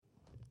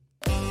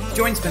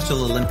Join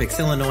Special Olympics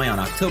Illinois on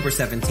October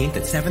 17th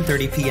at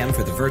 7:30 p.m.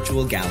 for the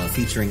virtual gala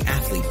featuring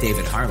athlete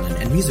David Harlan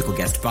and musical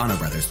guest Bono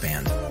Brothers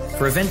Band.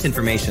 For event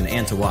information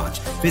and to watch,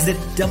 visit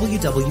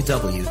www.soill.org.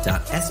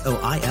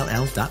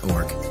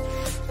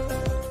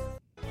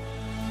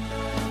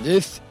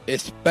 This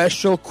is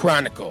Special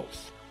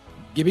Chronicles,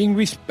 giving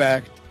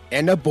respect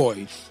and a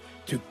voice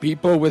to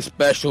people with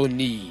special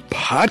needs.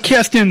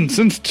 Podcasting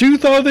since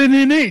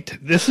 2008.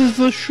 This is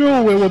the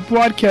show where we're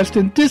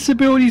broadcasting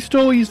disability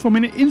stories from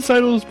an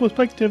insider's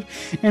perspective,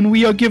 and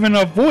we are giving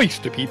a voice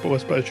to people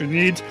with special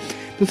needs.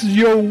 This is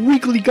your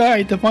weekly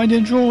guide to find and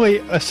enjoy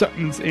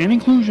acceptance and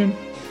inclusion.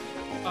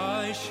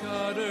 I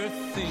shudder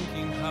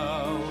thinking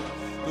how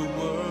the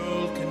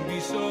world can be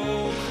so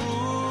cruel.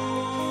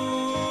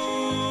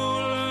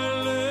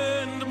 I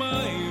lend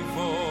my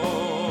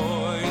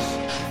voice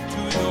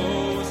to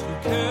those who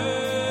can't.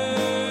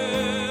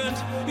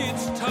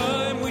 It's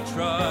time we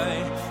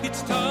try,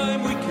 it's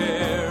time we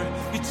care,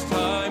 it's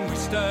time we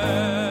stand.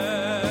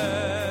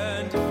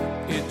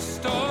 It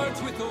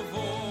starts with a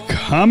voice.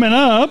 Coming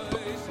up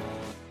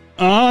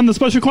on the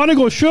Special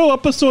Chronicles show,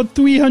 episode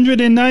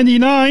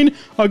 399,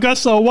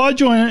 Augusta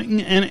Wadjo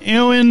and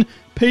Aaron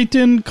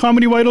Payton,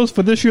 comedy writers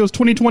for this year's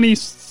 2020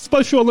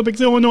 Special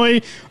Olympics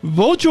Illinois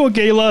virtual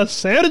gala,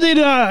 Saturday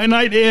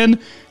night in.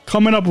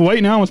 Coming up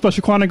right now on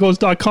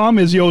SpecialChronicles.com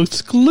is your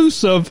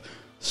exclusive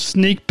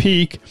sneak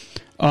peek,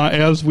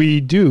 as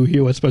we do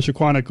here at Special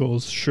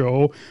Chronicles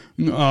show.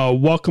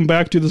 Welcome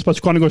back to the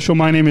Special Chronicles show.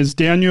 My name is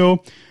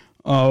Daniel,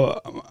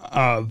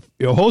 your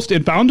host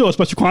and founder of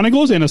Special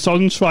Chronicles and a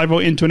Southern Survival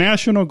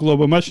International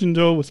Global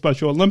Messenger with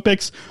Special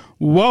Olympics.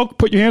 Well,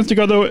 put your hands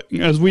together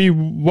as we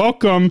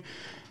welcome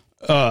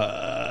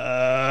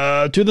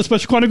to the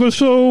Special Chronicles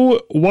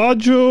show,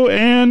 Wadjo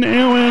and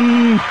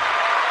Aaron.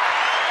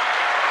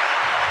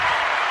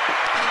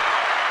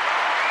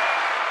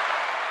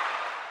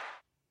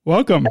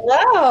 Welcome.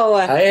 Hello.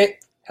 Hi.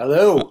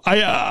 Hello.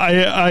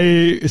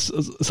 I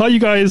saw you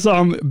guys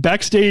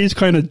backstage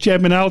kind of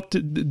jamming out,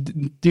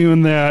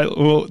 doing our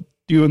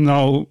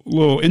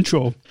little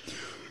intro.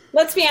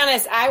 Let's be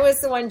honest. I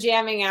was the one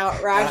jamming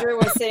out. Roger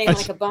was sitting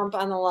like a bump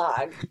on the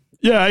log.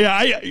 Yeah.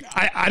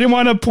 I didn't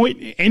want to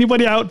point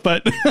anybody out,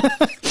 but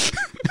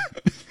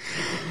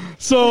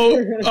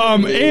so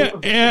thumb is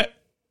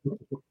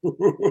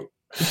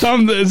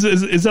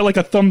that like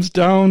a thumbs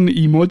down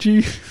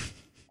emoji?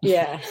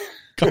 Yeah.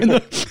 Kind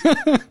of.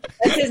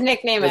 That's his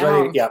nickname at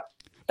home. Yeah.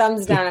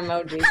 Thumbs down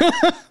emoji.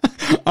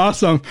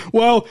 Awesome.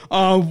 Well,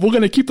 we're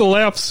going to keep the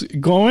laughs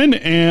going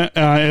and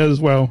as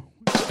well.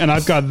 And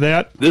I've got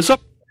that. This up.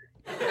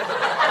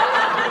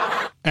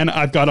 And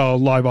I've got a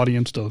live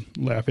audience to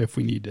laugh if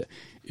we need it.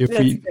 If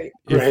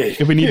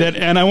we need that.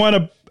 And I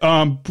want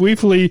to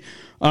briefly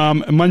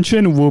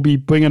mention we'll be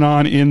bringing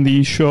on in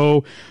the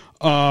show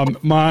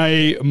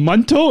my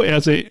Munto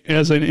as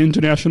an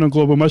international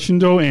global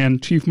messenger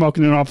and chief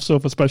marketing officer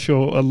for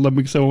Special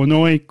Olympics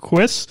Illinois,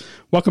 Chris.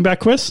 Welcome back,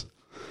 Chris.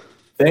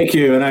 Thank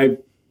you. And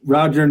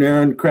Roger and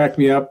Aaron cracked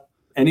me up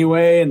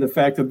anyway, and the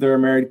fact that they're a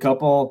married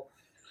couple,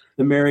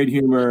 the married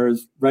humor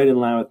is right in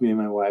line with me and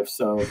my wife,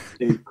 so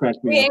they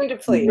cracked me we up. aim to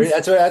please.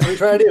 That's what we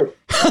try to do.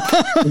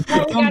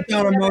 Thumbs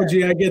down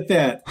emoji, I get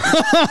that.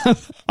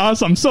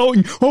 Awesome. So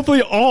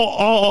hopefully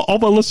all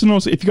of our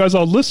listeners, if you guys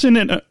are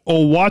listening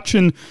or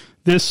watching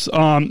this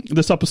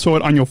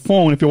episode on your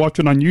phone, if you're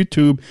watching on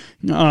YouTube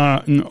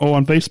or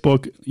on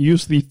Facebook,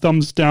 use the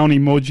thumbs down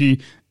emoji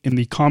in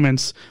the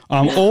comments.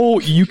 Or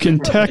you can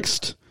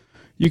text.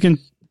 You can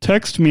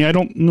text me. I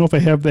don't know if I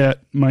have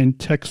my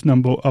text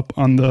number up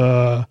on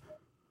the.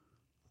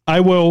 I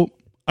will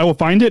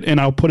find it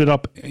and I'll put it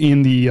up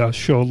in the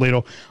show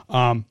later.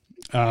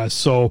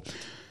 So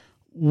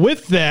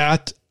with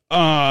that.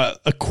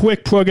 A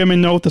quick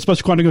programming note, the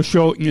Special Chronicles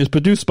show is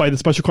produced by the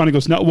Special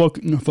Chronicles Network.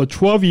 For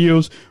 12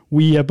 years,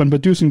 we have been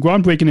producing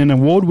groundbreaking and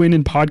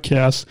award-winning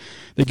podcasts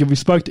that give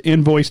respect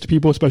and voice to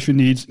people with special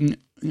needs.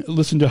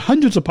 Listen to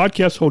hundreds of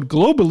podcasts heard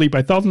globally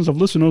by thousands of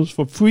listeners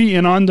for free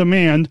and on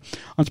demand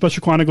on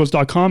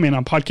SpecialChronicles.com and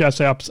on podcast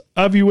apps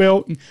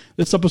everywhere.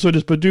 This episode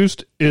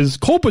is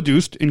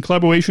co-produced in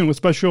collaboration with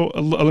Special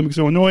Olympics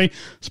Illinois.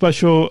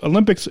 Special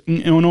Olympics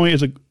Illinois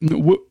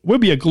will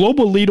be a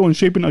global leader in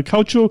shaping a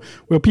culture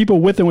where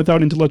people with and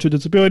without intellectual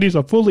disabilities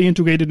are fully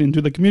integrated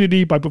into the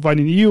community by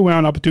providing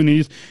year-round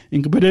opportunities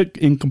in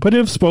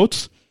competitive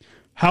sports,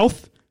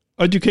 health,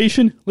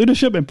 education,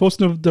 leadership, and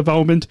personal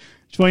development.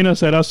 Join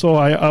us at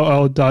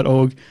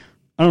soill.org.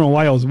 I don't know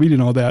why I was reading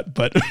all that,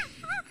 but...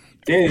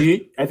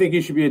 Danny, I think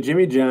you should be a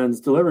Jimmy John's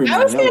delivery man.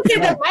 I was going to say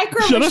the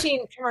Micro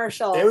Machine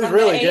commercial. It was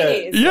really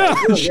good. Yeah,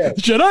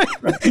 should I?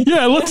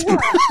 Yeah, let's.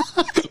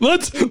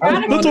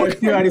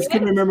 I just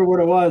couldn't remember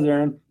what it was,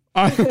 Aaron.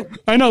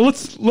 I know.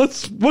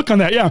 Let's work on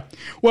that. Yeah.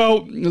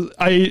 Well,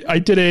 I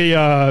did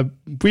a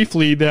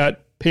briefly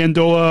that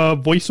Pandora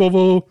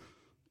voiceover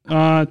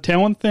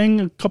talent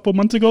thing a couple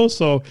months ago.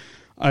 So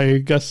I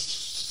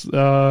guess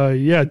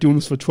doing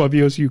this for 12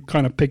 years, you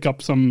kind of pick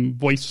up some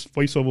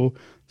voiceover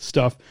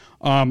stuff.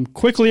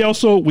 Quickly,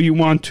 also, we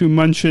want to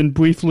mention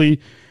briefly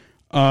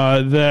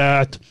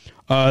that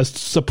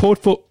Support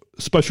for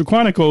Special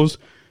Chronicles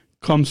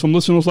comes from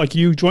listeners like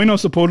you. Join our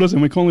supporters,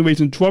 and we're currently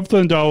raising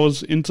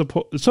 $12,000 in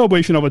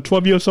celebration of a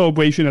 12-year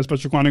celebration at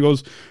Special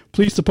Chronicles.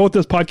 Please support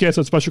this podcast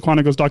at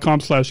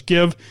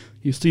specialchronicles.com/give.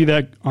 You see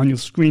that on your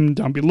screen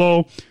down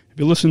below. If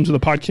you listen to the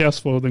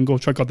podcast, well, then go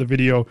check out the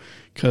video,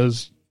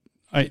 because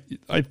I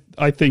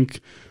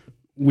think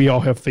we all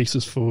have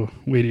faces for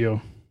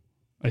radio.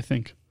 I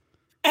think.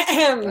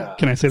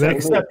 Can I say that?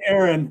 Except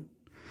Aaron.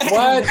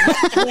 What?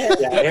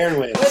 Yeah, Aaron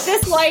wins. With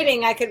this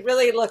lighting, I could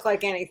really look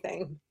like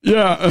anything.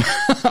 Yeah,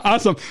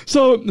 awesome.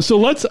 So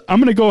let's. I'm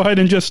going to go ahead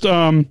and just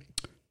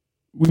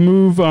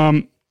remove.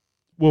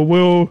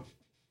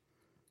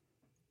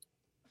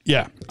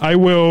 Yeah, I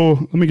will.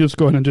 Let me just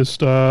go ahead and just.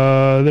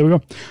 There we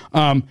go.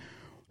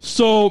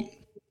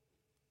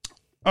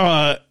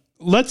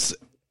 Let's.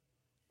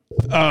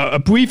 A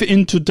brief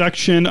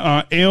introduction.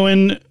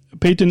 Aaron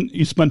Payton,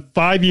 you spent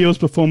 5 years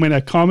performing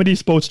at Comedy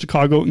Sports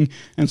Chicago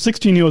and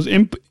 16 years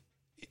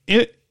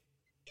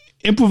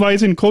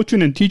improvising,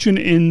 coaching, and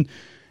teaching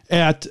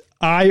at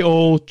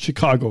I.O.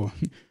 Chicago.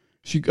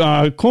 She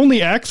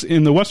currently acts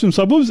in the western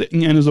suburbs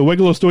and is a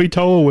regular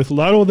storyteller with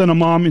Louder Than a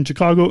Mom in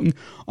Chicago.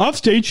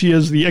 Offstage, she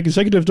is the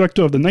executive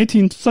director of the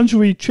 19th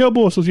Century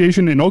Charitable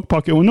Association in Oak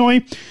Park,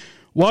 Illinois.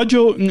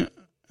 Roger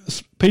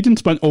Payton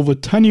spent over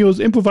 10 years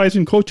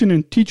improvising, coaching,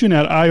 and teaching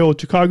at I.O.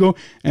 Chicago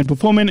and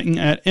performing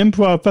at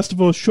Improv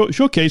Festival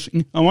Showcase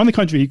around the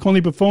country. He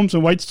currently performs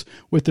and writes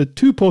with the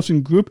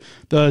two-person group,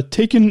 the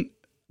Talking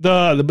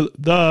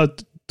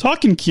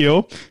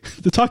Kill.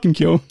 The Talking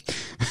Kill.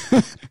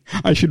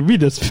 I should read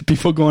this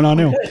before going on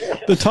air.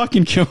 The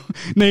Talking Kill,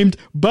 named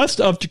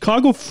Best of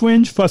Chicago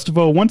Fringe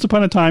Festival once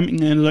upon a time,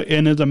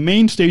 and is a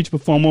main stage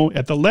performer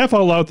at the Laugh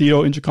Out Loud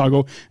Theater in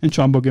Chicago and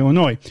Schaumburg,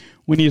 Illinois.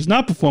 When he is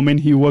not performing,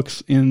 he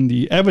works in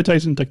the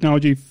advertising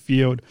technology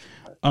field.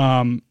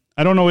 I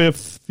don't know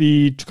if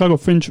the Chicago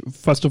Fringe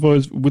Festival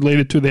is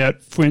related to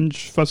that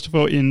Fringe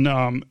Festival in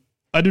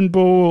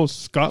Edinburgh,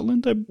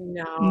 Scotland.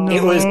 No.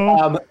 It was.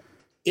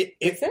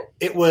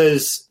 It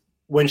was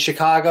when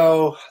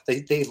Chicago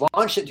they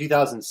launched it in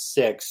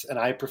 2006, and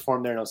I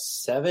performed there in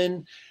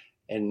 2007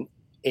 and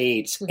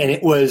 2008, and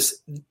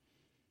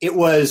it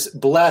was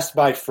blessed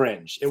by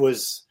Fringe. It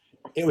was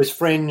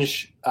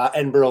Fringe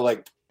Edinburgh,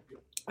 like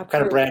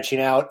kind of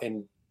branching out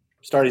and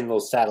starting a little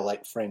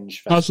satellite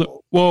Fringe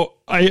festival. Well,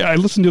 I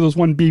listened to this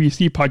one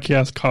BBC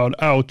podcast called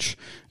Ouch.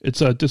 It's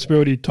a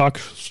disability talk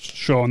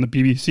show on the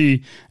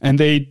BBC, and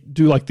they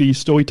do like these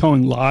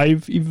storytelling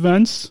live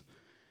events.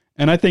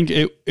 And I think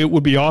it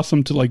would be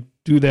awesome to like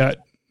do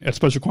that at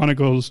Special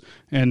Chronicles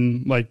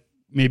and like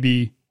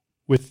maybe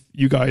with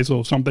you guys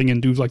or something,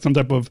 and do like some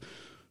type of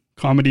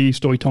comedy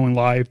storytelling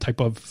live type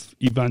of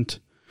event.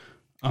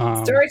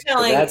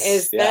 Storytelling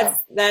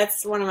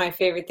that's one of my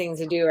favorite things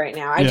to do right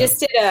now. I just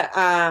did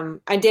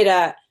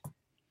a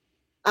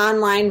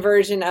online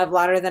version of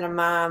Louder Than a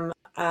Mom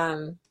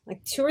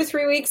like 2 or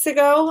 3 weeks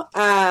ago.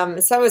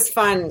 So it was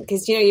fun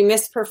because you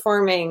miss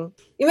performing.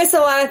 You miss a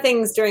lot of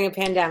things during a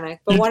pandemic,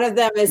 but one of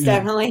them is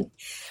definitely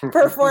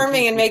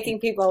performing and making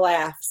people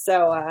laugh.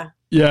 So I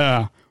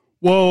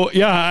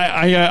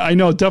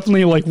know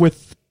definitely, like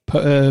with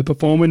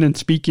performing and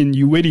speaking,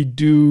 you really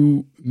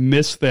do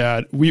miss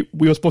that. We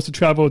were supposed to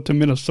travel to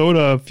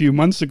Minnesota a few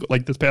months ago,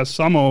 like this past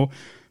summer,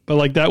 but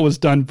like that was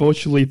done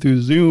virtually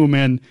through Zoom,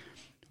 and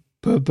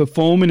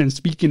performing and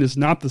speaking is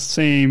not the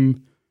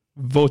same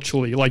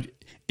virtually. Like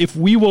if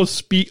we will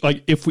speak,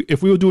 like if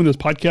we were doing this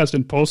podcast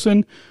in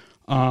person,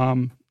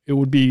 it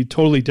would be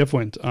totally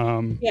different.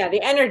 The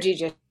energy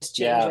just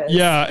changes.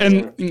 Yeah,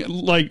 and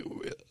like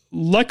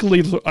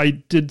luckily I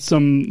did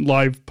some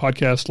live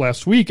podcasts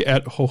last week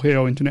at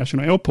O'Hare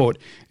International Airport,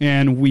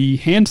 and we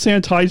hand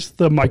sanitized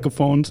the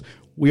microphones.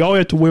 We all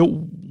had to wear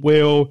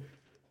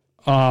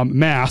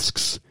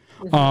masks,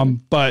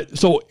 but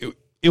so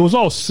it was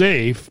all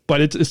safe.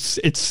 But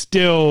it's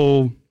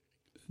still.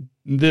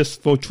 This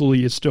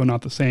virtually is still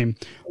not the same.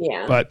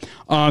 Yeah. But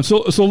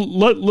so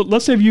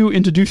let's have you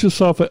introduce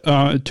yourself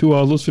to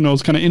our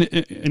listeners, kind of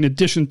in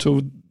addition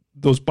to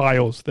those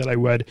bios that I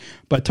read.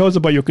 But tell us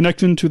about your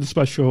connection to the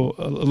Special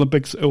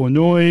Olympics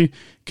Illinois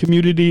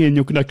community and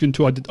your connection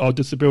to our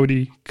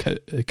disability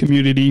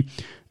community,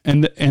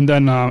 and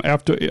then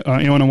after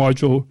Aaron and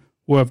Roger,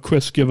 we'll have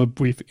Chris give a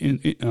brief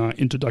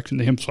introduction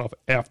to himself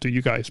after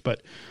you guys.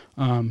 But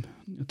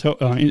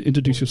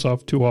introduce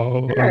yourself to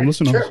our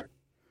listeners. Sure.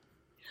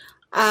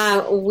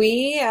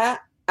 We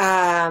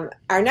are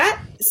not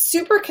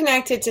super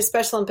connected to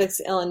Special Olympics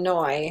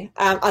Illinois,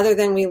 other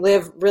than we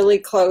live really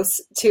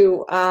close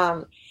to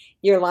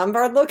your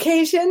Lombard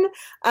location.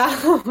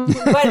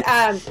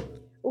 But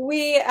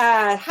we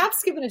hop,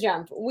 skip, and a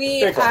jump.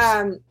 We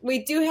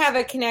do have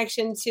a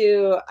connection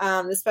to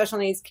the special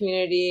needs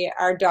community.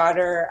 Our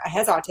daughter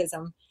has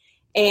autism,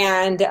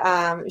 and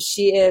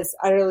she is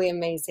utterly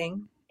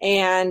amazing.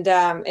 And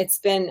it's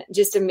been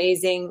just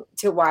amazing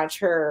to watch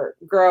her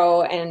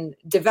grow and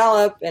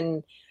develop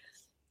and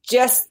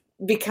just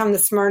become the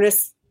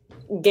smartest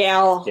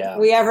gal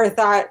we ever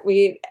thought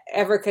we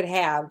ever could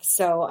have.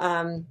 So,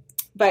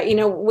 but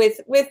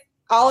with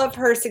all of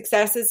her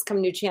successes come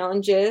new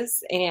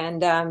challenges,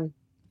 and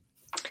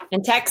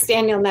text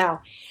Daniel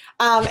now.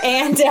 So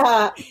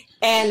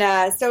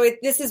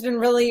this has been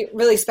really,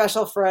 really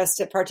special for us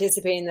to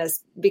participate in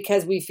this,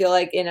 because we feel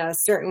like in a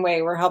certain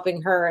way we're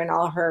helping her and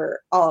all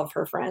of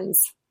her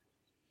friends.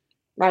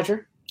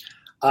 Roger?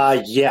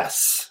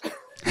 Yes.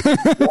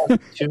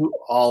 To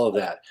all of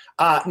that.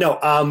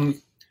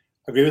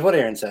 Agree with what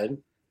Aaron said.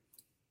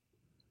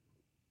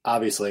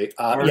 Obviously.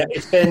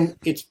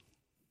 It's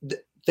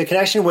the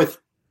connection with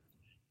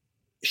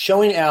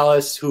showing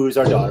Alice, who's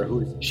our daughter,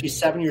 she's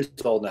 7 years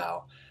old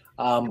now.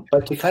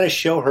 But to kind of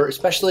show her,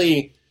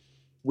 especially,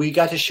 we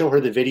got to show her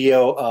the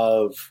video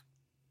of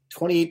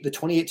the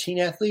 2018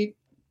 athlete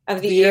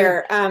of the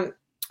year.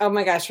 Oh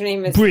my gosh, her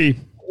name is Bree.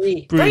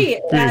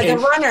 The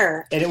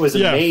runner. And it was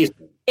amazing.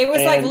 It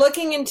was like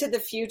looking into the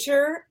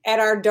future at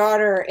our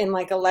daughter in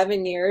like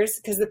 11 years,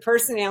 because the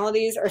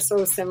personalities are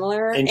so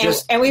similar. And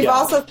we've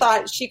also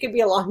thought she could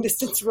be a long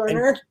distance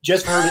runner. And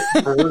just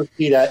for her to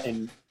see that,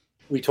 and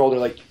we told her,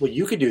 like, well,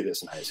 you could do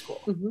this in high school.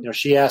 Mm-hmm. You know,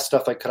 she asked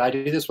stuff like, could I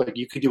do this? Like,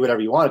 you could do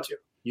whatever you wanted to.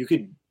 You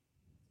could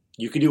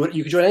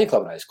join any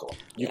club in high school.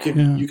 You could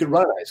run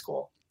in high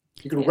school.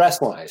 You could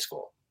wrestle in high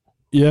school.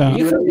 Yeah.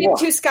 You could get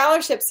 2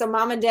 scholarships so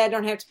mom and dad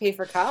don't have to pay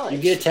for college. You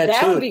get a tattoo.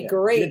 That would be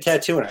great. You get a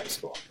tattoo in high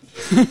school.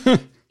 You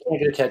can't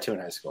get a tattoo in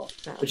high school.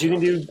 But you can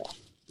do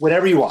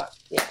whatever you want.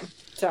 Yeah.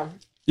 So.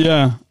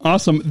 Yeah,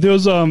 awesome.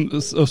 There's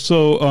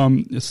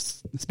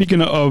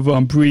speaking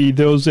of Bree,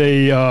 there's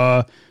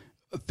a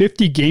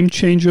 50 game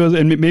changers,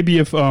 and maybe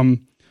if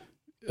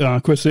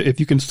Chris, if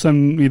you can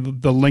send me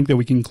the link that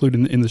we can include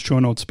in the show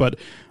notes, but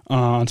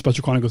on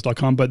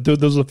specialchronicles.com. But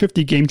there's a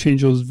 50 game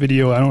changers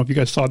video. I don't know if you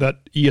guys saw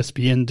that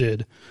ESPN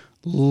did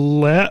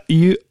last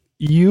year,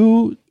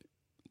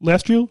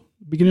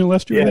 beginning of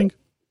last year, I think.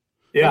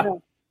 Yeah.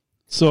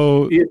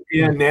 So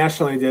ESPN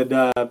nationally did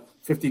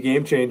 50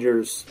 game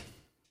changers,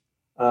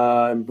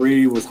 and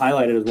Bree was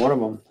highlighted as one of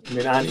them. I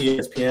mean, on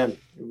ESPN,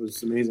 it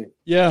was amazing.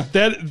 Yeah,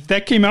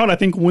 that came out, I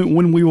think,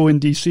 when we were in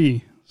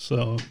DC.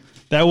 So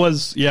that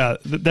was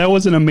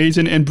an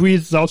amazing. And Bree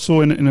is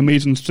also an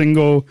amazing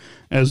singer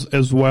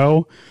as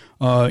well.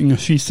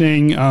 She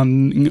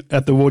sang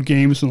at the World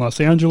Games in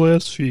Los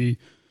Angeles. She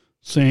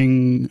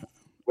sang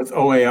with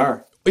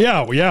OAR.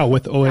 Yeah,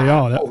 with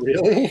OAR. Oh,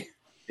 really?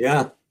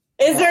 Yeah.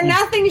 Is there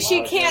nothing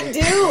she can't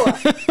do?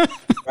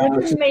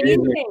 It's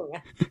amazing.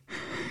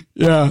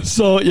 Yeah.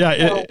 So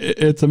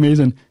it's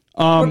amazing.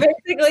 We're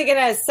basically going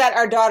to set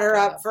our daughter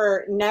up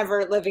for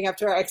never living up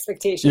to our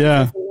expectations.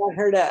 Yeah. We want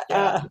her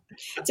to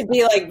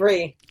be like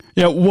Bree.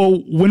 Yeah.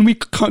 Well, when we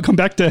come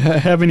back to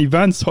having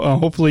events,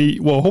 hopefully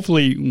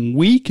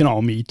we can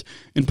all meet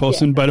in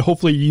person, but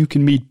hopefully you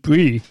can meet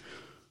Bree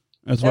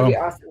as well.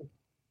 That'd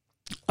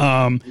be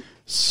awesome.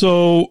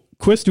 So,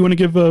 Chris, do you want to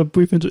give a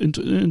brief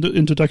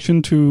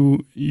introduction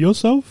to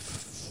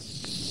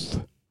yourself?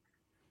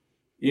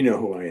 You know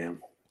who I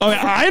am. Oh,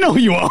 I know who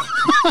you are.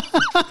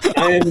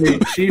 I am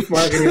the Chief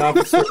Marketing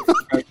Officer for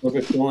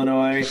Lucas,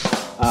 Illinois.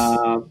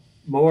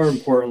 More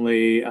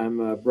importantly, I'm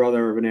a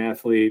brother of an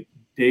athlete,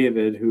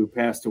 David, who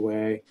passed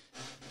away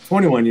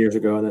 21 years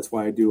ago, and that's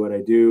why I do what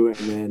I do. And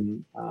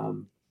then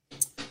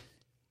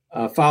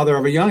father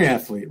of a young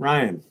athlete,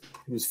 Ryan,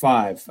 who's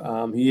 5.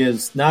 He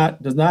does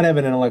not have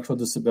an intellectual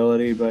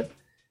disability, but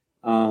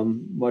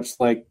much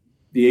like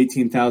the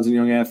 18,000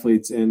 young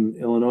athletes in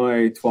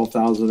Illinois,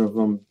 12,000 of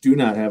them do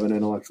not have an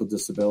intellectual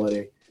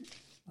disability.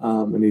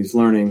 And he's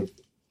learning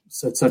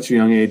at such a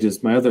young age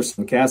as my other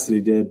son,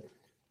 Cassidy, did.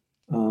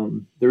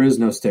 There is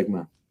no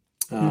stigma.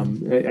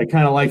 I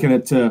kind of liken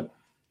it to,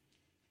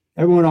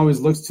 everyone always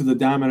looks to the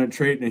dominant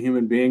trait in a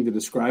human being to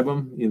describe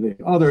them. They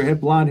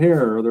have blonde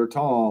hair, or they're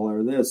tall,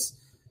 or this.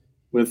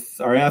 With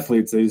our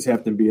athletes, they just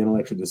happen to be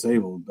intellectually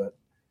disabled. But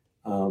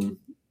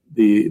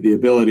the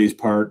abilities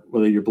part,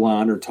 whether you're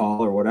blonde or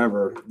tall or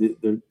whatever,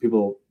 the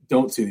people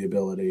don't see the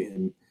ability.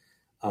 And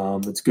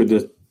it's good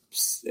to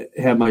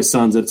have my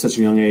sons at such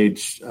a young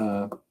age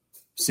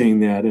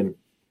seeing that and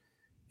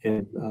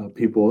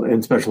people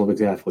and Special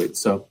Olympics athletes.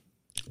 So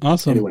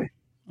awesome. Anyway,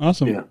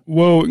 awesome. Yeah.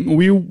 Well,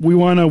 we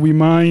want to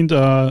remind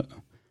that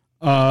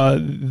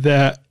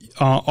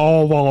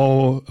all of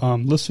our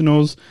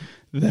listeners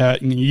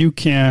that you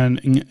can,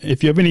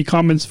 if you have any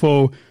comments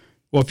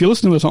if you're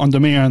listening to this on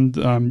demand,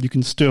 you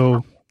can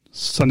still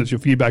send us your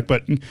feedback.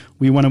 But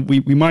we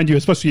remind you,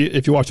 especially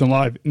if you're watching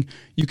live,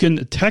 you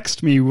can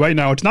text me right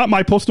now. It's not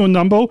my personal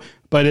number,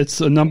 but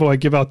it's a number I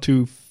give out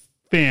to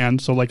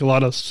fans. So like a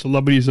lot of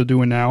celebrities are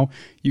doing now,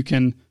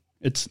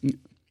 it's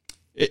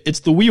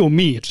the Wheel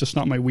Me. It's just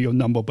not my Wheel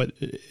number, but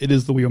it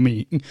is the Wheel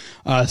Me.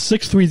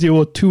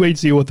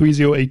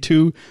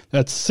 630-280-3082.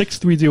 That's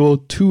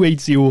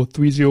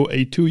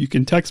 630-280-3082. You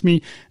can text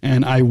me,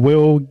 and I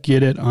will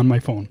get it on my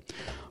phone.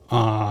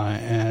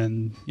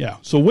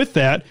 So with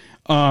that,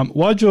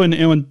 Roger and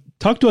Aaron,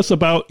 talk to us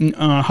about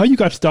how you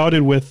got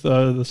started with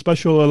the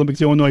Special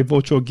Olympics Illinois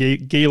Virtual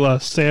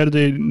Gala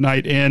Saturday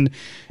night, and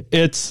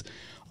it's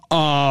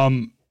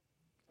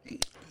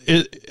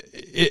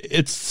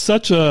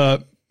such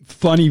a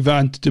fun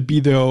event to be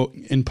there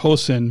in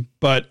person,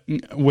 but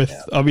with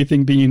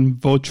everything being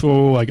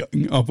virtual, like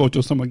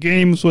virtual Summer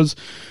Games was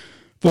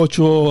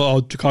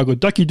virtual, Chicago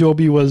Ducky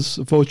Derby was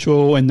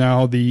virtual, and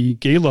now the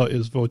Gala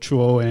is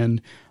virtual.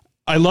 And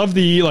I love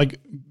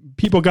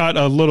people got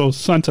a little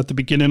sense at the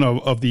beginning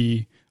of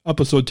the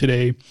episode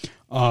today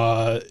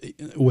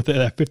with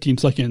that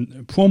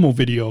 15-second promo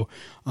video.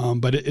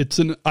 But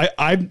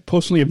I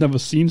personally have never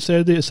seen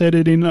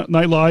Saturday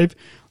Night Live.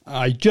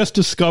 I just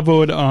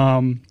discovered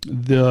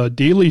the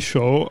Daily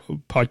Show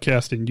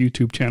podcast and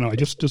YouTube channel. I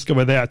just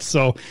discovered that.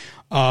 So,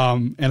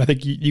 and I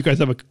think you guys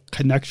have a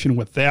connection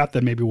with that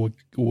maybe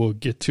we'll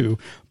get to.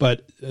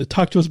 But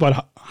talk to us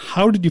about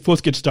how did you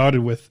first get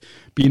started with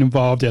being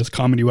involved as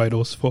comedy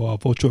writers for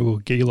Virtual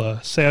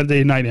Gala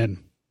Saturday Night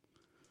In?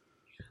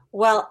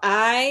 Well,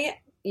 I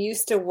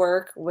used to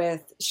work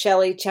with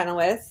Shelley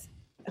Chenoweth,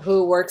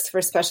 who works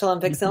for Special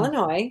Olympics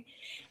Illinois.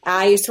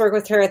 I used to work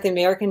with her at the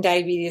American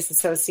Diabetes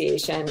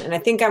Association, and I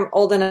think I'm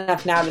old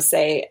enough now to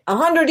say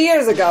 100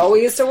 years ago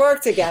we used to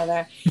work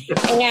together.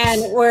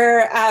 And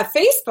we're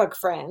Facebook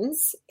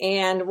friends,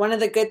 and one of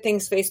the good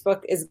things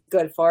Facebook is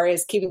good for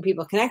is keeping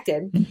people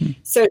connected.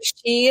 So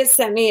she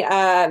sent me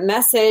a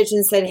message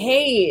and said,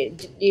 hey,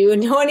 do you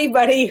know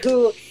anybody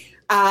who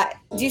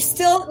do you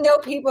still know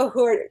people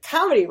who are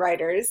comedy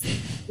writers?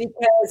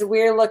 Because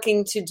we're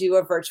looking to do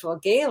a virtual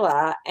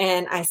gala.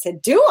 And I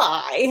said, do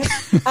I?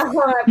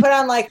 I put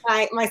on my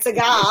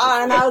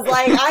cigar, and I was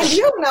like, I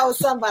do know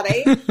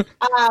somebody.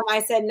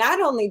 I said,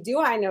 not only do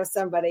I know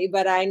somebody,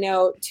 but I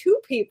know two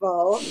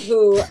people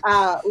who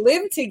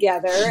live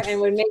together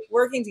and would make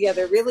working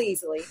together really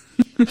easily.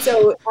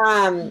 So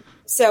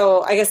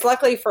I guess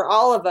luckily for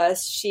all of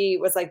us, she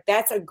was like,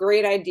 that's a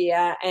great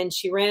idea. And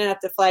she ran it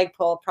up the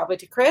flagpole, probably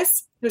to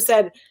Chris, who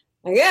said,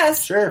 I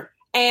guess. Sure.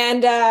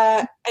 And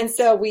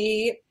so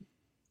we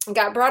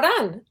got brought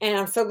on, and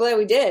I'm so glad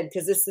we did,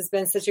 because this has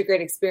been such a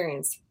great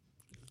experience.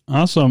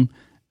 Awesome.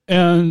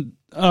 And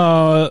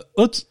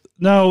let's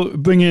now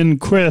bring in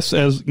Chris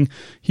as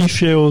he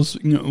shares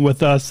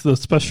with us the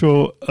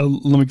Special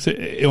Olympics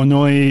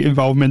Illinois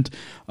involvement.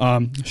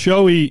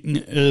 Shelley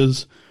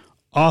is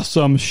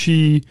awesome.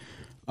 She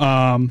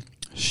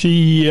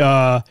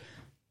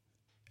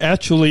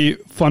actually,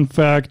 fun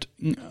fact,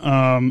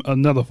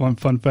 another fun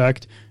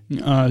fact,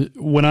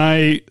 when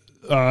I,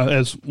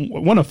 as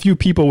one of few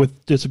people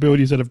with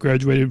disabilities that have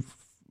graduated,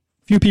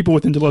 few people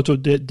with intellectual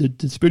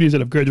disabilities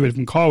that have graduated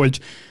from college,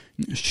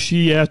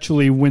 she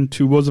actually went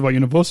to Roosevelt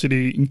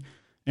University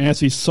and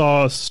actually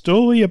saw a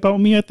story about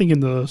me, I think,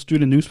 in the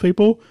student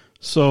newspaper.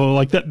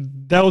 So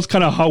that was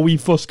kind of how we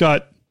first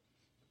got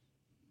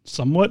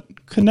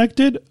somewhat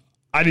connected.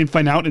 I didn't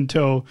find out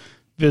until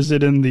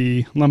visiting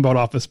the Lombard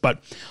office,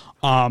 but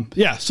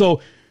so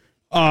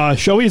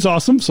Shelley is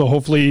awesome. So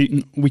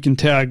hopefully we can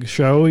tag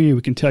Shelley,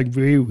 we can tag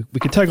Bree, we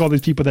can tag all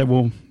these people that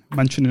we'll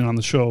mention on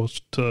the show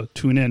to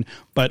tune in.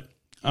 But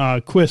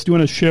Chris, do you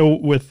want to share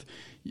with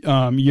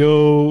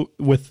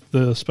with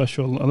the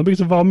Special Olympics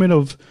involvement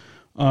of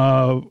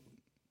how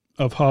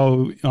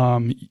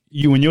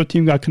you and your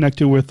team got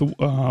connected with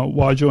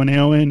Wajo and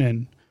Aaron,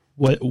 and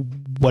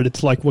what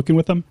it's like working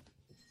with them?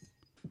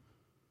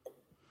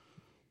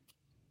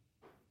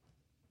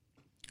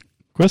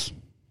 Chris?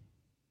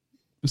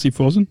 Is he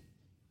frozen?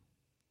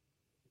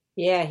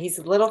 Yeah, he's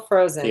a little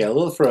frozen. Yeah, a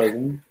little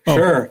frozen. Oh,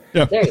 Sure.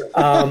 Yeah. There you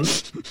go.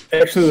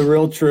 Actually, the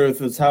real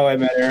truth is how I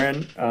met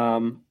Aaron.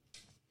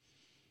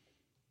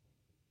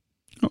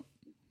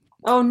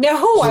 Oh, no,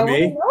 I want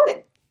to know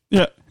it.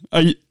 Yeah.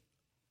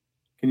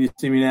 Can you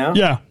see me now?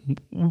 Yeah.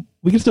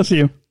 We can still see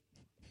you.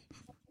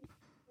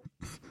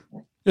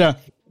 Yeah.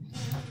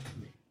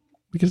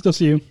 We can still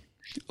see you.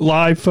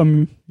 Live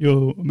from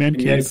your man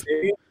Can you guys cave.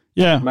 see me?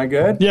 Yeah. Am I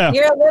good? Yeah.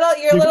 You're a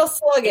little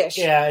sluggish.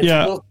 Yeah, it's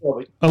Yeah. a little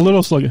slow. A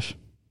little sluggish.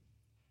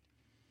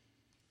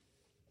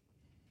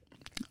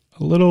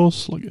 A little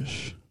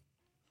sluggish.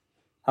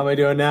 How am I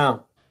doing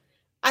now?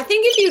 I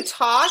think if you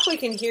talk, we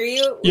can hear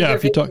you. Yeah, Your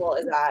if you talk. visual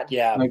is odd.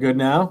 Yeah. Am I good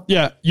now?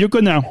 Yeah. You're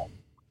good now.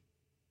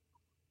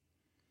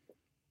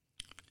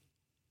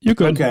 You're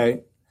good.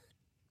 Okay.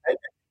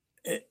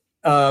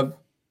 The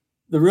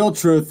real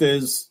truth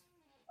is,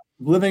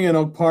 living in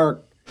Oak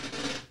Park,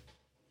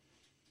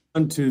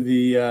 I've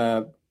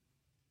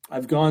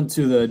gone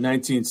to the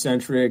 19th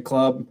Century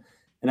Club,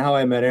 and how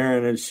I met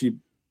Erin is she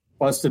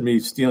busted me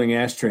stealing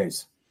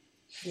ashtrays.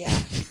 Yeah.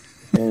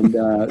 And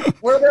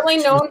We're really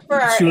known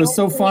for our she was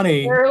so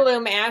funny.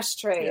 heirloom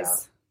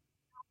ashtrays.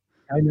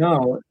 Yeah. I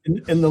know.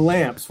 In the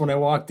lamps, when I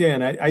walked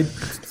in, I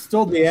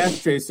stole the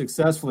ashtray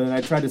successfully, and I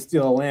tried to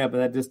steal a lamp,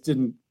 and I just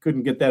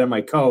couldn't get that in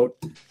my coat.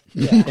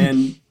 Yeah.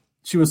 And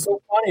she was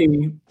so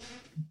funny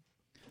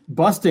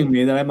busting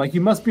me that I'm like, you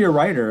must be a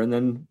writer, and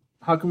then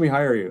how can we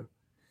hire you?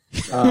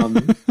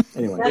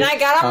 Anyway. Then I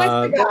got on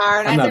my cigar,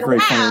 and I'm I not said, very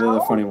funny. They're the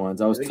wow. funny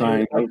ones. I was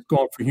going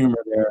for humor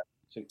there.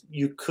 So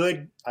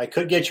I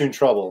could get you in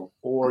trouble,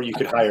 or you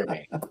could hire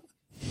me.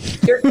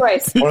 Your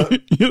choice.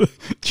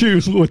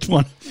 Choose which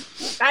one.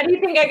 How do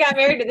you think I got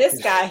married to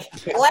this guy?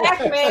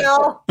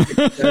 Blackmail.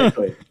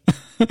 Exactly.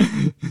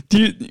 Do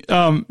you,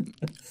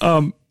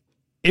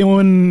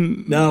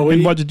 anyone No,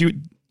 in budget do?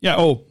 Yeah.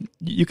 Oh,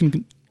 you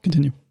can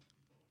continue,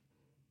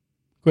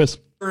 Chris.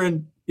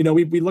 And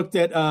we looked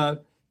at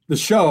the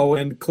show,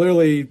 and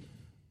clearly,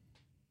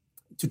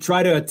 to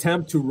try to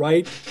attempt to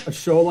write a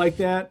show like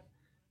that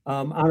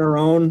on our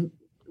own,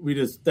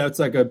 that's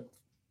like a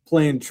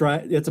plane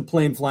it's a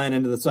plane flying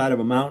into the side of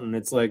a mountain.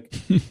 It's like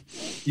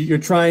you're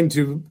trying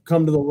to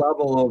come to the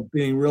level of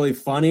being really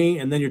funny,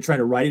 and then you're trying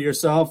to write it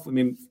yourself. I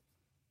mean,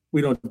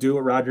 we don't do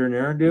what Roger and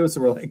Aaron do,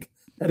 so we're like,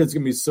 that is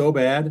going to be so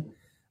bad.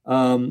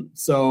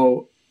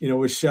 So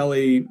with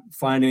Shelley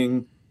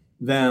finding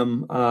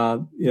them,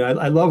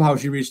 I love how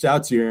she reached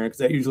out to you, Aaron, because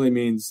that usually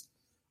means,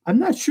 I'm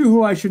not sure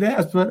who I should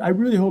ask, but I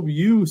really hope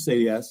you say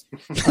yes.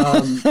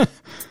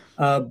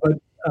 But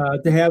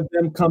to have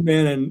them come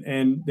in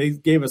and they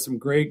gave us some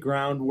great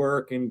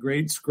groundwork and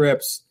great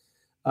scripts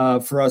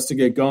for us to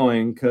get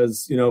going,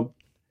 because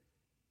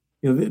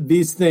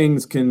these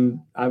things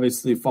can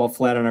obviously fall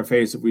flat on our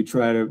face if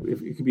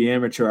it could be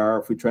amateur hour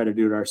if we try to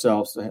do it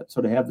ourselves.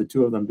 So to have the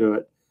two of them do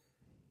it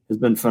has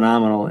been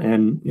phenomenal.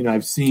 And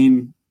I've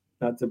seen,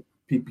 not to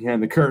peek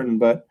behind the curtain,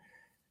 but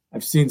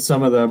I've seen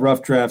some of the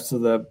rough drafts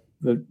of the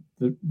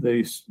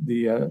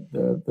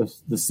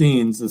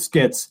scenes, the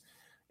skits.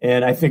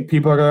 And I think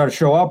people are going to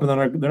show up, and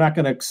they're not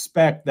going to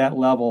expect that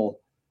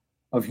level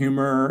of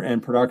humor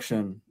and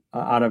production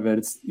out of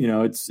it.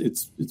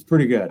 It's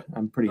pretty good.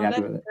 I'm pretty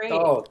happy with it. Great.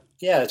 Oh,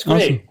 yeah, it's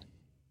great. Awesome.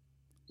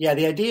 Yeah,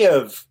 the idea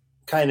of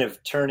kind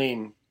of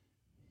turning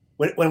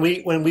when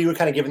we were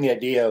kind of given the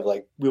idea of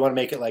like, we want to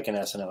make it like an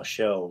SNL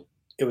show.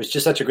 It was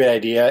just such a great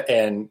idea,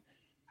 and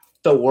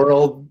the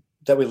world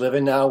that we live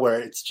in now, where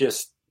it's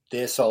just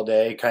this all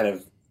day, kind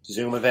of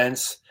Zoom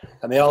events,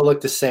 and they all look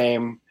the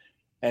same,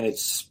 and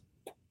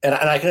and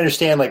I can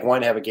understand like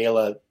wanting to have a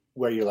gala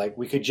where you're like,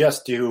 we could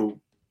just do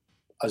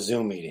a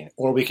Zoom meeting,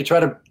 or we could try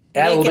to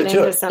add a little bit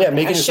to it. Yeah,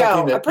 make it a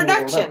show, that a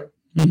production.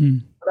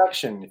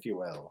 Production, if you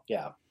will.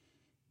 Yeah.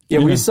 Yeah,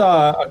 we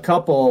saw a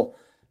couple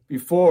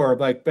before,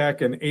 like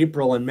back in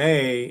April and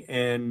May,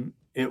 and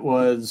it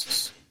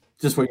was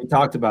just what you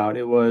talked about.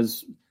 It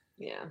was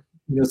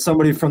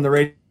somebody from the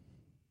radio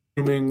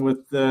rooming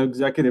with the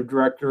executive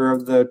director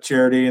of the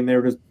charity, and they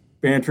were just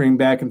bantering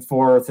back and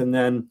forth, and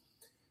then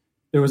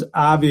there was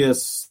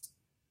obvious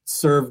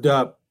served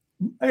up,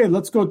 hey,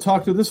 let's go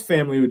talk to this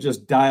family who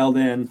just dialed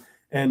in,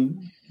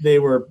 and they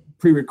were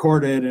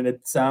pre-recorded and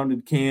it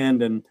sounded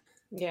canned, and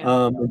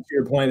to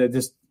your point, and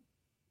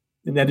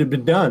that had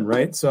been done,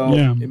 right? So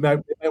it might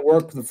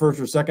work the first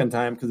or second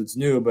time because it's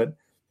new, but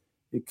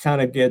it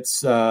kind of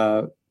gets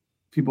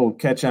people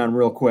catch on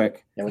real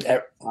quick.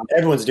 Yeah,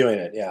 everyone's doing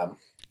it. Yeah.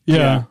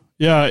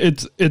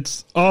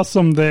 It's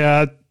awesome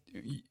that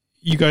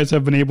you guys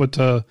have been able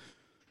to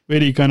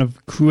really kind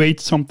of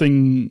create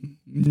something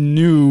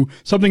new,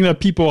 something that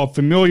people are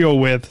familiar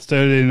with,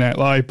 Saturday Night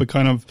Live, but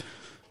kind of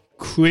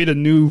create a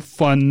new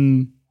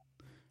fun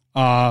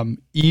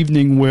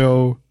evening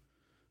where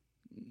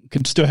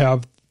can still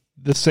have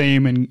the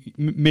same and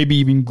maybe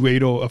even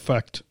greater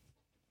effect.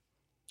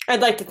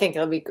 I'd like to think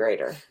it'll be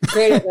greater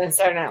than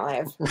Saturday Night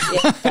Live.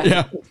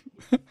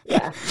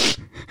 Yeah.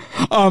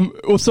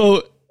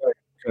 So.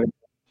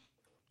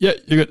 Yeah,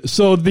 you're good.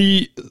 So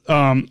the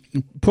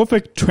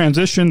perfect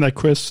transition that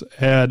Chris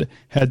had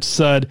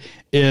said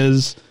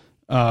is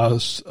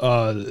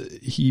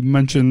he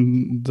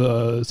mentioned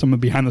some of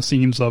behind the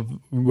scenes of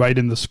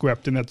writing the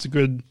script, and that's a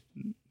good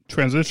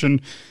transition.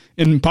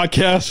 In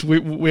podcasts, we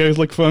always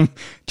look from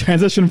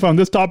transition from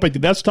this topic to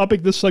that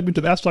topic, this segment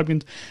to that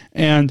segment,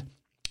 and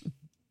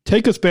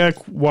take us back,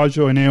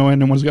 Roger and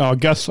Aaron, and one of our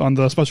guests on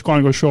the Special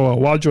Chronicles show,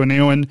 Roger and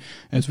Aaron,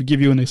 as we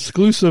give you an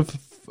exclusive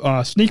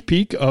sneak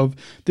peek of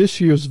this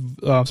year's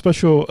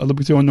Special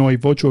Olympics Illinois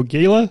Virtual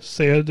Gala,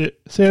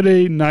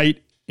 Saturday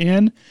Night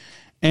In,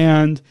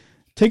 and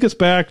take us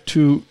back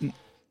to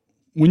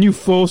when you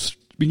first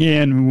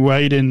began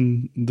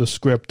writing the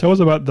script. Tell us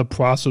about the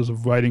process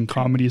of writing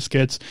comedy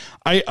skits.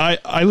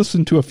 I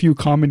listened to a few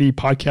comedy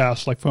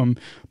podcasts, like from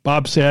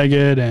Bob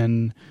Saget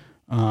and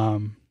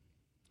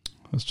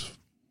that's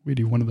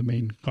really one of the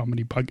main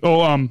comedy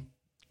podcasts.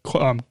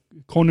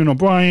 Conan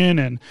O'Brien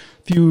and a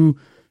few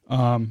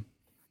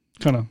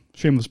kind of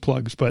shameless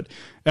plugs, but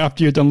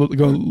after you're done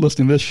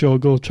listening to this show,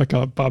 go check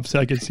out Bob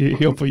Saget's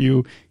Here For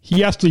You.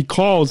 He actually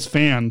calls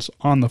fans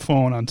on the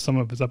phone on some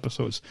of his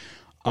episodes.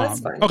 That's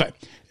fine. Okay.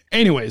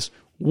 Anyways,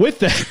 with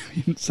that,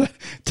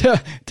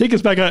 take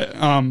us back.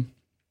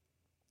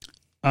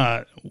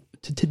 To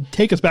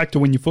take us back to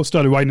when you first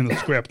started writing the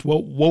script.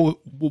 What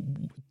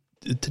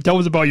tell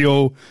us about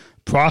your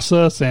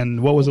process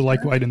and what was it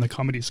like writing the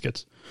comedy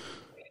skits?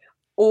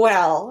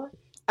 Well,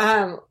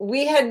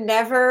 we had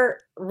never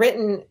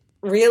written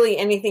really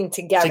anything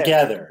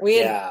together. We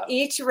had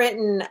each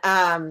written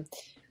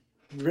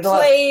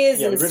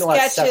plays and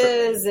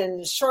sketches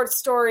and short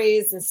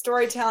stories and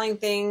storytelling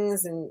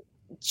things and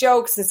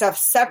jokes and stuff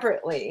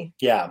separately.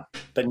 Yeah,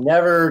 but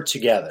never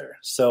together.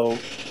 So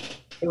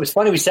it was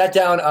funny. We sat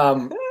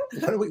down.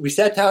 We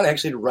sat down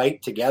actually to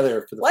write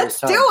together for the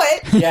first time.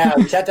 Let's do it. Yeah,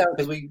 we sat down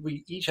because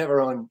we each have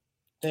our own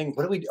thing.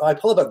 I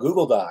pulled up a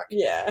Google Doc.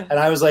 Yeah. And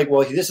I was like,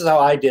 well, this is how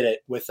I did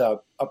it with a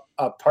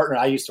partner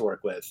I used to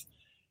work with.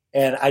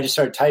 And I just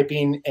started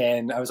typing,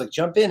 and I was like,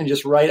 jump in and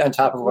just write on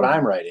top of what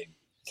I'm writing.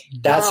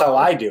 That's how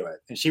I do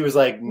it. And she was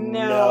like,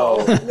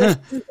 no. This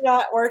is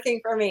not working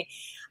for me.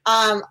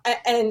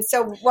 And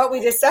so what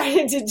we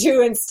decided to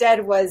do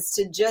instead was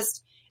to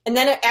just, and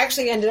then it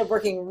actually ended up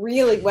working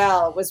really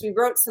well, was we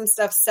wrote some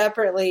stuff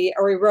separately,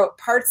 or we wrote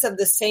parts of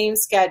the same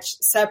sketch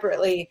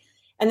separately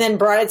and then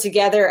brought it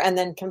together and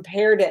then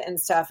compared it and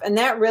stuff. And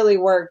that really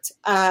worked.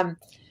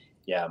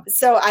 Yeah.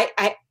 So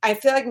I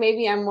feel like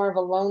maybe I'm more of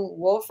a lone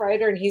wolf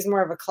writer and he's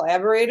more of a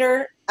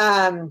collaborator.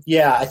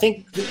 Yeah, I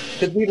think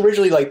because we'd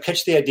originally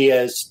pitched the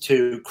ideas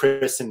to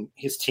Chris and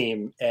his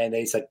team, and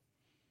they said,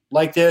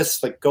 like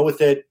this, go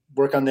with it,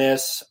 work on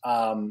this.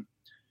 And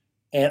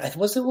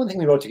what's the one thing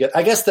we wrote together?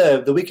 I guess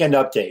the weekend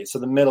update. So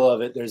the middle of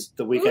it, there's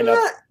the weekend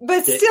update.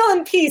 But still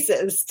in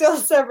pieces, still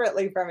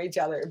separately from each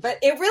other. But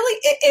it really,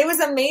 it was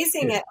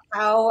amazing at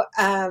how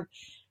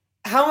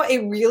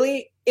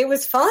it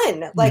was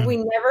fun.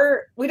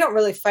 We don't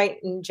really fight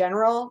in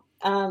general.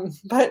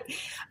 But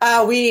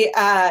we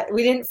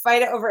didn't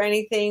fight over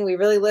anything. We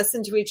really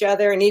listened to each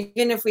other. And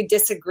even if we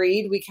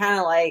disagreed, we kind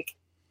of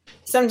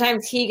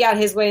sometimes he got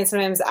his way and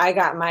sometimes I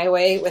got my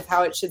way with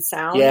how it should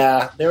sound.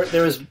 Yeah. There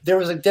was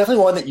definitely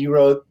one that you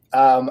wrote.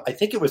 I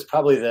think it was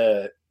probably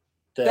it's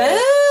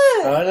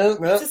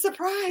a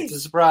surprise. It's a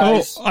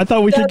surprise. Oh, I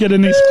thought we could get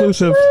an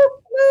exclusive.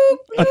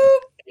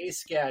 A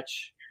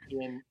sketch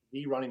in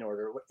the running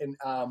order. And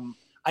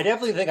I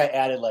definitely think I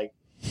added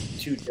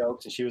 2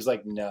 jokes, and she was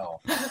like, no.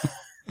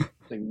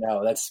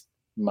 No, that's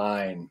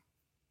mine.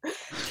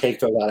 Take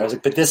those out. I was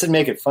like, but this would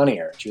make it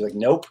funnier. She was like,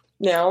 nope.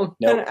 No.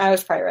 I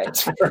was probably right.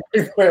 That's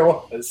where it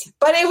was.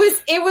 But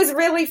it was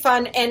really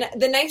fun. And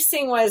the nice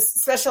thing was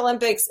Special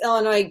Olympics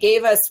Illinois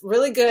gave us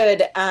really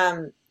good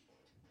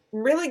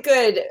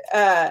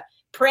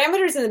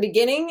parameters in the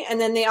beginning, and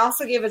then they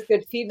also gave us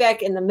good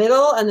feedback in the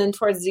middle and then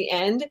towards the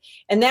end.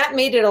 And that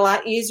made it a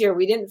lot easier.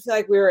 We didn't feel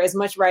like we were as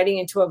much writing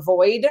into a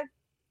void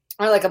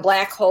or a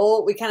black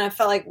hole. We kind of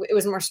felt like it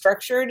was more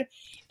structured.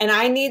 And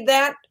I need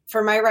that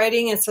for my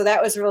writing. And so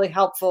that was really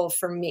helpful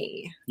for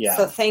me. Yeah.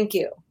 So thank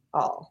you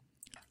all.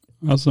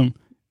 Awesome.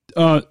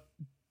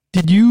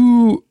 Did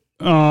you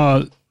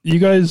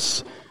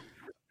guys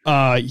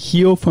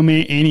heal from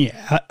any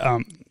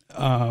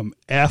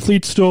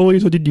athlete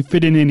stories, or did you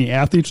fit in any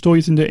athlete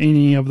stories into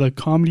any of the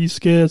comedy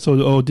skits,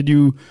 or did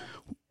you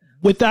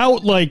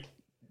without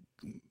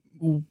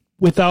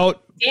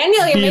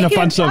Daniel, you're being making it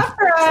offensive tough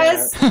for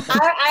us.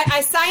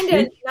 I signed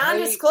a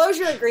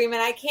non-disclosure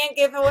agreement. I can't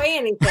give away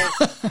anything.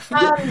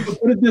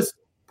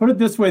 Put it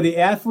this way: the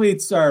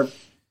athletes are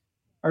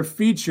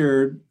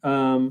featured,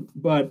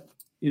 but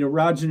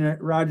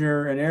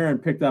Roger and Aaron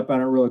picked up on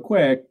it really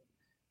quick,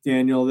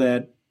 Daniel,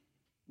 that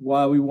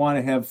while we want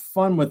to have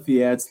fun with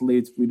the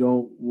athletes, we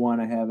don't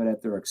want to have it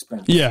at their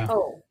expense. Yeah.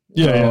 Oh.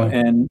 Yeah.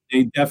 And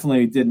they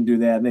definitely didn't do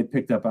that, and they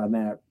picked up on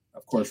that,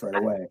 of course, right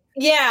away.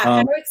 Yeah,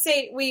 I would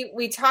say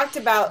we talked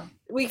about,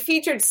 we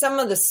featured some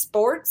of the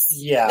sports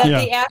that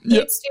the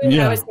athletes do,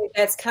 and I would say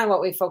that's kind of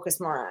what we focus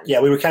more on. Yeah,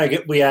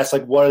 we asked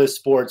what are the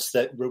sports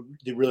that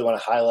you really want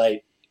to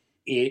highlight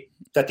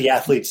that the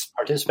athletes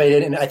participate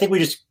in, and I think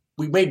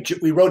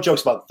we wrote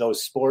jokes about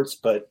those sports,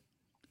 but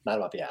not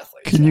about the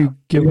athletes. Can you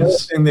give the us? other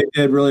thing they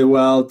did really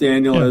well,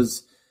 Daniel,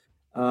 is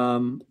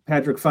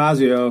Patrick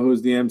Fazio,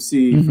 who's the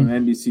MC from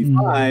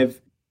NBC5.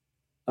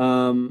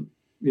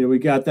 We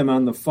got him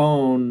on the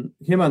phone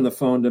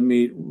to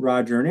meet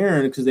Roger and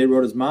Aaron because they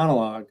wrote his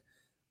monologue.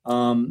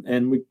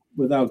 And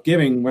we're not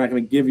going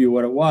to give you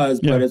what it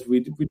was, but as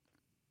we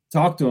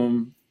talked to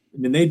him, I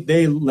mean,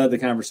 they led the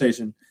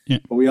conversation,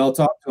 but we all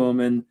talked to him,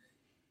 and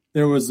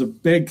there was a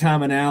big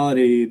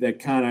commonality that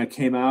kind of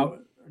came out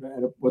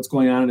at what's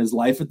going on in his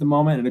life at the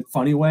moment in a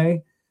funny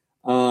way.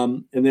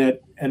 And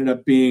that ended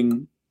up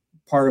being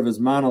part of his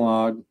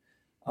monologue.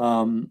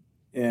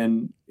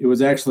 And it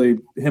was actually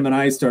him and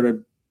I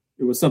started,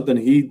 it was something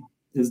him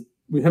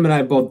and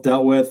I both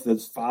dealt with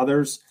as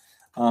fathers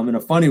in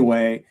a funny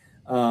way.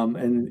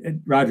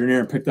 And Roger and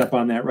Aaron picked up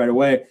on that right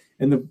away.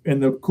 And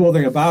the cool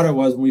thing about it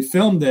was when we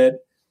filmed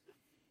it,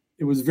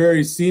 it was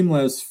very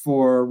seamless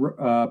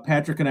for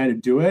Patrick and I to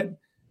do it.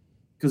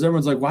 Because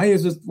everyone's like, why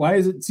is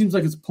it seems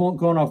like it's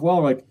going off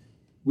well. Like,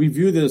 we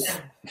view this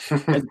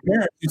as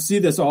parents, you see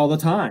this all the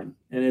time.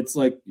 And it's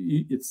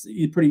it's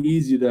pretty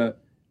easy to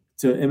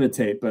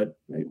imitate, but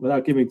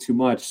without giving too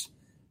much,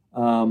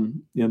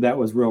 that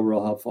was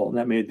real helpful. And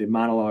that made the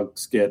monologue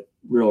skit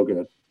real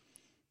good.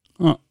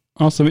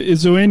 Awesome.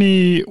 Is there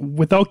any,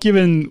 we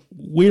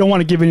don't want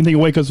to give anything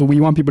away because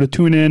we want people to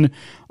tune in.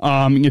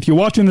 If you're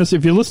watching this,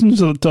 if you're listening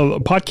to the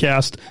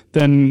podcast,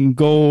 then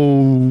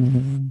go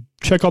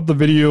check out the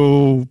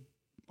video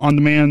on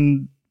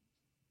demand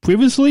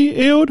previously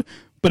aired.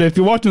 But if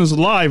you're watching this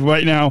live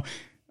right now,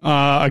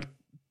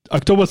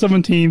 October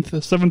 17th,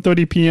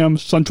 7:30 p.m.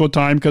 Central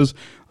Time, because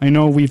I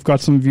know we've got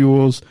some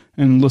viewers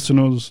and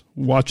listeners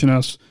watching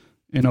us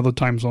in other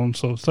time zones.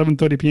 So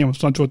 7:30 p.m.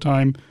 Central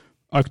Time,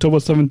 October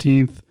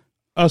 17th.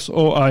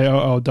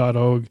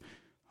 soill.org.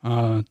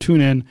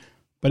 Tune in.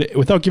 But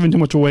without giving too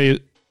much away,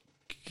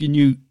 can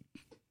you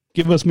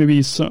give us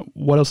maybe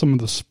what are some of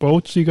the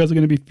spots you guys are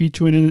going to be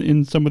featuring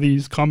in some of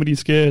these comedy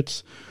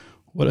skits?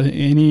 What are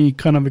any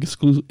kind of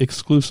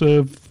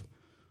exclusive?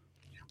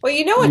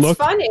 Well, what's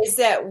fun is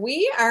that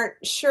we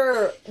aren't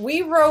sure.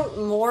 We wrote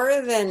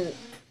more than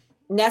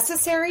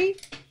necessary,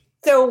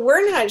 so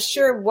we're not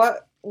sure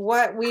what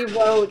we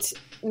wrote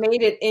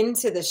made it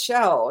into the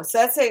show. So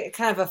that's a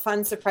kind of a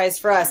fun surprise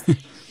for us.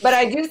 But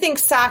I do think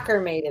soccer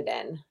made it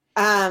in.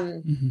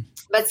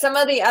 But some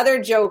of the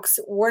other jokes,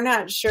 we're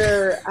not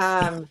sure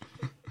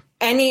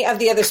any of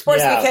the other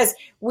sports because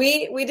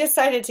we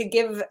decided to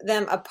give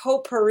them a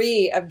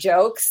potpourri of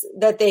jokes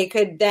that they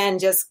could then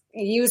just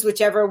use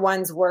whichever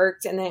ones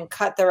worked and then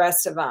cut the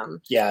rest of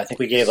them. Yeah, I think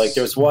we gave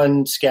there was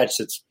one sketch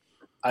that's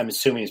I'm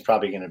assuming is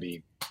probably going to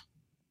be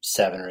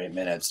 7 or 8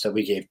 minutes that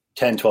we gave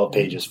 10, 12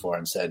 pages for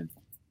and said,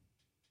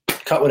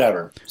 cut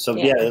whatever. So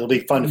it'll be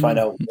fun to find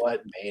out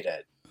what made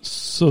it.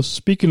 So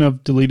speaking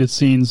of deleted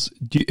scenes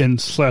and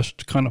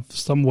 / kind of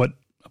somewhat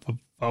of a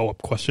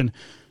follow-up question,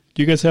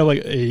 do you guys have a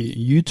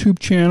YouTube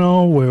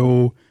channel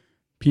where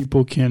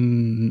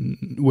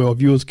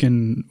viewers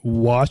can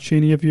watch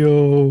any of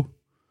your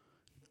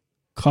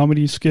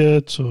comedy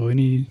skits or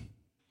any?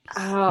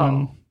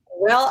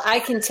 Well, I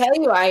can tell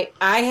you, I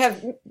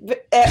have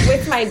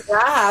with my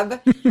job,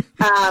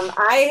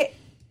 I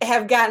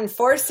have gotten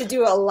forced to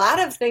do a lot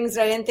of things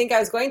that I didn't think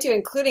I was going to,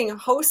 including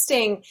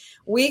hosting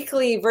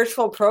weekly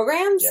virtual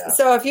programs. Yeah.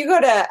 So if you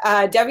go to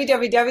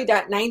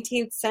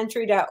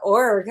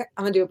www.19thcentury.org,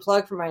 I'm going to do a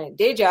plug for my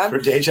day job. For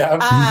day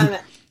job.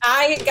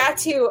 I got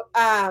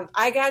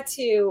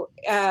to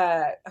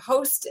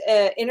host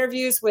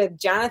interviews with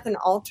Jonathan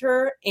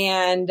Alter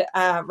and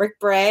Rick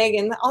Bragg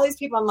and all these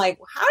people. I'm like,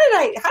 how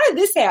did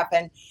this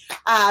happen?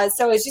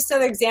 So it's just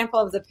another example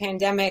of the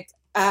pandemic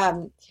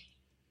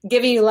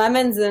giving you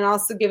lemons and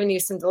also giving you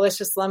some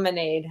delicious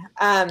lemonade.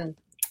 And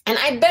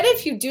I bet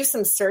if you do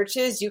some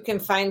searches, you can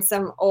find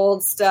some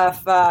old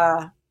stuff.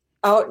 19th.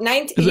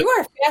 You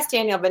are fast,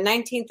 Daniel, but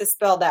 19th is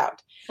spelled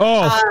out.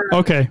 Oh,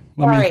 okay.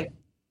 Sorry.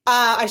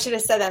 I should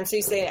have said that. So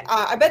you say,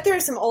 I bet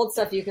there's some old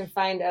stuff you can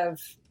find of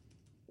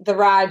the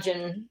Raj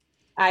and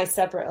I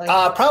separately.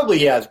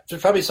 Probably, yeah.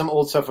 There's probably some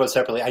old stuff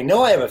separately. I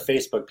know I have a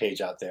Facebook page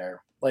out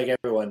there, like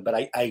everyone,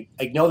 but I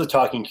know the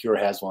Talking Cure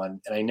has one,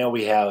 and I know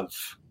we have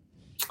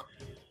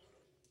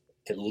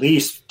at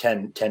least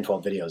 10,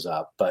 12 videos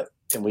up,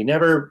 and we're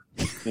not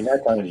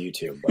going to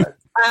YouTube, but.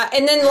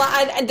 And then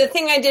the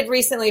thing I did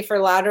recently for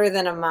Louder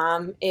Than a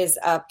Mom is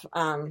up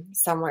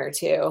somewhere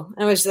too.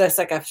 It was just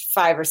like a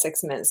 5 or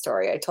 6 minute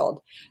story I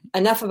told.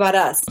 Enough about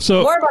us.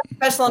 So more about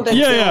Special Olympics.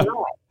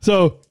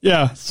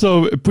 Yeah.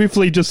 So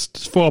briefly,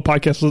 just for our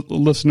podcast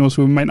listeners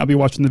who might not be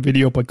watching the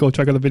video, but go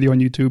check out the video on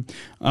YouTube.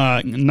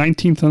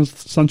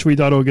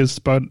 19thcentury.org is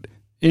spelled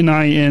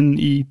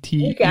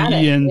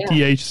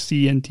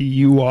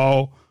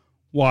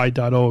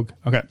NINETENTHCNTURY.org.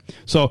 Okay,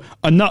 so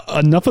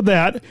enough of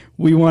that.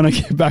 We want to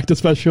get back to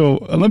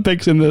Special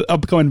Olympics and the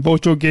upcoming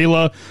virtual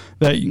gala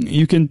that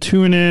you can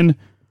tune in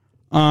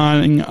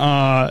on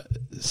October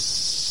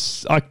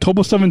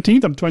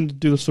 17th. I'm trying to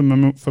do this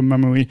from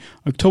memory.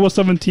 October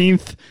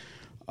 17th,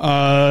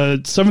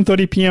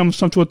 7:30 p.m.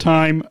 Central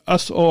Time,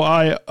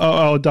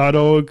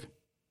 soill.org.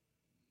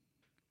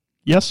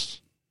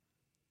 Yes?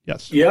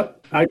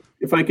 Yep.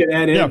 If I could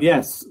add in,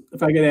 yes.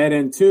 If I could add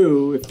in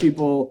too, if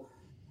people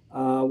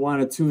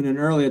want to tune in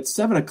early at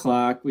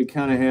 7:00, we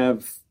kind of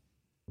have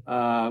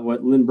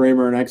what Lynn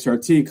Bramer and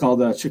XRT call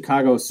the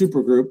Chicago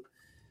Supergroup.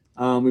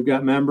 We've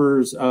got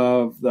members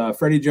of the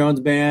Freddie Jones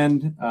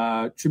Band,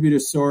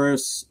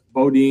 Tributosaurus,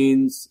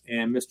 Bodines,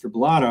 and Mr.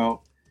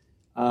 Blotto.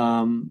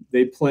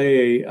 They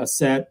play a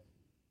set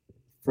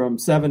from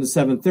 7 to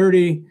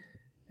 7:30,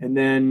 and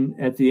then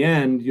at the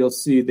end, you'll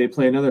see they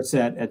play another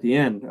set at the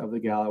end of the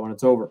gala when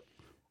it's over.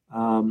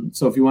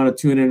 So if you want to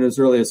tune in as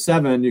early as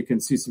 7, you can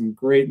see some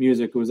great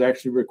music. It was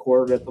actually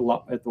recorded at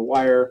the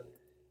Wire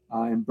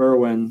in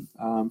Berwyn,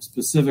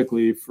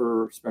 specifically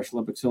for Special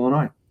Olympics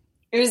Illinois.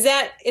 Is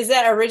that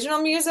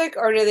original music,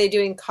 or are they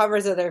doing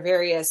covers of their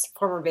various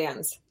former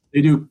bands?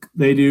 They do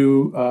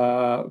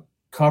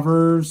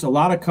covers, a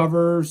lot of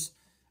covers,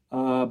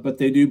 but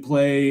they do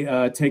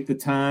play "Take the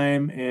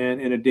Time"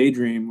 and "In a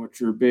Daydream,"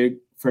 which are big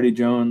Freddie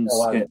Jones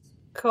hits.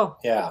 Cool.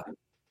 Yeah.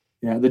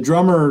 Yeah, the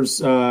drummers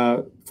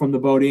from the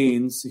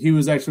Bodines, he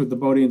was actually with the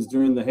Bodines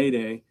during the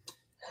heyday.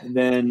 And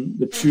then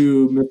the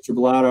two Mr.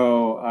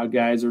 Blotto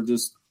guys are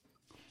just,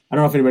 I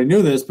don't know if anybody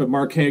knew this, but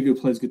Mark Haig, who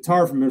plays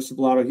guitar for Mr.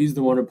 Blotto, he's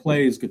the one who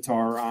plays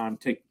guitar on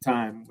Take the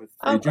Time with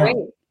great.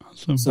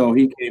 Awesome. So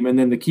he came. And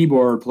then the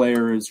keyboard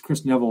player is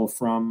Chris Neville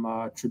from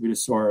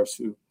Tributosaurus,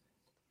 who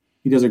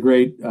he does a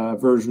great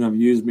version of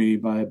Use Me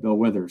by Bill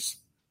Withers.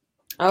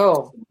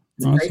 Oh,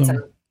 awesome. Great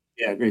song.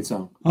 Yeah, great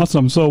song.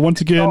 Awesome. So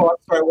once again, I'm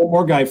sorry, one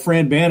more guy,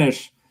 Fran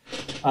Banish,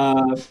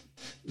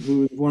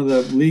 who's one of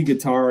the lead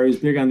guitar. He's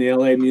big on the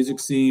LA music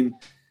scene.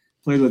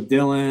 Played with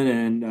Dylan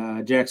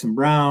and Jackson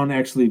Brown.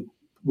 Actually,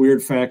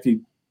 weird fact,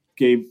 he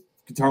gave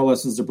guitar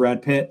lessons to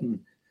Brad Pitt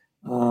and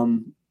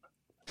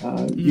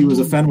He was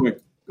a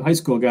Fenwick high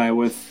school guy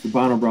with the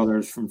Bono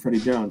brothers from Freddie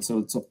Jones. So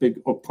it's a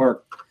big Oak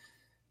Park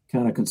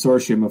kind of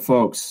consortium of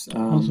folks.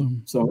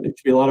 Awesome. So it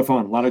should be a lot of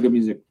fun, a lot of good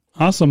music.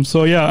 Awesome.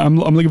 So yeah, I'm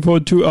looking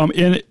forward to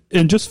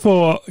and just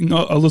for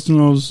our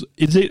listeners,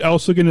 is it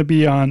also going to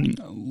be on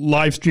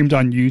live streamed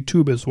on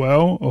YouTube as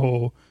well,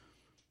 or?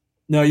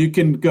 No, you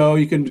can go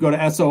to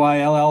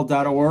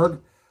soill.org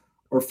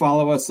or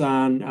follow us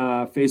on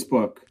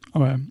Facebook,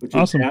 which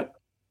is at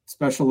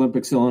Special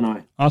Olympics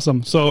Illinois.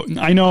 Awesome. So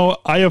I know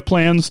I have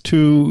plans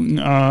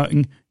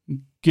to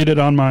get it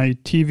on my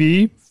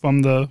TV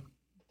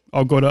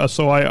I'll go to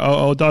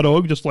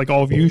soill.org, just like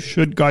all of you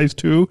should, guys,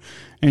 too.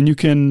 And you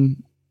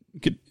can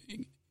get,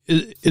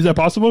 is that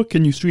possible?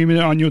 Can you stream it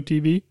on your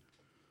TV?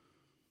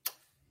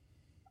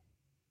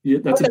 Yeah,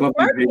 that's above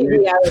my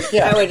TV,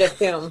 I would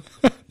assume.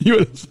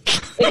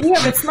 If you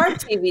have a smart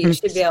TV, you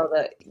should be able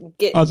to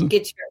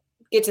get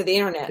to the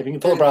internet. If you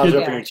can pull a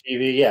browser up on your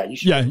TV, you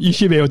should. Yeah, you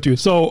should be able to.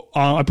 So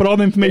I put all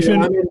the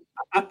information.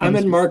 I'm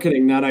in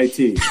marketing, not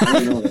IT.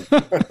 I don't know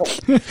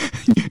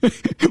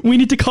that. We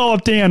need to call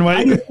up Dan,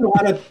 right?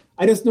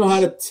 I just know how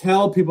to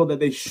tell people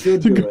that they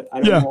should do it. I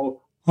don't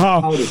know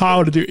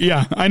how to do it.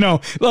 Yeah, I know.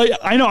 Like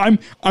I know.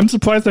 I'm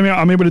surprised.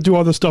 I'm able to do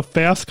all this stuff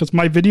fast because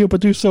my video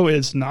producer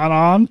is not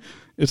on.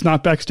 It's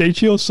not backstage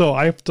here, so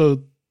I have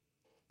to.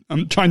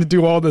 I'm trying to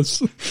do all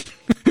this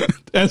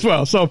as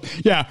well. So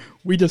yeah,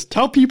 we just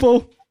tell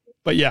people.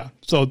 But yeah,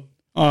 so.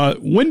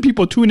 When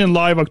people tune in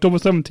live October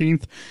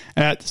 17th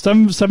at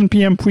 7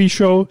 p.m.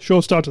 pre-show, show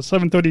starts at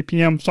 7:30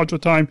 p.m. Central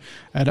Time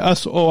at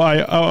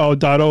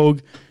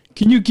soill.org.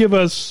 Can you give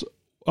us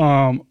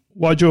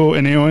Wadjo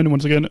and Aaron,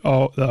 once again,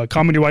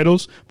 comedy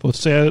writers for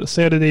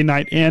Saturday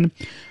night, and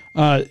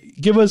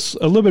give us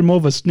a little bit more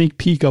of a sneak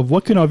peek of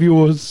what can our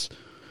viewers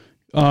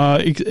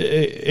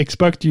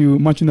expect? You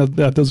mentioned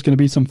that there's going to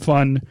be some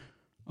fun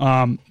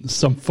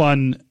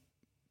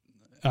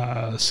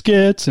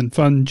skits and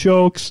fun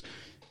jokes.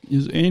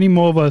 Is any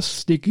more of a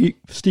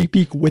sneak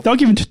peek without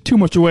giving too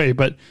much away,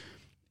 but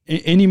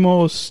any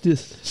more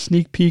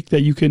sneak peek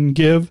that you can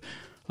give?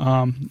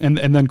 And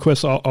then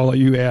Chris, I'll let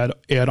you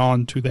add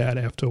on to that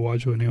after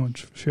Wadjo and Aaron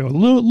share a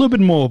little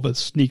bit more of a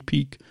sneak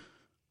peek.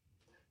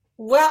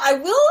 Well, I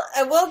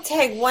will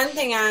tag one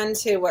thing on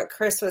to what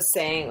Chris was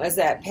saying, was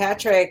that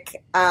Patrick,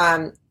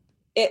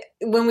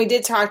 when we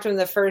did talk to him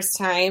the first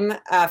time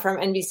from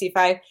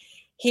NBC5,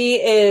 he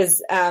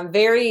is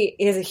he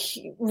has a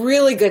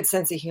really good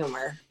sense of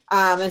humor.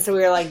 And so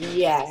we were like,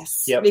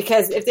 yes. Yep.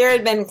 Because if there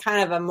had been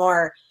kind of a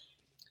more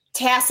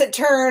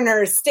taciturn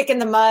or stick in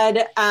the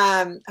mud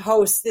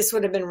host, this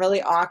would have been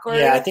really awkward.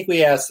 Yeah, I think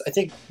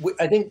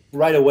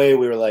right away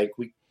we were like,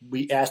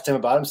 we asked him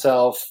about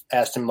himself,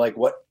 asked him like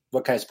what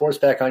kind of sports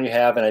background you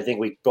have, and I think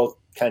we both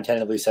kind of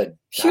tentatively said,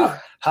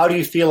 how do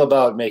you feel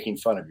about making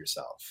fun of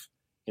yourself?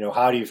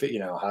 How do you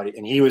feel?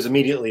 And he was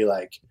immediately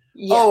like,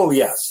 yes. Oh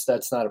yes,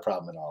 that's not a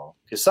problem at all.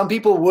 Because some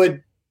people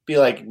would be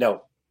like,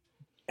 no,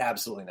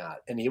 absolutely not.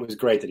 And it was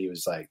great that he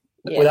was like,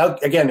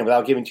 without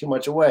giving too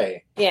much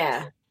away.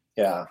 Yeah.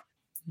 Yeah.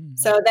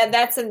 So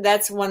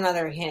that's one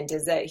other hint,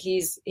 is that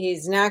he's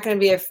not going to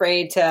be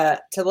afraid to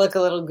look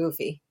a little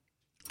goofy.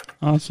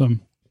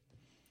 Awesome.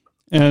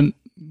 And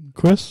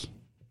Chris?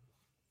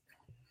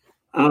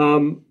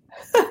 I'd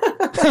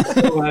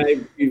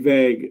be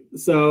vague.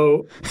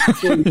 So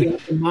you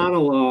get the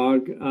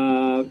monologue.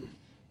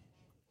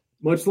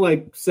 Much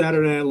like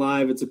Saturday Night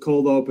Live, it's a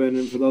cold open,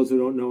 and for those who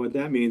don't know what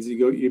that means,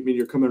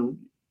 you're coming.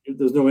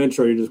 There's no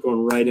intro. You're just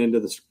going right into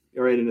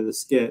the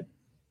skit.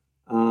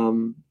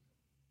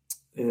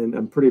 And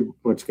I'm pretty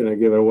much going to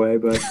give it away,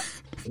 but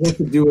it has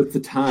to do with the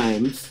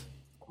times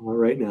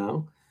right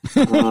now.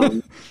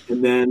 And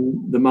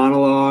then the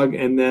monologue,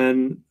 and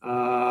then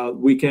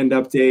weekend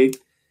update,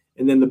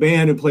 and then the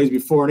band who plays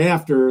before and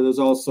after. There's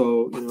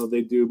also,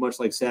 they do much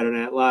like Saturday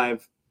Night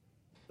Live.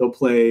 They'll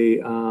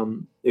play,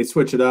 they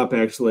switch it up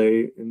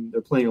actually, and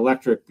they're playing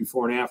electric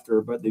before and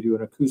after, but they do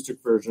an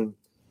acoustic version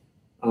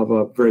of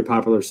a very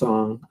popular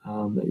song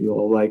that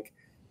you'll like.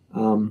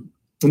 And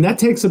that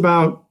takes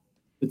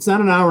it's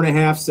not an hour and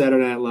a half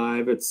Saturday Night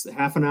Live. It's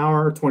half an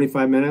hour,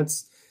 25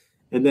 minutes.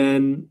 And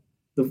then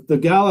the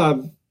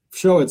Gala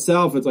show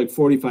itself, it's like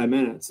 45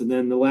 minutes. And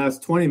then the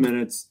last 20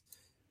 minutes,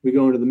 we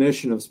go into the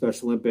mission of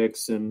Special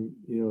Olympics and,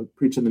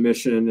 preaching the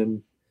mission,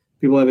 and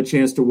people have a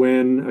chance to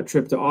win a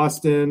trip to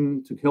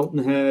Austin, to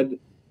Hilton Head,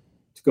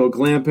 to go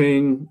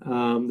glamping,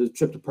 the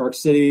trip to Park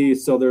City.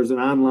 So there's an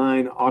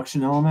online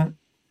auction element.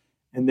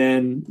 And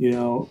then,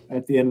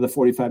 at the end of the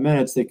 45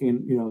 minutes, they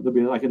can, there'll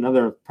be like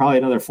probably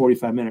another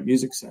 45-minute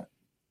music set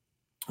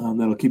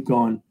that'll keep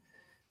going.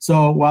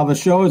 So while the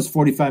show is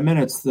 45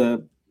 minutes,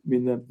 the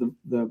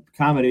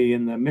comedy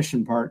and the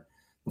mission part,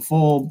 the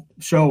full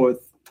show with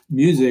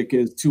music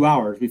is 2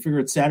 hours. We figure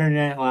it's Saturday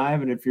Night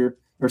Live, and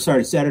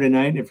Saturday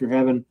night, if you're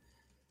having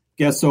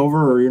guests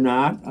over or you're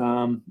not,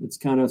 it's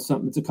kind of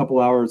something. It's a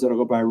couple hours that'll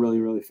go by really,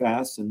 really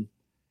fast, and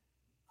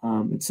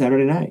it's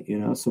Saturday night,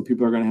 so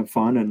people are going to have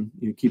fun and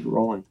keep it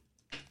rolling.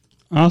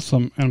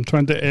 Awesome. And I'm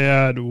trying to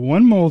add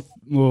one more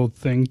little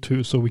thing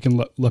too, so we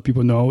can let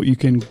people know. You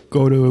can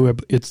go to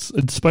it's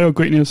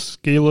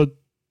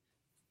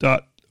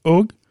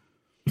inspiregreatnessgala.org.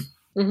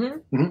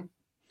 Mm-hmm.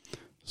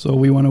 So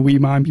we want to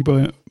remind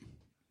people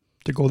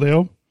to go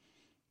there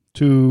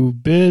to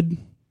bid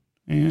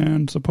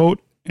and support,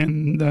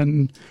 and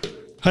then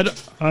head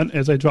on,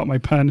 as I drop my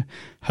pen,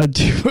 head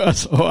to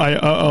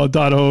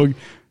soill.org.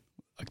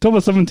 October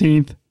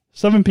 17th,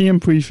 7 p.m.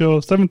 pre-show,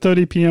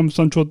 7:30 p.m.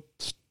 Central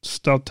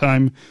start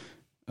time,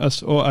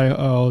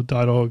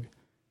 soill.org.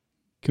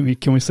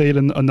 Can we say it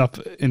enough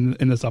in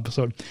this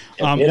episode?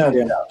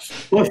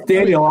 Plus,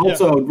 Daniel,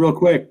 also, real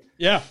quick.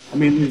 Yeah. I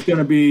mean, there's going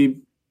to be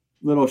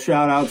little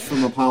shout-outs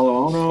from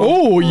Apollo Ono.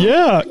 Oh,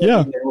 yeah.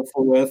 They're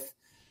helpful with.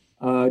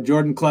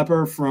 Jordan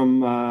Klepper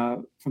from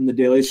The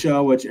Daily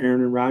Show, which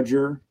Aaron and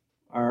Roger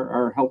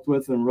are helped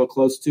with and real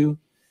close to.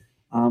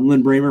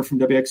 Lynn Bramer from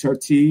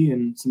WXRT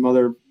and a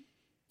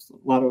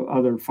lot of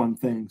other fun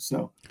things.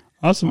 So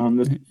awesome.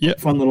 There's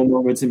fun little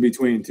moments in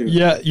between too.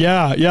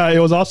 Yeah. It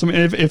was awesome.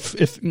 And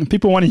if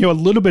people want to hear a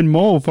little bit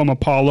more from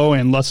Apollo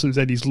and lessons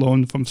that he's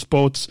learned from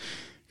sports,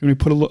 can we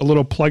put a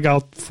little plug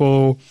out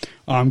for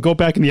go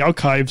back in the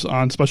archives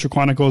on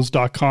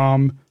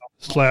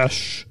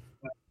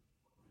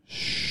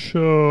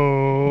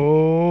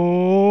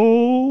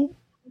specialchronicles.com/show.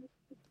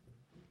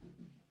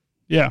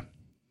 Yeah.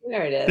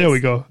 There it is. There we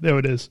go. There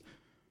it is.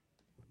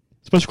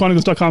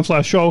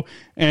 specialchronicles.com/show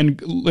and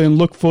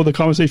look for the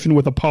conversation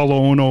with Apollo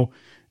Ono,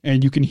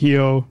 and you can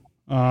hear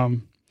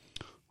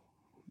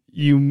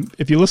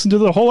if you listen to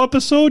the whole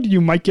episode,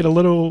 you might get a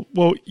little,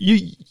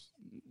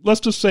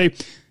 let's just say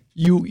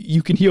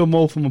you can hear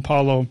more from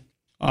Apollo,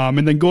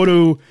 and then go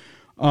to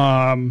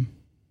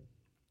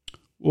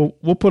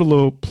we'll put a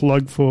little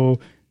plug for,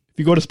 if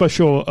you go to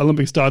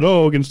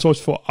specialolympics.org and search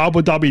for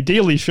Abu Dhabi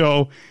Daily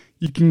Show,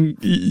 you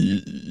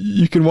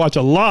can watch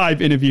a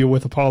live interview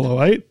with Apollo,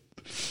 right?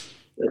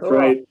 That's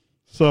right.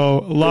 So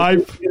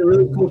live. You had a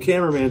really cool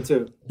cameraman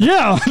too.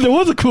 Yeah, there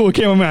was a cool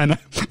cameraman.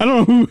 I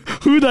don't know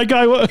who that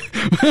guy was.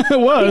 He's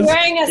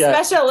wearing a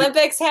Special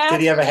Olympics hat.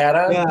 Did he have a hat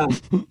on? Yeah,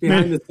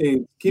 behind the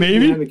scenes. Keep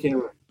Maybe behind the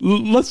camera.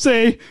 Let's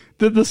say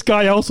that this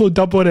guy also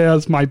doubled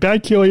as my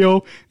bad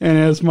Kilio and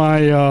as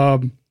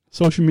my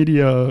social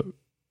media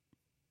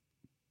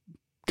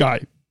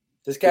guy.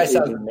 This guy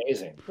sounds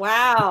amazing.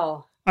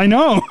 Wow. I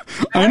know.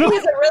 He has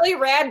a really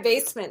rad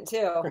basement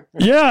too.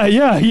 Yeah,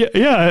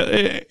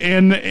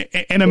 and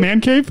a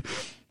man cave.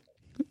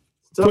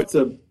 It's up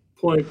to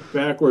point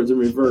backwards and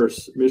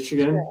reverse,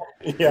 Michigan.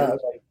 Yeah.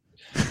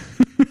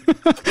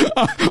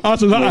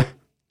 Awesome.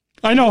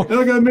 I know.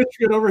 I got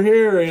Michigan over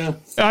here. Yeah.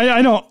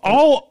 I know.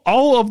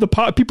 All of the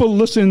people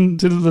listen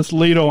to this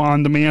later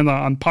on demand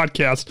on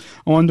podcasts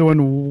are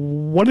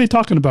wondering, what are they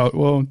talking about?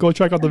 Well, go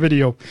check out the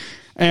video.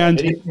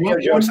 And video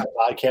jokes on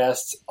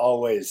podcasts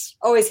always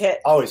hit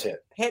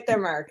their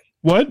mark.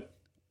 What?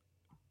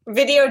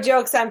 Video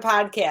jokes on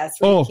podcasts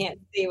where you can't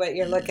see what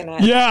you're looking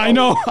at. Yeah, I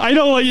know.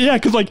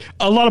 Because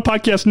a lot of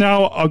podcasts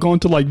now are going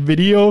to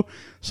video.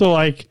 So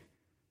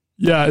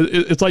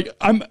it's like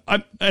I'm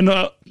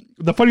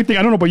the funny thing,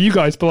 I don't know about you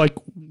guys, but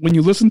when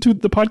you listen to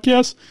the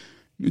podcast,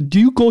 do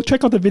you go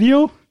check out the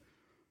video?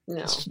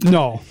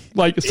 No.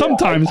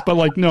 Sometimes,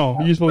 but no.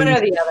 One or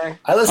the other.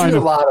 I listen to a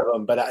lot of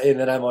them, and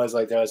then I'm always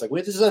wait,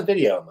 this is on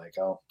video. I'm like,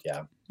 oh,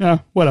 yeah. Yeah,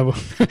 whatever.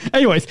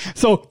 Anyways,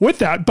 so with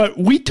that, but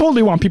we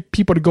totally want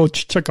people to go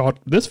check out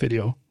this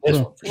video.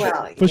 For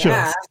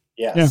sure.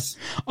 Yes.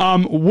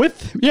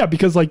 Yeah.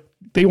 Because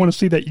they want to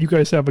see that you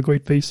guys have a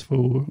great face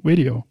for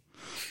radio.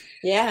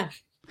 Yeah.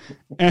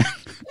 And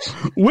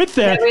with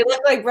that, we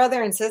look like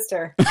brother and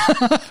sister.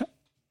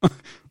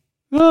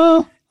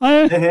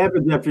 It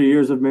happens after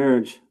years of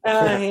marriage.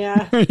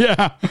 Yeah.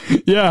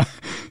 Yeah.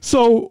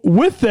 So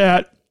with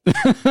that,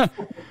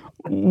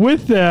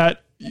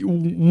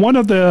 one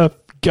of the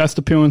guest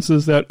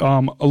appearances that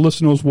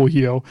listeners will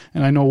hear,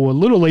 and I know we're a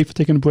little late for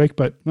taking a break,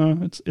 but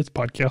it's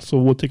podcast, so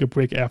we'll take a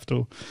break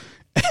after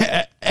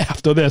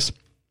this,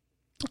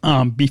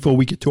 before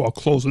we get to our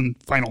closing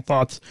final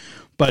thoughts.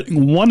 But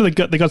one of the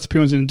guest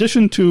appearances, in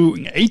addition to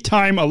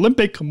 8-time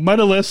Olympic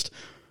medalist,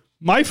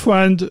 my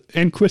friend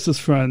and Chris's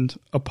friend,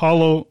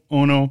 Apollo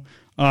Ono,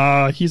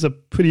 he's a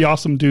pretty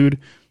awesome dude.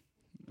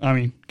 I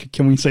mean,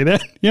 can we say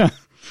that? Yeah.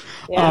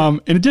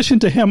 In addition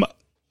to him,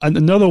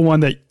 another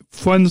one that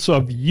friends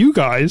of you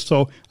guys.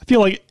 So I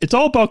feel like it's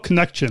all about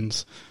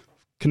connections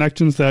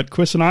that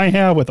Chris and I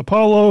have with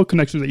Apollo,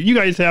 connections that you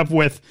guys have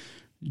with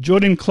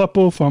Jordan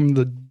Klepper from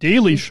The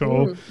Daily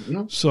Show.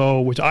 Mm-hmm. So,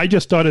 which I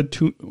just started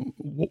to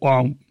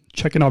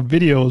checking out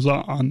videos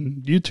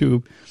on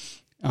YouTube,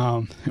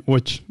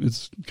 which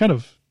is kind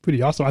of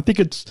pretty awesome. I think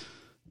it's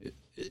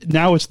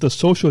the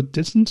Social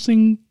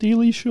Distancing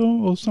Daily Show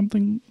or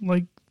something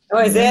like. Oh,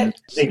 is it?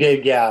 They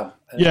did, yeah.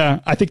 Yeah,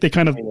 I think they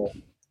kind of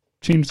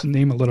changed the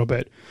name a little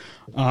bit.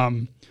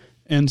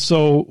 And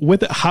so,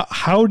 with it,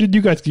 how did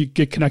you guys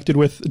get connected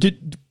with?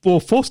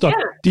 First off,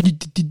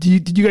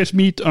 did you guys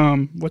meet?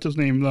 What's his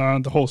name?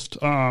 The host.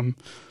 No.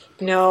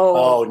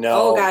 Oh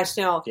no. Oh gosh,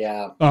 no.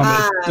 Yeah.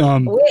 I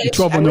wish.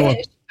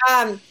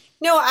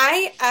 No,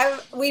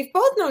 we've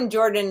both known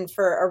Jordan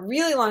for a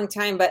really long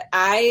time, but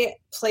I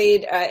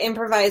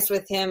improvised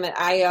with him at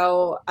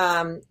IO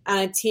on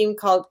a team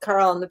called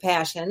Carl and the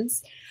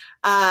Passions.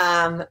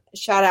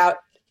 Shout out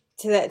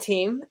to that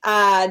team,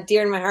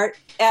 dear in my heart,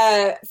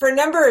 for a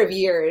number of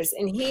years.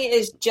 And he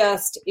is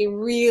just a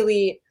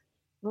really,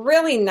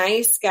 really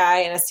nice guy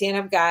and a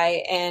stand-up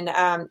guy. And,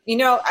 I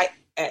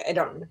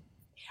don't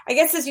I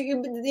guess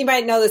you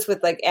might know this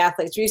with like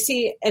athletes. You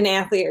see an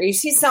athlete or you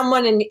see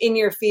someone in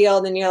your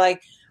field and you're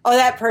like, oh,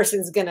 that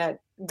person's going to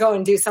go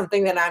and do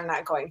something that I'm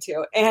not going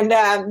to. And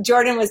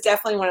Jordan was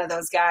definitely one of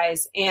those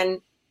guys. And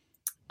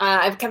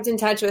I've kept in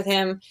touch with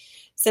him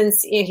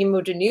since he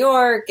moved to New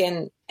York,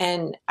 and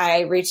I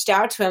reached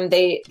out to him.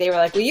 They were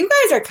like, well, you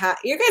guys are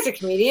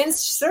comedians.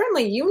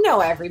 Certainly you know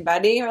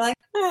everybody. We're like,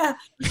 I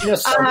know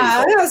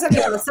some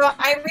people. So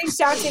I reached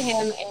out to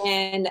him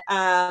and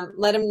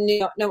let him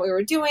know what we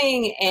were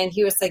doing. And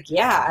he was like,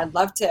 yeah, I'd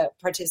love to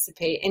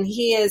participate. And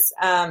he is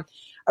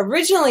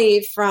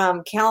originally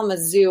from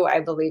Kalamazoo, I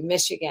believe,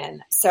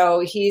 Michigan. So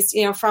he's,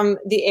 from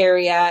the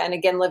area, and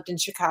again, lived in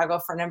Chicago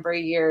for a number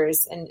of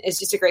years, and is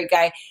just a great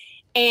guy.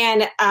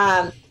 And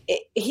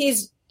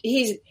he's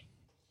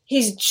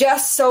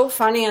just so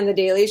funny on The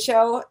Daily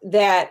Show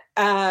that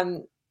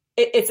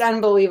it's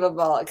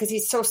unbelievable, because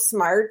he's so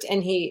smart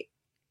and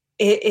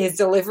his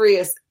delivery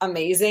is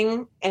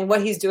amazing, and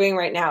what he's doing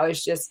right now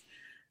is just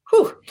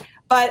whew.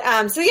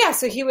 But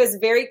so he was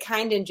very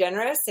kind and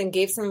generous and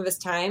gave some of his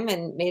time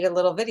and made a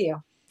little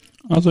video.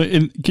 Also,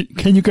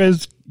 can you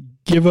guys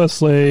give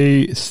us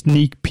a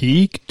sneak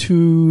peek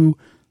to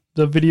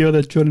the video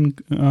that Jordan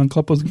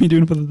Kleppo is going to be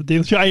doing for the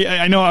Daily Show?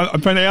 I know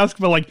I'm trying to ask,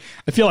 but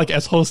I feel like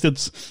as host,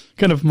 it's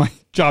kind of my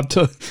job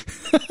to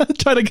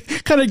try to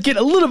kind of get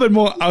a little bit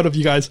more out of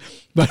you guys.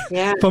 But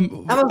yeah,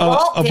 I'm a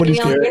vault,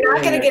 Daniel. You're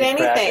not going to get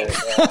anything.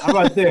 How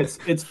about this?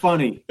 It's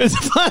funny. It's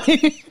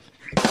funny.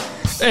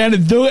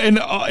 And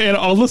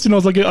our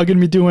listeners are going to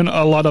be doing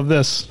a lot of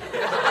this.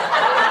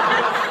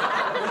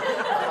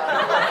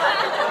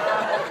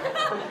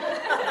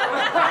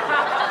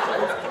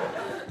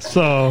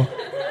 So,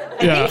 I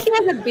think he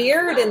has a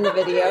beard in the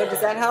video.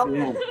 Does that help?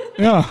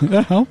 Yeah,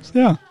 that helps.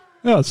 Yeah.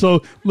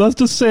 So let's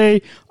just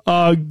say,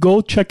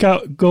 go check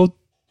out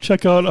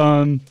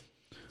Jordan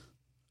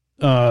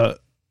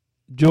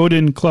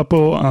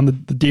Kleppo on the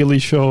Daily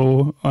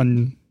Show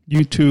on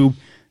YouTube,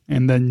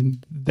 and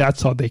then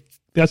that's how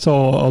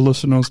our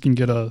listeners can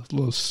get a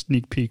little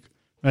sneak peek,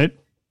 right?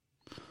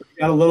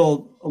 Got a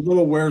little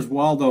Where's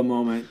Waldo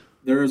moment.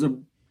 There is a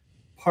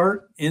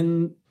part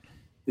in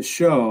the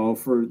show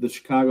for the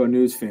Chicago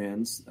news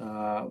fans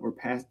where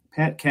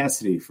Pat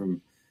Cassidy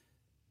from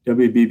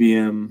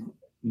WBBM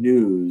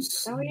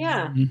News has a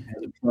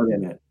part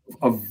in it,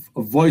 a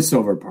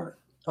voiceover part.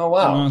 Oh,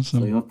 wow.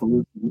 Awesome. So you have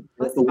to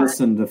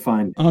listen to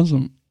find it.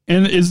 Awesome.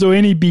 And is there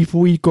any,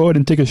 before we go ahead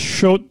and take a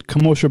short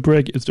commercial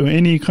break, is there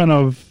any kind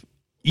of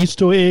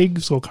Easter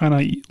eggs or kind of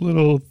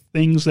little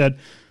things that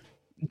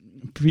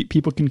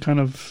people can kind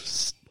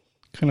of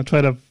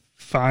try to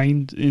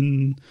find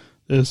in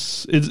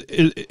this?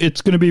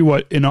 It's going to be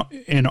what, an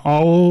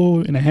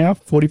hour and a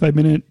half,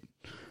 45-minute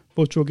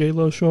virtual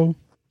Gala show?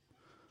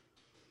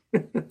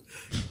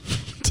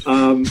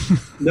 No,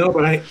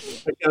 but I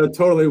got a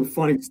totally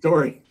funny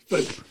story.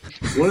 But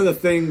one of the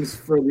things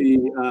for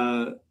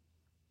the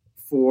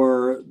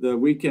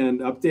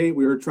weekend update,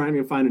 we were trying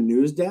to find a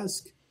news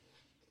desk.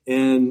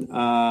 And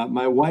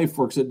my wife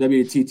works at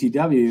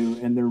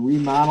WTTW, and they're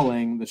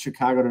remodeling the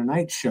Chicago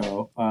Tonight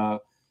show, and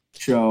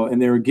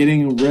they were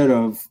getting rid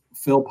of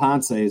Phil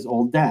Ponce's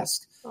old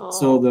desk. Oh.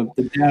 So the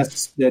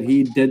desk that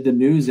he did the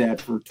news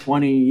at for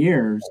 20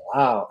 years,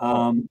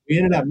 we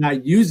ended up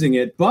not using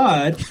it,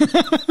 but it's the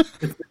desk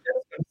I'm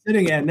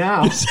sitting at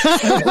now.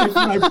 When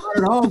I brought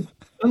it home,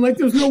 I'm like,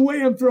 there's no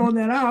way I'm throwing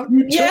that out.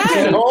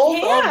 Yeah,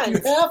 you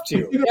have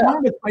to.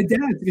 It's my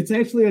desk. It's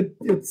actually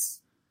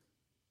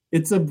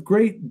it's a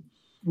great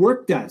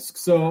work desk.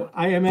 So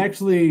I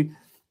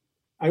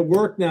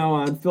work now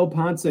on Phil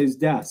Ponce's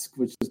desk,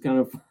 which is kind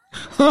of,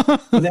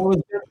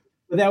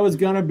 that was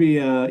going to be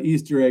a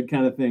Easter egg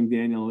kind of thing,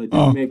 Daniel. It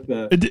didn't make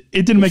it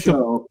didn't make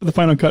the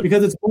final cut,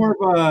 because it's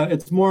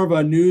more of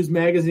a news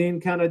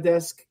magazine kind of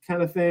desk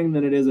kind of thing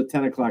than it is a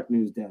 10 o'clock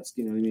news desk.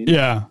 You know what I mean?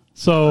 Yeah.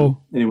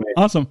 So anyway,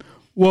 awesome.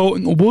 Well,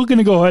 we're going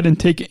to go ahead and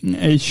take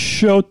a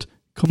short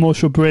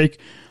commercial break.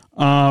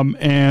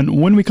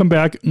 And when we come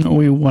back,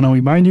 we want to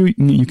remind you,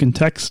 you can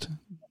text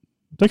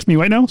me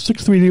right now,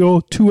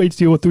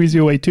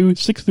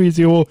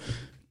 630-280-3082,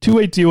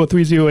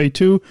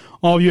 630-280-3082.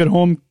 All of you at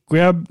home,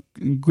 grab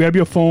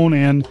your phone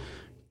and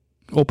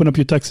open up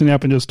your texting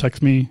app and just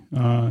text me.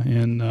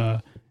 And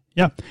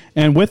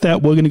with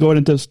that, we're going to go ahead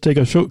and just take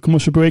a short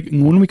commercial break.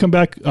 And when we come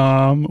back,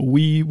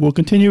 we will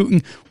continue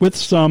with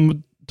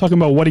some talking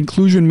about what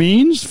inclusion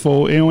means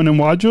for Aaron and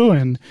Roger,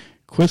 and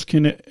Chris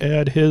can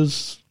add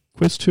his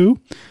quiz too,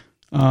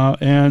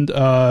 and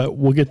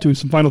we'll get to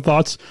some final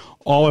thoughts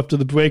all after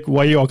the break.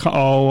 While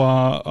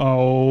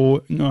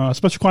our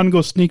Special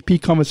Chronicles sneak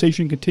peek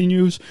conversation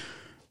continues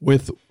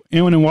with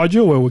Aaron and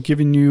Wajo, where we're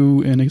giving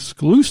you an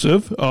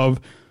exclusive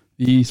of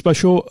the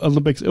Special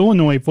Olympics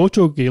Illinois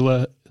Virtual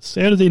Gala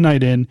Saturday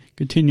Night In.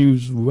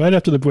 Continues right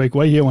after the break,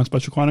 right here on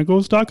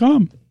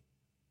SpecialChronicles.com.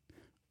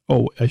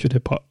 Oh, I should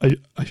hit I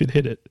should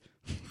hit it.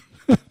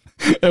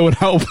 It would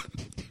help.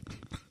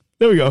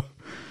 There we go.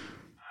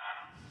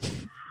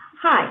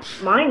 Hi,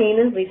 my name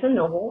is Lisa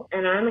Noble,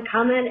 and I'm a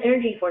ComEd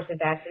Energy Force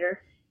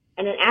Ambassador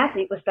and an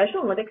athlete with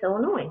Special Olympics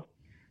Illinois.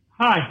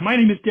 Hi, my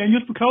name is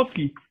Daniel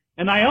Spakowski,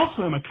 and I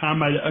also am a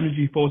ComEd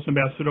Energy Force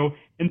Ambassador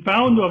and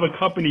founder of a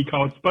company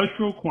called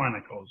Special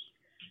Chronicles.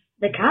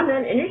 The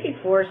ComEd Energy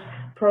Force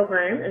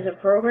program is a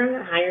program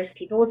that hires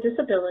people with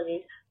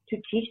disabilities to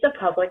teach the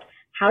public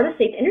how to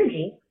save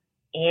energy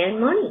and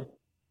money.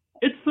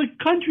 It's the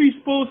country's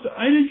first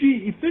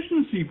energy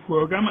efficiency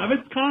program of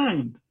its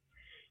kind.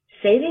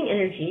 Saving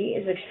energy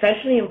is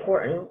especially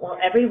important while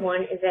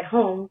everyone is at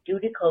home due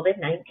to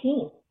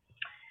COVID-19.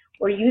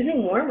 We're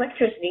using more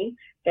electricity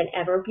than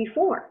ever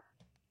before.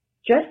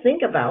 Just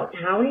think about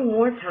how many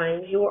more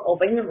times you are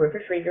opening the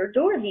refrigerator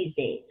door these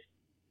days.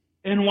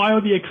 And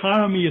while the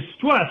economy is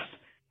stressed,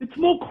 it's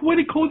more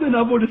critical than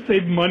ever to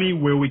save money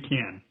where we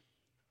can.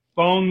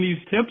 Following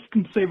these tips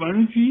can save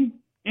energy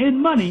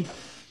and money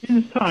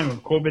in this time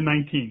of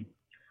COVID-19.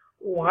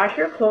 Wash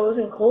your clothes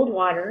in cold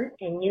water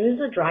and use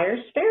the dryer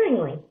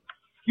sparingly.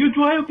 Your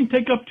dryer can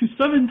take up to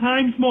 7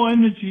 times more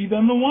energy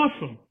than the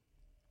washer.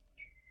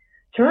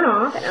 Turn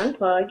off and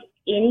unplug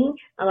any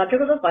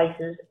electrical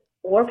devices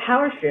or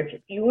power strips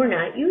you are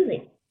not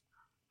using.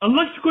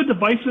 Electrical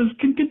devices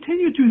can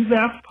continue to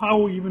zap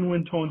power even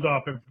when turned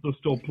off if they're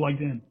still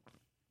plugged in.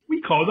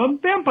 We call them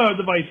vampire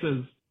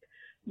devices.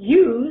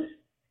 Use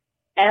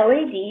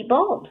LED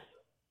bulbs.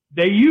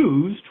 They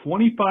use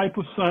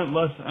 25%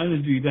 less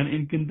energy than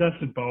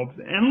incandescent bulbs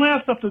and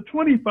last up to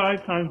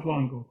 25 times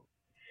longer,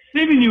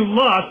 saving you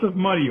lots of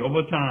money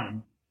over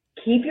time.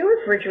 Keep your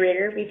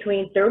refrigerator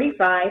between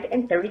 35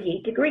 and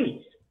 38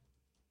 degrees.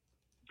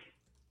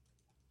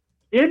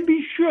 And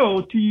be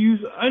sure to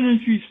use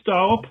Energy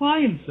Star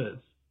appliances.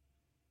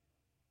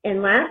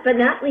 And last but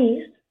not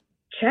least,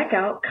 check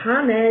out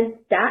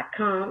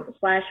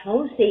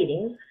ComEd.com/home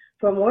savings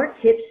for more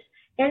tips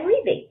and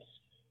rebates.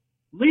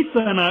 Lisa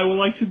and I would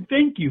like to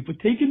thank you for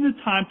taking the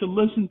time to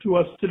listen to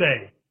us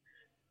today.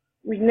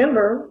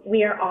 Remember,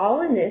 we are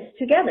all in this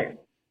together.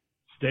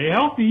 Stay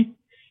healthy.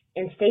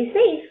 And stay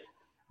safe.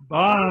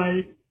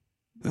 Bye.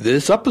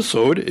 This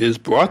episode is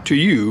brought to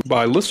you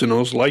by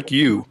listeners like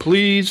you.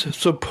 Please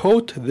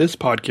support this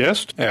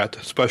podcast at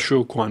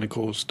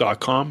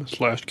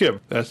specialchronicles.com/give.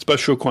 That's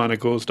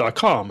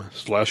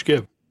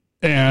specialchronicles.com/give.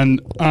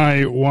 And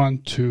I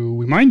want to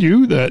remind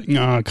you that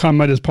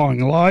ComEd is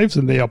powering lives,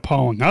 and they are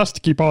powering us to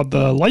keep all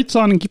the lights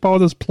on and keep all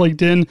this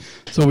plugged in.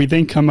 So we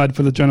thank ComEd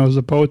for the generous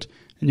support.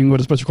 And you can go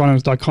to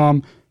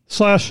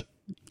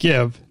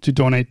specialchronicles.com/give to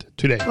donate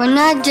today. We're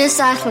not just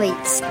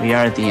athletes. We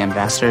are the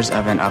ambassadors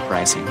of an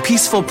uprising.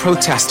 Peaceful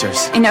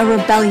protesters. In a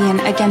rebellion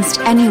against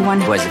anyone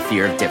who has a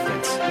fear of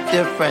difference.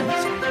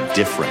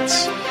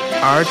 Difference.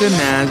 Our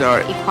demands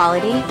are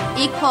equality,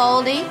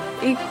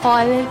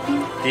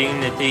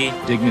 dignity,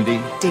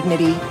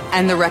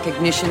 and the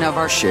recognition of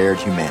our shared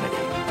humanity.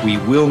 We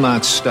will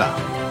not stop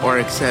or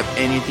accept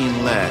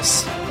anything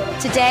less.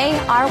 Today,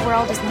 our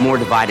world is more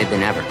divided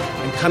than ever.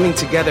 And coming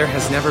together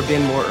has never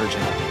been more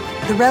urgent.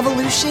 The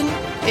revolution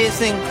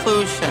is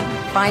inclusion.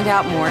 Find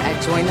out more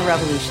at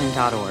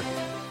jointherevolution.org.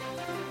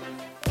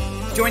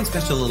 Join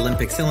Special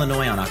Olympics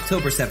Illinois on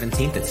October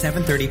 17th at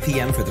 7:30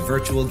 p.m. for the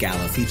virtual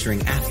gala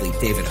featuring athlete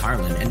David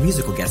Harlan and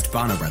musical guest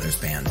Bono Brothers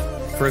Band.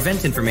 For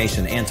event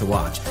information and to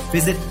watch,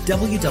 visit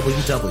www.soill.org.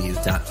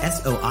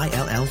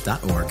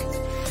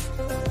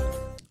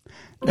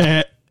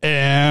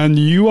 And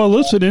you are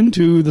listening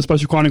to the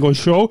Special Chronicles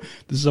show.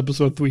 This is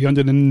episode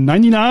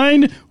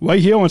 399, right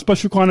here on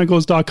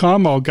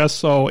SpecialChronicles.com. Our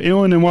guests are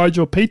Aaron and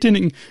Wajo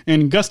Payton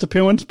and guest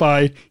appearance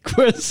by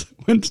Chris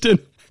Winston.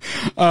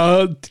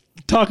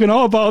 Talking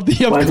all about the...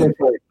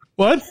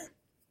 What?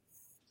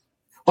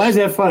 Why is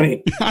that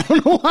funny? I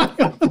don't know why.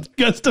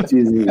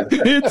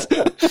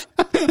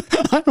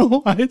 I don't know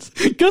why it's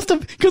because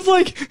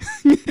like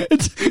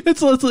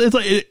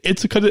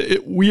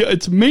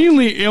it's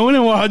mainly Aaron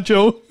and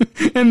Wajo,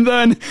 and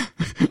then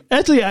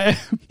actually I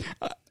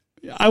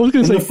was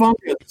gonna say the fun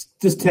is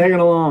just tagging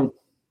along.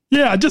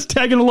 Yeah, just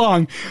tagging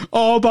along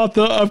all about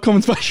the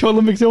upcoming Special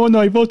Olympics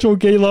Illinois Virtual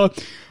Gala.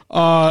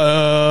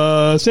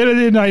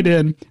 Saturday Night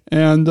In,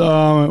 and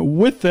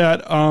with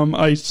that,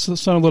 I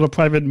sent a little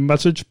private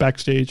message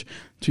backstage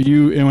to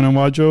you, Aaron and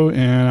Wajo,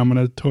 and I'm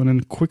going to turn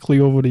it quickly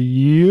over to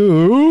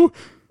you.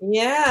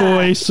 Yeah.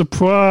 For a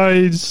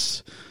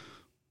surprise,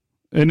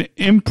 an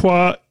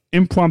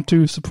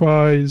impromptu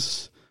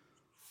surprise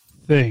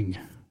thing.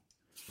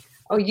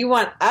 Oh, you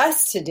want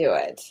us to do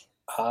it?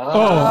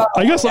 I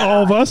guess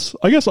all of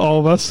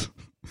us.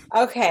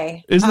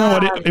 Okay. Isn't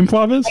that what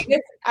improv is?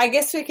 I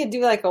guess we could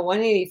do like a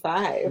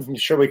 185.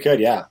 Sure we could,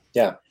 yeah.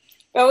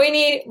 But we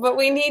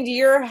need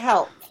your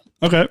help.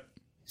 Okay.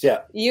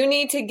 Yeah. You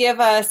need to give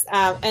us.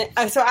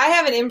 And so I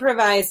haven't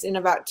improvised in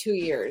about 2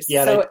 years.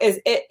 Yeah. So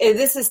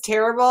this is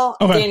terrible,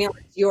 Daniel.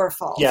 It's your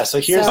fault. Yeah. So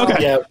here's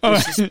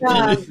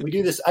we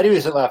do this. I do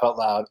this at Laugh Out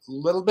Loud a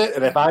little bit,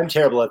 and if I'm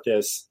terrible at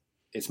this,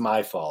 it's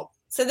my fault.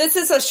 So this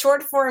is a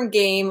short form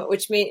game,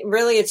 which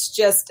really it's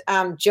just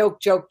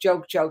joke.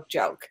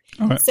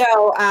 Okay.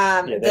 So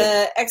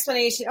the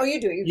explanation. Oh,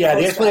 you do. The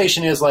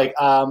explanation is like,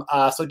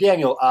 so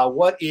Daniel,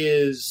 what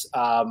is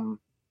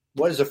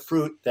a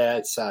fruit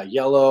that's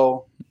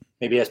yellow,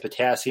 maybe has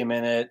potassium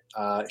in it,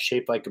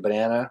 shaped like a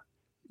banana?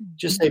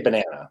 Just say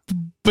banana.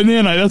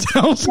 Banana. That's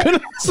what I was going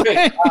to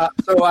say.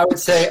 So I would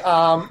say,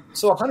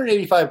 so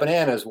 185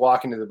 bananas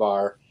walk into the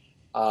bar.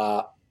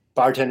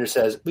 Bartender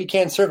says, we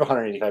can't serve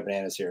 185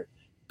 bananas here.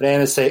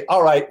 Bananas say,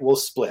 all right, we'll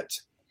split.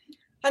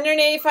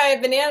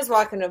 185 bananas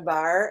walk into a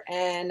bar,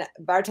 and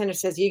bartender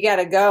says, you got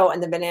to go.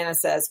 And the banana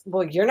says,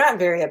 well, you're not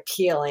very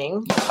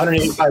appealing.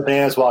 185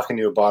 bananas walk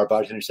into a bar.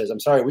 Bartender says, I'm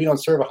sorry, we don't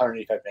serve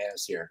 185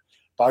 bananas here.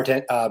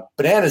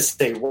 Bananas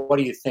say, what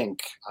do you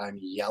think? I'm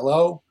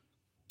yellow?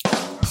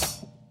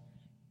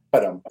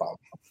 That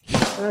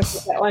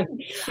one.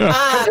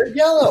 They're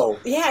yellow.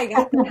 Yeah, I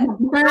got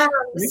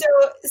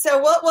that.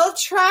 So we'll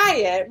try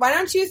it. Why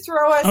don't you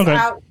throw us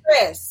out,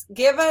 Chris?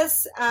 Give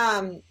us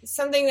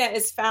something that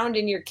is found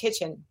in your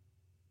kitchen.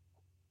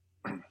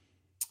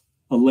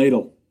 A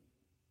ladle.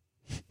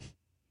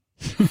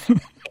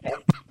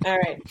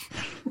 Okay.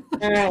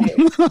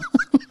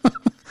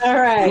 All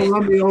right. Don't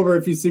run me over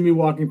if you see me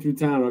walking through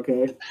town,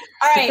 okay?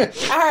 All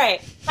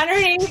right.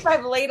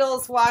 185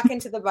 ladles walk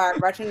into the bar.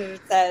 Bartender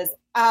says,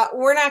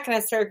 we're not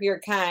going to serve your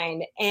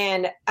kind.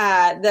 And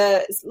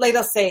the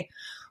ladles say,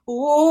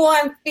 ooh,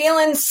 I'm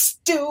feeling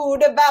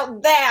stewed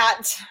about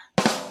that.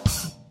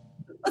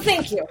 Well,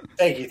 thank you.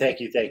 Thank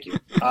you.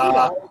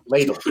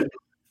 Ladle.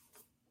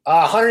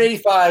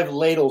 185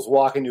 ladles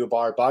walk into a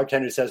bar.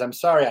 Bartender says, I'm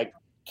sorry, I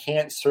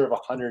can't serve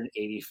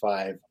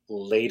 185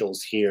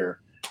 ladles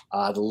here.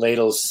 The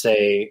ladles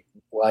say,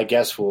 well, I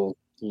guess we'll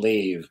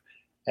leave.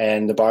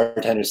 And the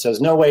bartender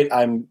says, no, wait,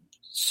 I'm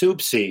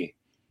soupsy.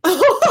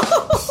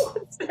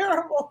 It's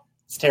terrible.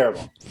 It's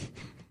terrible.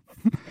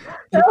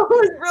 That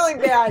was really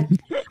bad.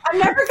 I've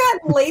never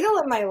gotten ladle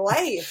in my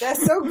life.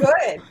 That's so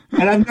good.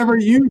 And I've never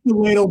used a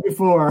ladle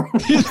before.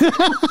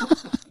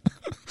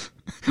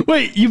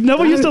 Wait, you've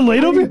never used a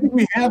ladle before?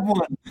 We have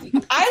one.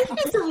 I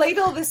used a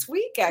ladle this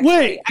week, actually.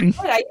 Wait.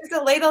 I used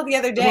a ladle the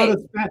other day.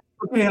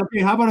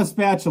 Okay, how about a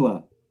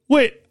spatula?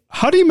 Wait,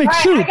 how do you make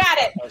soup? I got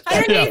it.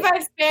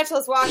 185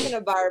 spatulas walk in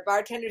a bar.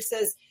 Bartender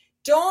says,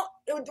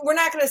 we're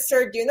not going to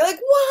serve you. And they're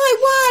like,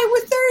 why?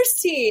 We're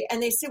thirsty.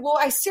 And they say, well,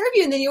 I serve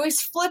you, and then you always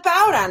flip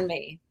out on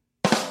me.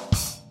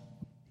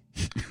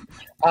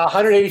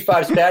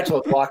 185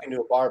 spatulas walk into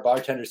a bar.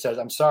 Bartender says,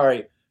 I'm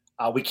sorry,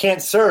 we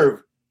can't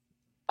serve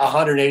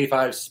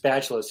 185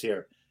 spatulas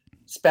here.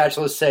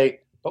 Spatulas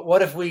say, but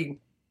what if we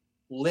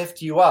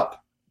lift you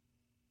up?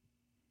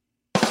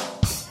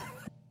 It's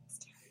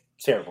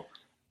terrible.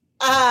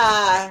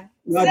 That's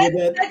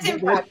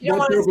improv. You don't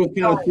want us to keep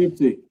going.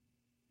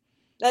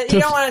 You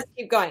don't want us to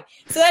keep going.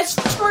 So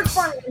that's short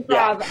form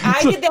improv. Yeah.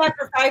 I did that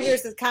for 5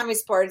 years with Comedy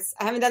Sports.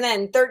 I haven't done that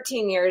in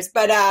 13 years.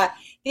 But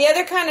the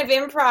other kind of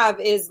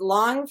improv is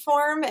long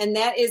form, and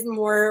that is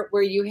more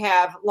where you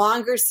have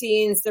longer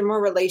scenes. They're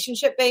more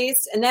relationship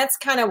based, and that's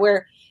kind of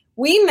where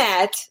we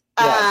met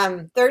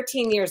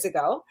 13 years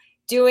ago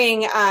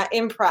doing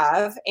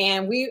improv,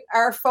 and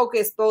our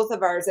focus, both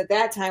of ours at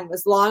that time,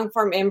 was long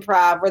form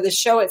improv, where the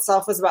show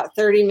itself was about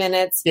 30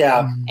 minutes.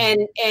 Yeah,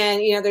 and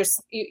there's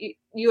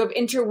you have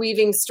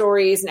interweaving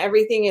stories, and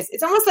everything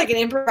it's almost like an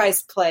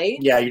improvised play.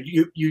 Yeah,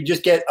 you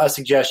just get a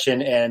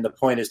suggestion, and the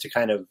point is to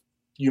kind of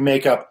you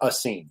make up a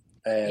scene.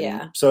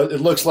 And so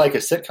it looks like a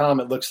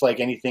sitcom. It looks like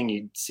anything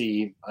you'd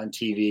see on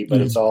TV, but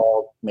it's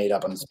all made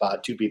up on the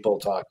spot. Two people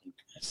talking.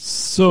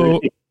 So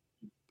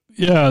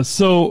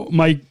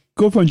my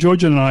girlfriend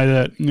Georgia and I,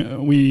 that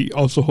we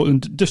also in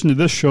addition to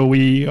this show,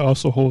 we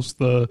also host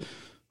the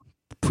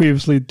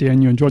previously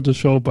Daniel and Georgia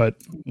show. But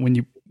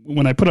when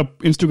I put a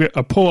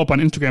poll up on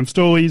Instagram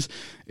stories,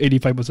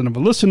 85% of the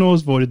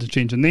listeners voted to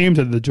change the name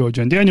to the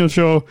Georgia and Daniel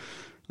show.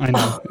 I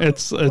know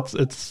it's.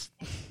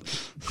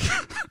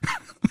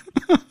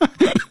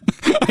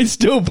 I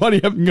still probably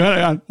haven't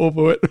gotten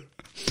over it.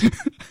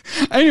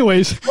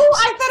 Anyways, I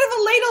thought of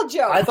a ladle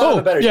joke. I thought of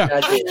a better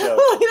spatula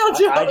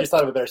joke. I just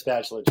thought of a better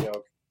spatula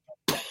joke.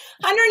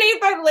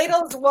 185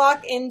 ladles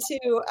walk into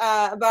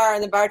a bar,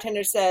 and the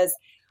bartender says,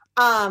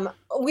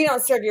 we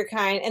don't serve your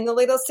kind. And the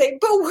ladles say,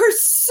 but we're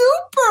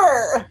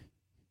super.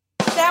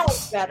 That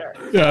one's better.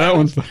 Yeah, that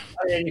one's better.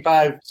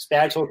 185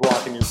 spatulas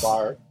walk into a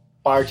bar.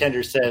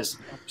 Bartender says,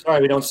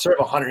 sorry, we don't serve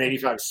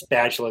 185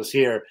 spatulas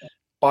here.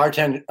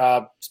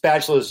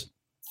 Spatulas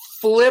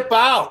flip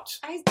out.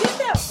 I did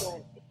that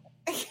one.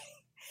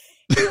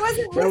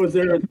 That was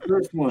the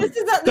first one.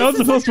 That was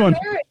the first one.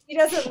 He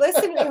doesn't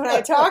listen to me when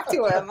I talk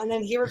to him, and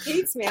then he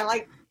repeats me. I'm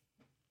like,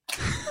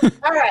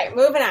 all right,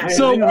 moving on.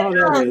 So,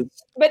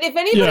 but if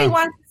anybody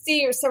wants to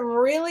see some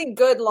really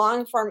good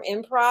long form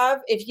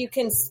improv, if you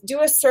can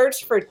do a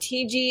search for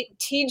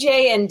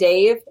TJ and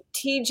Dave,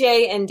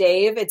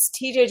 it's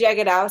TJ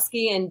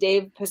Jagodowski and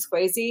Dave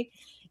Pasquesi.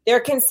 They're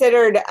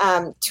considered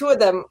two of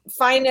the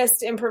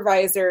finest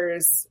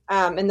improvisers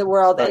in the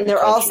world, and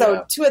they're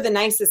also two of the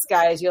nicest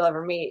guys you'll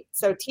ever meet.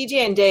 So TJ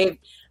and Dave,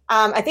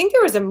 I think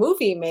there was a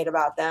movie made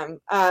about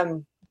them.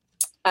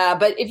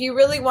 But if you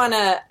really want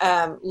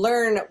to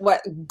learn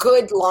what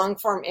good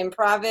long-form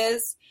improv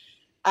is,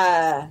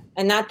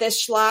 and not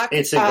this schlock,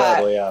 it's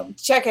incredible,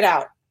 check it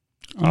out.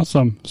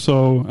 Awesome.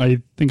 So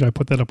I think I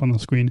put that up on the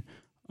screen.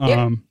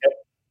 Yep.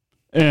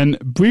 And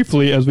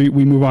briefly, as we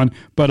move on,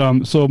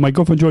 but so my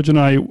girlfriend George and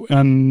I,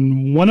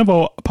 on one of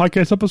our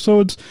podcast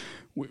episodes,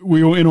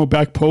 we were in our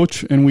back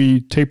porch, and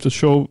we taped the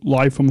show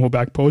live from our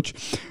back porch.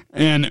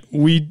 And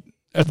we,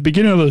 at the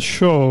beginning of the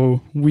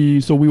show,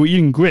 we were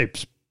eating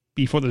grapes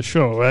before the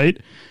show,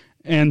 right?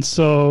 And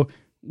so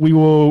we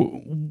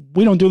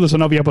don't do this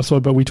on every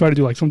episode, but we try to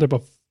do like some type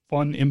of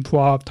fun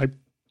improv type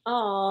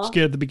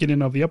skit at the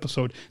beginning of the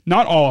episode.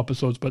 Not all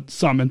episodes, but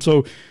some. And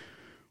so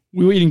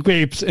we were eating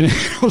grapes, and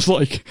I was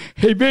like,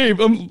 "Hey, babe,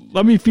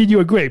 let me feed you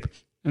a grape."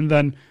 And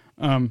then,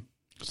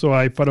 so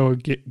I fed her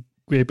a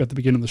grape at the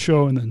beginning of the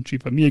show, and then she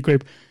fed me a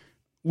grape.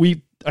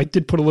 I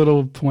did put a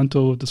little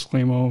parental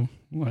disclaimer,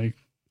 like,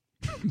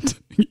 in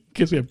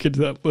case we have kids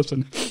that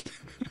listen.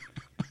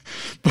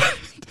 But,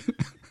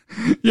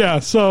 yeah,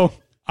 so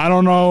I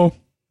don't know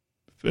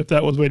if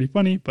that was really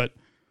funny, but.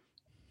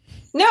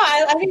 No,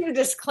 I think the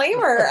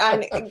disclaimer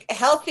on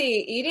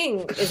healthy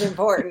eating is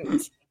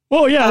important.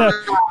 Well, yeah,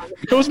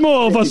 it was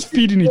more of us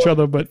feeding each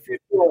other, but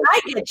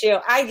I get you.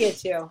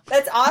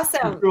 That's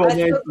awesome.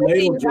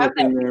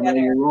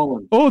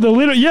 Oh, the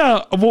little,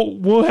 yeah,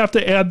 we'll have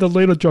to add the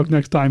ladle joke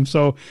next time.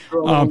 So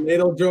throw a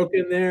ladle joke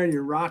in there, and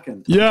you're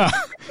rocking. Yeah.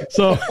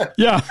 So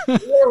yeah,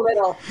 real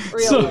little.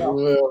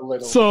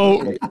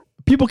 So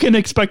people can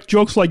expect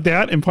jokes like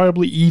that, and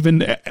probably even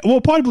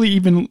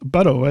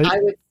better, right? I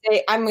would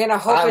say I'm going to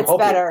hope it's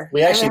better.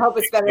 We actually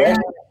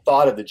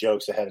thought of the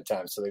jokes ahead of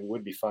time, so they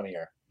would be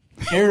funnier.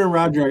 Aaron and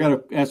Roger, I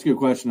got to ask you a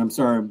question. I'm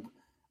sorry.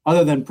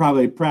 Other than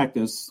probably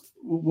practice,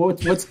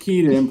 what's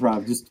key to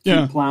improv? Just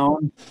keep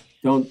plowing.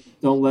 Don't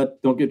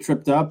get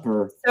tripped up,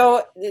 or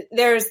so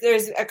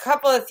there's a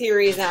couple of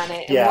theories on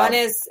it. And one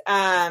is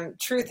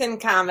truth in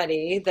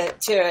comedy,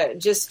 that to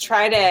just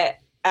try to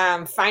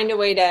find a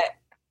way to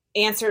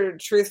answer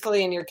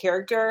truthfully in your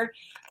character.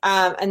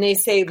 And they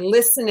say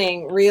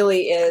listening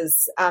really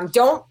is what's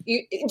so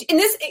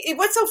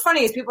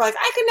funny is people are like,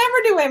 I could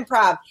never do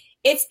improv.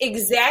 It's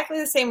exactly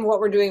the same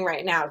what we're doing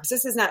right now, because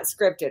this is not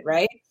scripted,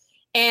 right?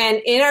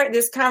 And in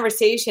this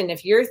conversation,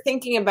 if you're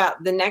thinking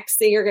about the next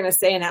thing you're going to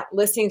say and not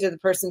listening to the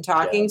person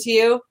talking to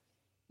you,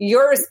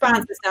 your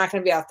response is not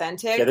going to be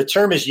authentic. Yeah, the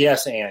term is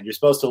yes and. You're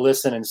supposed to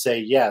listen and say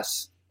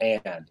yes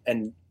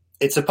and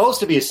it's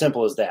supposed to be as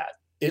simple as that.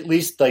 At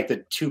least like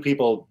the two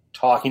people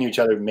talking to each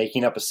other,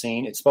 making up a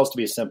scene, it's supposed to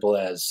be as simple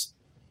as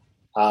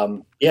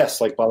yes,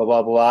 like blah, blah,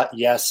 blah, blah,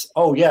 yes,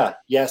 oh yeah,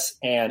 yes,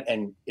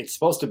 and it's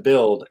supposed to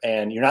build,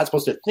 and you're not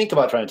supposed to think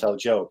about trying to tell a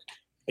joke.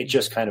 It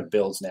just kind of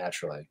builds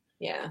naturally.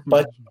 Yeah.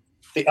 But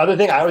the other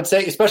thing I would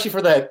say, especially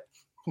for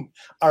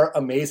our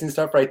amazing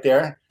stuff right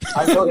there,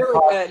 I was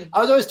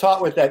always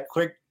taught with that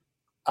quick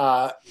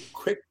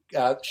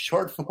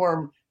short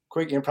form,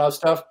 quick improv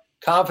stuff,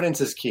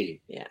 confidence is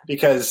key. Yeah.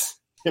 Because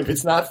if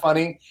it's not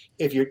funny,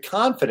 if you're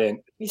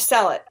confident, you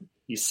sell it.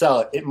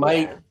 It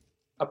might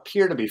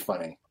appear to be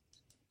funny.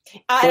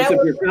 Last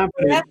thing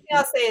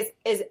I'll say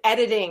is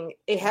editing.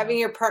 Having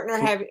your partner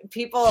have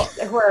people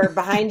who are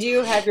behind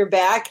you have your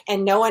back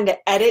and no one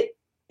to edit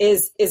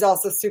is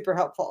also super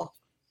helpful.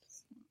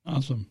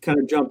 Awesome. Kind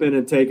of jump in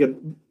and take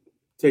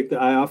the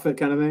eye off it,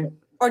 kind of thing.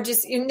 Or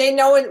just they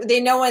know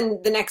when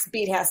the next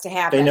beat has to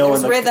happen. They know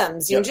there's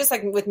rhythms. Just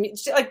like with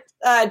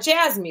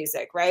jazz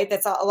music, right?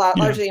 That's a lot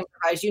largely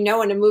improvised. You know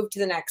when to move to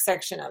the next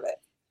section of it.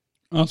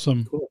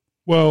 Awesome. Cool.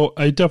 Well,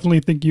 I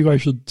definitely think you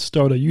guys should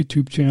start a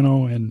YouTube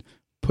channel and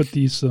put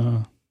these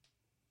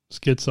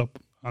skits up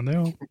on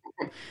there.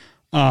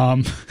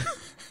 And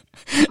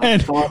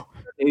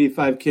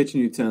 85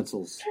 kitchen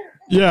utensils.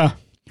 Yeah.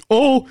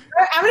 Oh,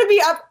 I'm going to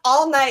be up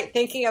all night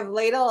thinking of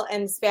ladle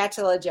and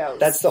spatula jokes.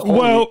 That's the whole.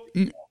 Well,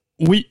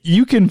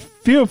 you can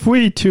feel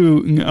free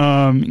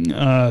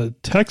to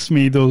text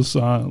me those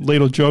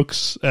ladle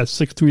jokes at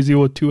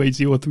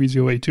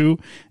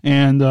 630-280-3082,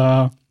 and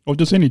or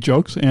just any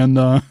jokes, and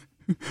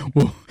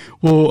we'll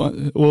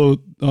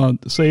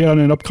say on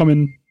an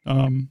upcoming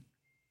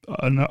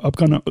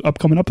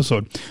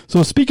episode.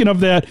 So speaking of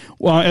that,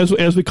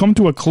 as we come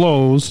to a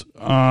close,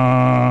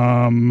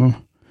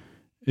 I'm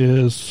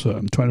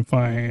trying to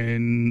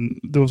find,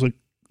 there was a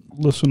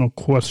listener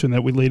question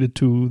that related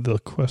to the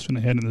question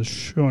I had in the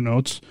show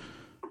notes.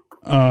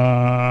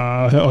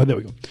 There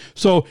we go.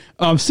 So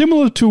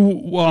similar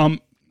to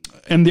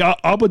in the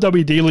Abu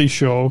Dhabi Daily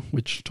Show,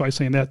 which try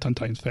saying that 10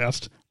 times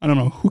fast. I don't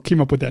know who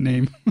came up with that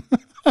name.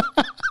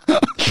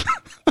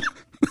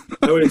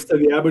 I would have said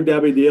the Abu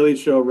Dhabi Daily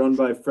Show run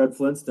by Fred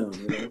Flintstone.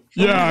 You know?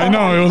 Yeah, I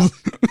know. It was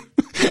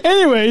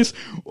Anyways,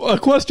 a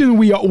question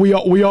we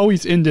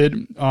always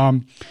ended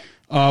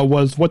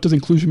was, what does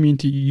inclusion mean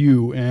to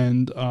you?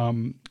 And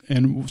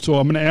so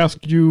I'm going to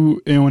ask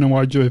you, and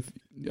Elijah,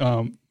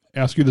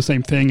 ask you the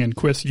same thing, and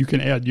Chris, you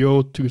can add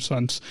your 2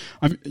 cents.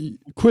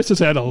 Chris has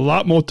had a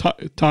lot more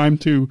time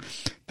to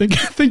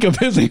think of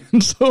his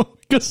answer,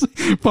 because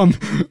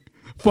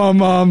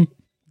from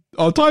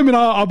our time in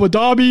Abu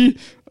Dhabi,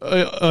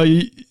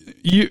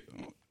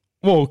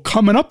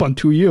 coming up on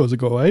 2 years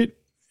ago, right?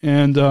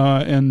 And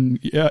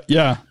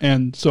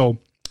so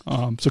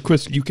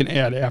Chris, you can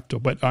add after.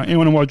 But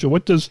anyone in Roger,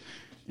 what does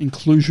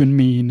inclusion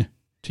mean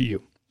to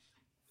you?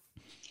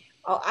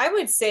 Oh, I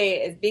would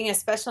say, as being a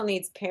special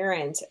needs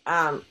parent,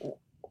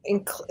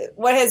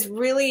 what has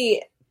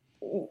really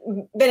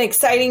been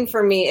exciting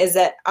for me is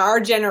that our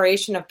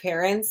generation of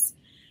parents,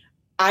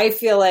 I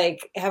feel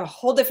like, have a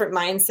whole different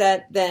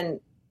mindset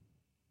than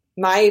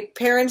my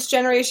parents'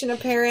 generation of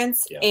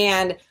parents,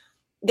 and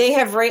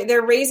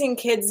they're raising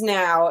kids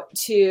now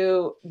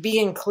to be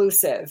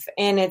inclusive,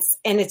 and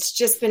it's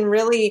just been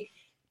really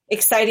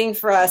exciting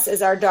for us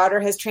as our daughter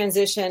has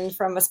transitioned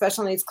from a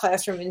special needs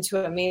classroom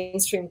into a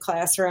mainstream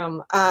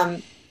classroom.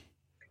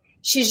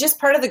 She's just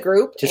part of the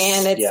group,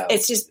 and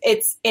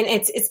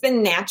it's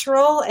been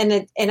natural,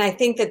 and I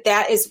think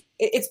that is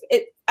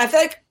I feel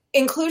like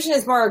inclusion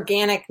is more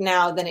organic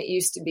now than it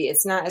used to be.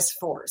 It's not as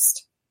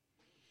forced.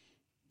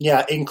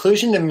 Yeah,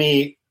 inclusion to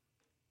me,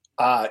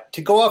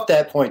 to go off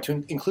that point,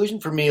 inclusion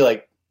for me,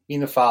 like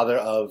being the father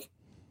of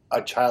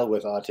a child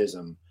with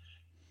autism,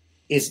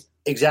 is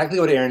exactly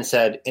what Aaron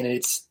said, and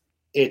it's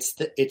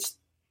that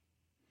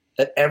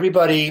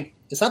everybody.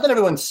 It's not that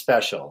everyone's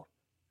special;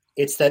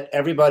 it's that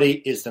everybody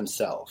is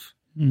themselves.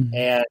 Mm-hmm.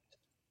 And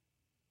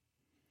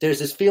there's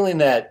this feeling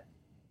that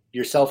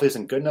yourself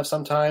isn't good enough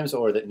sometimes,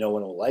 or that no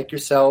one will like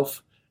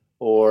yourself,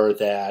 or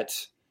that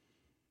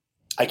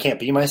I can't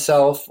be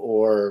myself,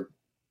 or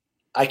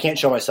I can't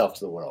show myself to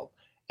the world.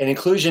 And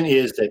inclusion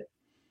is that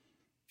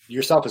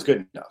yourself is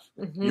good enough.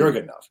 Mm-hmm. You're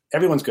good enough.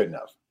 Everyone's good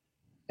enough.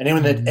 And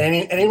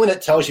anyone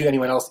that tells you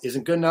anyone else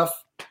isn't good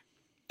enough,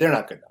 they're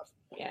not good enough.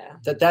 Yeah.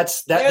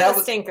 That's the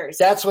stinkers.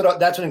 That's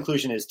what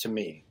inclusion is to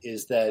me,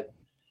 is that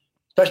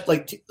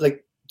especially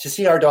like to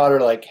see our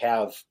daughter like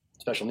have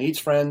special needs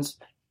friends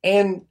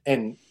and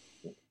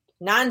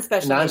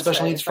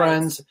non-special needs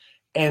friends,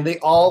 and they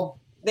all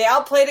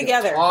play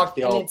together. They all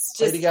play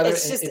together.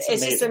 It's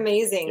just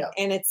amazing. Yeah.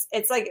 And it's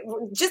like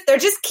they're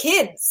just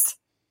kids.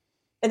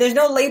 And there's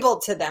no label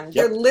to them. Yep.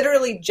 They're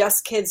literally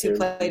just kids who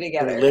play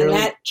together. And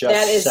that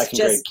is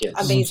just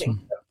amazing.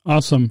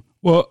 Awesome.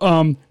 Well,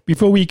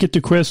 before we get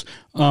to Chris,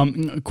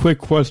 quick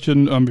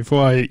question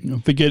before I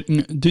forget.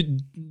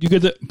 Did you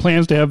get the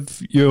plans to have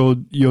your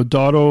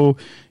daughter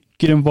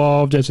get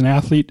involved as an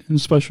athlete in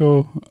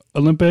Special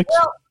Olympics?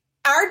 Well,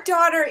 our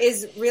daughter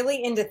is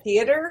really into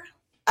theater.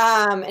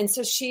 And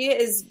so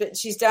she's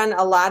done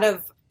a lot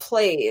of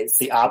plays.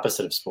 The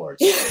opposite of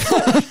sports.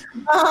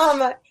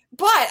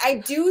 But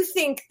I do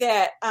think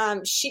that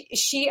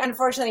she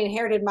unfortunately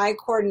inherited my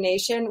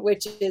coordination,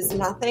 which is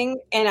nothing.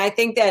 And I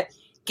think that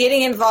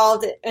getting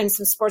involved in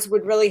some sports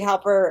would really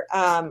help her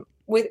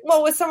with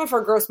some of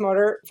her gross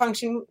motor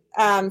function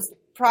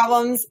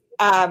problems.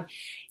 And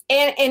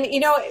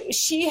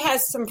she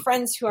has some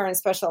friends who are in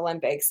Special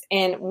Olympics,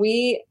 and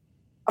we,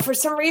 for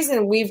some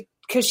reason,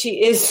 because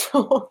she is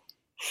so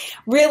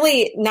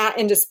really not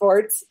into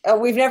sports,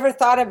 we've never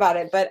thought about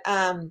it. But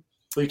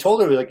we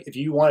told her, like, if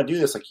you want to do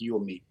this, like, you'll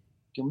meet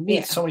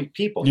so many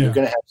people. Yeah. You're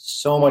going to have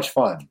so much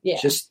fun. Yeah.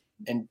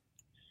 And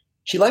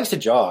she likes to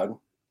jog.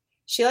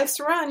 She likes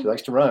to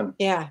run.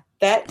 Yeah.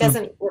 That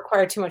doesn't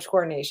require too much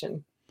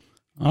coordination.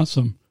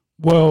 Awesome.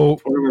 Well,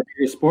 it's one of our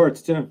biggest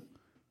sports too.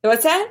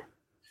 What's that?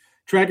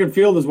 Track and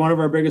field is one of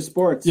our biggest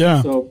sports.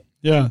 Yeah. So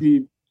yeah.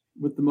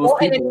 With the most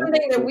people. And it's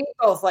something that we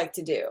both like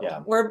to do. Yeah.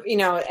 We're,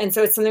 and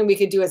so it's something we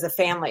could do as a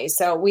family.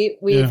 So we've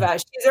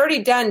she's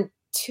already done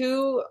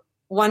 2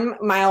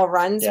 1-mile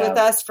runs with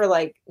us for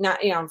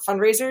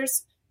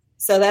fundraisers.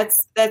 So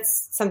that's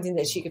something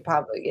that she could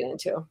probably get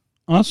into.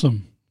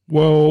 Awesome.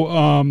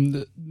 Well,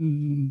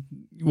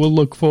 we'll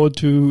look forward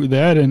to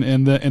that,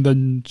 and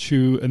then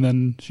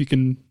she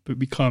can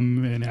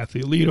become an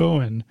athlete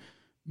leader and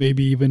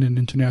maybe even an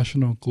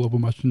international global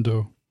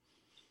messenger.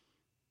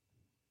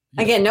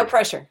 Again, no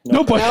pressure.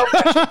 No pressure.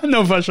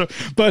 No pressure.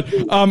 But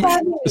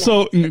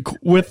so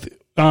with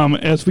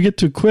as we get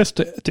to Chris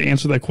to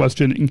answer that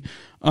question,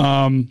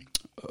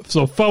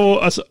 so follow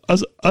us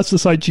as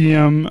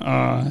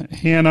IGM,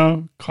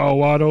 Hannah,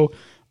 Colorado.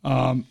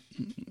 I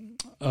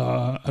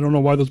don't know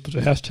why those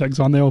hashtags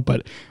on there,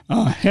 but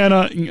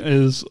Hannah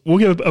we'll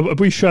give a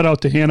brief shout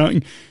out to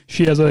Hannah.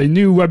 She has a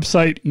new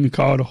website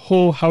called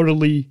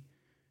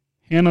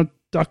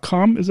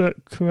wholeheartedlyhannah.com. Is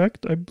that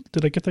correct?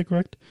 Did I get that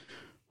correct?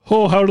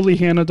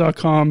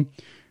 wholeheartedlyhannah.com.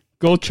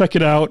 Go check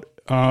it out.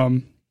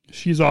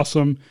 She's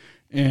awesome.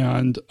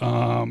 And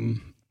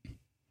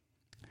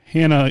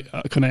Hannah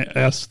kind of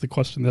asked the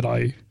question that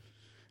I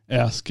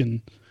ask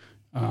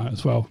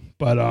as well.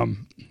 But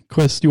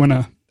Chris, do you want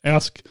to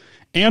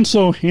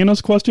answer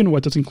Hannah's question?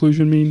 What does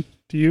inclusion mean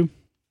to you?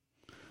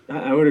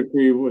 I would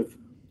agree with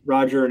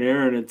Roger and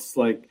Aaron. It's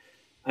like,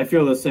 I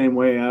feel the same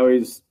way.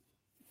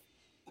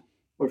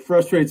 What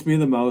frustrates me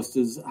the most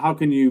is how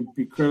can you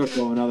be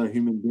critical of another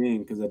human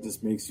being? Because that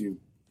just makes you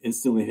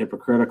instantly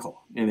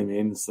hypocritical. You know what I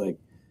mean? It's like,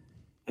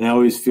 and I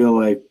always feel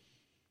like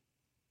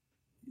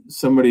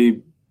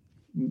somebody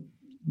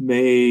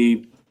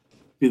may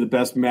be the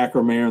best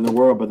macro mayor in the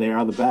world, but they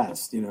are the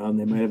best, and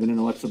they might have an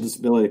intellectual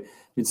disability. I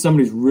mean,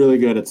 somebody's really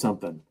good at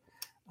something.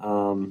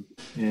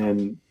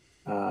 And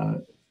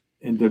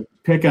to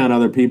pick on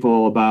other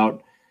people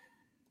about,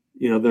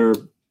 their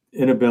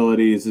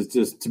inabilities is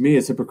just, to me,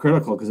 it's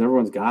hypocritical because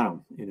everyone's got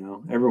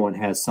them, everyone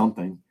has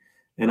something,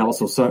 and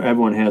also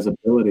everyone has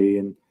ability.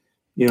 And,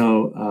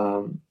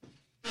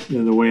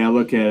 the way I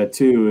look at it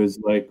too is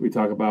like we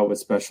talk about with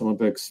Special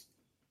Olympics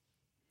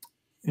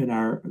and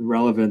our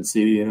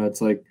relevancy,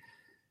 it's like,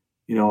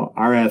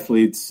 our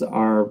athletes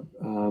are,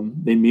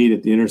 they meet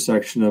at the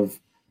intersection of,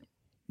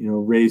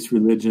 race,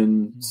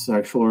 religion,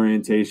 sexual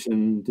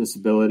orientation,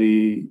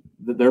 disability.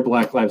 Their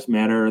Black Lives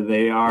Matter.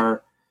 They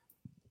are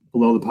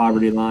below the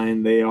poverty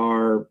line. They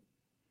are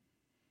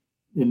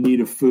in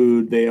need of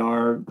food. They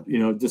are,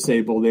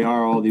 disabled. They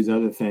are all these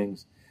other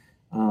things.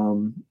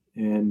 And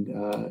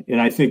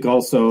I think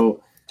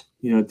also,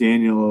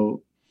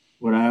 Daniel,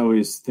 what I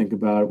always think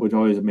about, which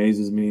always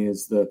amazes me,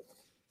 is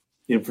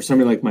for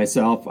somebody like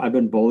myself, I've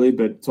been bullied,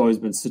 but it's always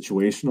been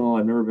situational.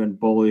 I've never been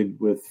bullied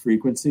with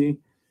frequency.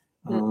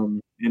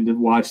 And to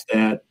watch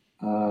that,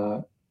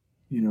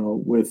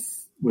 with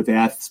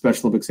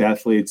Special Olympics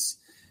athletes,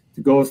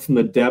 to go from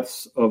the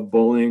depths of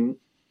bullying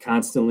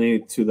constantly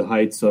to the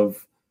heights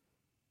of,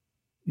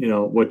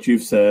 what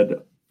you've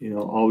said,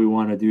 all we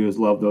want to do is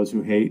love those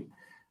who hate.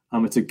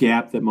 It's a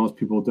gap that most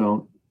people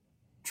don't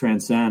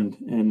transcend,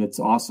 and it's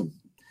awesome.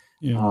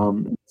 Yeah.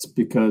 It's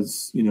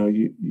because,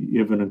 you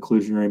have an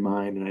inclusionary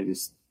mind, and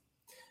it's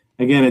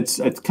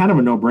kind of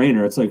a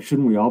no-brainer. It's like,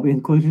 shouldn't we all be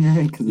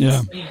inclusionary? Because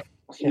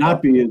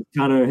not be is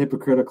kind of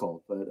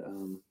hypocritical, but I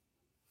don't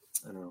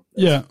know.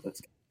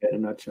 That's in a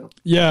nutshell.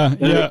 Yeah.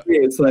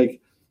 It's like,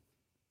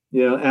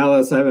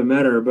 Alice, I haven't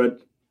met her,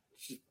 but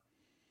she's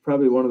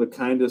probably one of the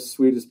kindest,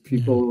 sweetest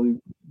people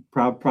you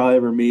probably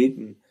ever meet.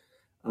 And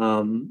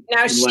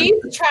now she's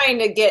trying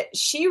to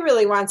she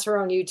really wants her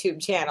own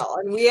YouTube channel,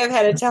 and we have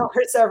had to tell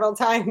her several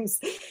times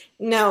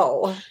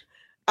no.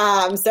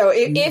 So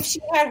if she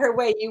had her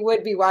way, you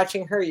would be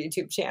watching her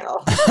YouTube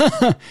channel.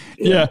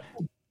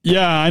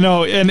 Yeah, I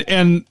know.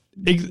 And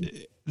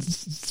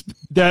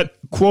that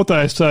quote that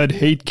I said,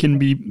 hate can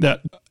be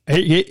that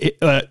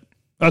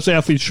us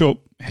athletes show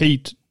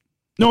hate.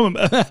 No,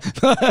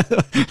 that's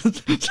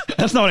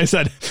not what I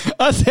said.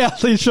 Us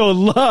athletes show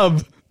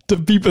love to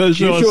people that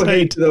show us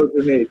hate. To those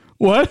who hate.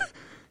 What?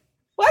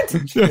 What?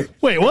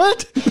 Wait,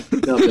 what?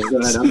 No, go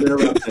ahead. I'm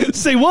interrupting.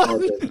 Say what?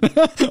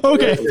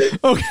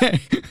 Okay.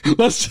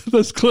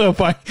 Let's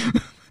clarify.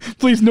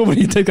 Please,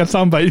 nobody take that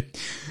soundbite.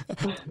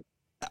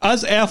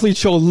 Us athletes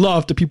show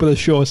love to people that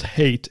show us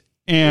hate.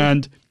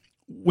 And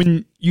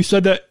when you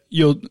said that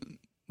your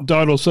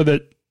daughter said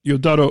that you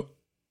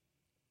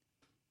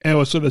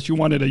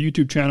wanted a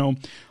YouTube channel,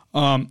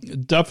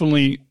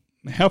 definitely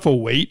have a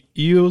weight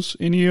ears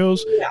in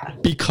ears. Yeah.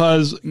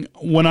 Because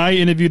when I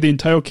interviewed the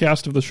entire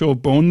cast of the show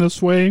Bone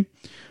This Way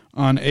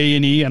on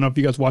A&E, I don't know if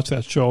you guys watched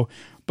that show,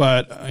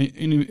 but I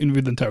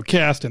interviewed the entire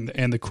cast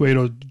and the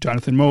creator,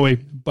 Jonathan Moe,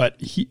 but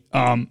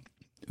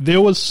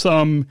there was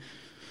some...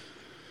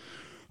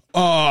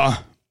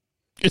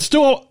 it's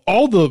still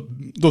all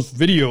those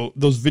video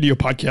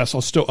podcasts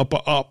are still up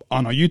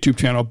on our YouTube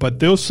channel, but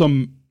there's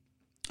some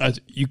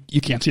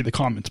you can't see the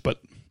comments, but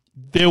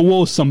there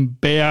were some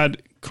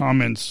bad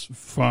comments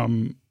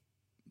from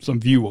some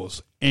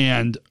viewers,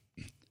 and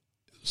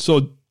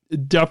so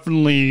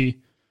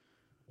definitely,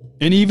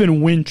 and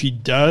even when she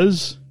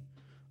does,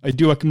 I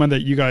do recommend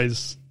that you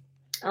guys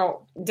don't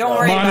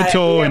worry about it.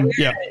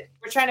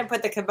 We're trying to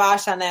put the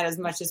kibosh on that as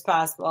much as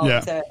possible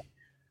to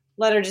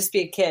let her just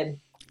be a kid.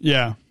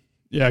 Yeah.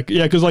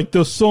 Because like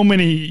there's so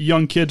many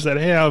young kids that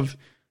have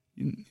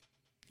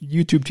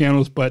YouTube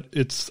channels, but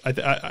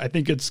I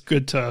think it's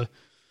good to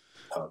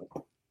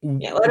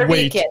let her be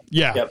a kid.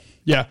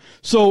 Yeah.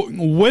 So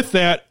with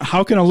that,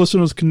 how can our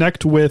listeners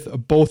connect with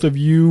both of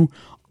you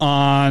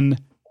on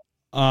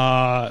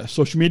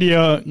social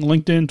media,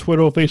 LinkedIn,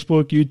 Twitter,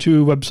 Facebook,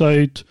 YouTube,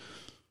 website?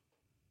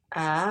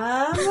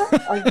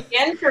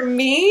 Again, for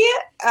me,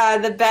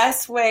 the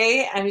best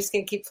way, I'm just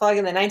going to keep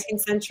plugging the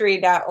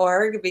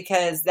 19thcentury.org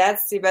because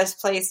that's the best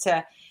place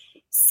to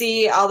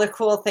see all the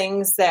cool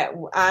things that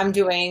I'm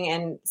doing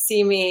and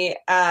see me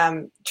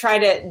try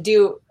to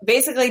do.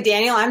 Basically,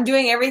 Daniel, I'm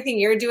doing everything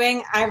you're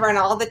doing. I run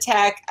all the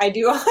tech. I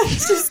do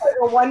it's just like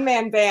a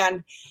one-man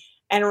band.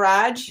 And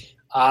Raj?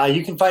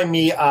 You can find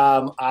me.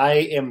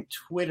 I am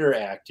Twitter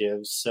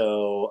active,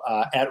 so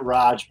at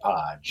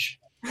RajPodge.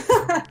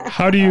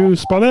 How do you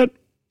spell that?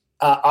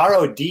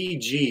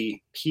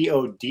 RODGPODG.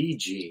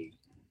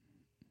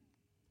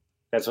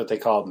 That's what they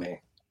called me.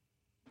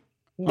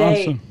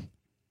 Awesome.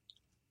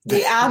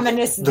 The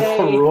ominous day.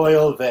 The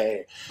royal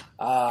they.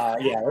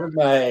 What are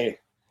my...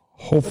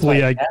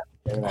 Hopefully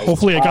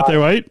Hopefully I got that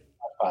right.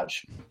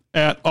 Hodge.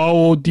 At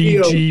RODGBDG.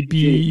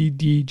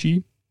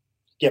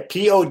 Yeah,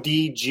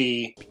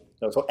 PODG.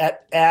 No, so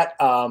at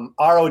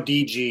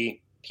RODG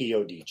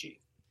PODG.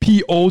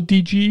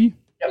 PODG?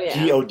 Yep,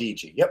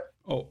 PODG. Yep.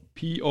 Oh,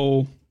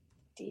 PODG.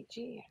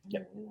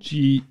 Yep.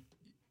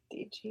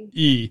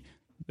 E.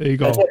 There you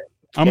go. That's it.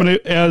 I'm going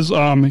to, as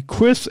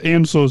Chris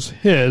answers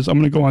his, I'm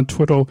going to go on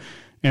Twitter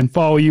and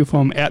follow you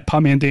from at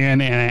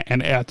Palmandan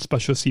and at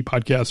Special C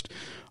Podcast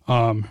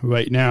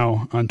right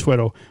now on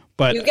Twitter.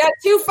 But you got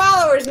 2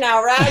 followers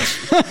now, Raj.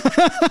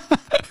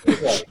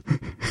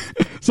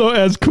 So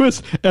as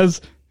Chris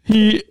answers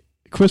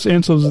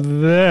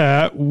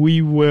that,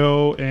 we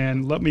will,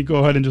 and let me go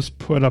ahead and just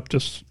put up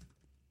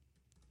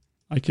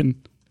I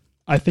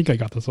think I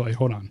got this right.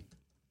 Hold on.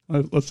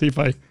 Let's see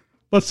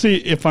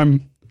if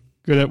I'm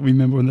good at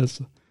remembering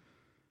this.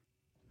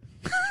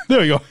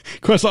 There we go.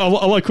 Chris,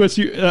 I'll let Chris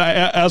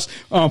ask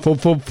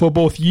for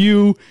both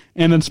you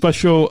and then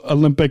Special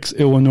Olympics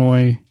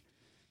Illinois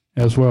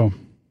as well.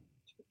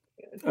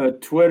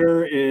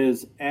 Twitter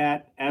is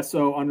at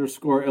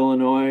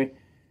SO_Illinois.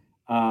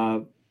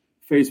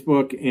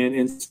 Facebook and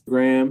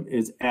Instagram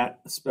is at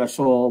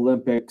Special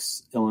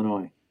Olympics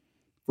Illinois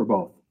for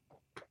both.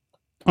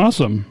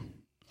 Awesome.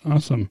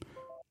 Can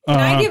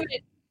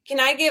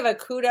I give a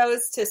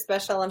kudos to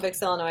Special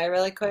Olympics Illinois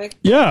really quick?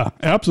 Yeah,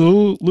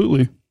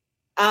 absolutely.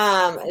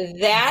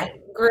 That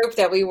group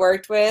that we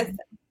worked with,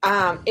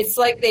 it's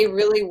like they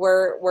really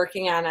were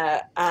working on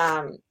a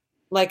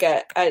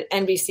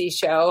NBC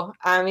show.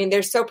 I mean,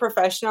 they're so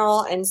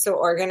professional and so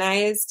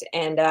organized,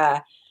 and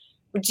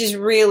just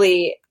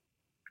really,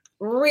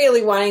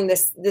 really wanting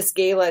this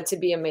gala to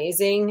be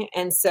amazing.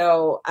 And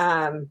so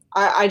I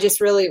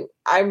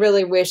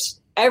really wish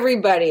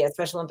everybody at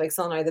Special Olympics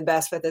Illinois the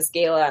best with this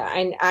gala.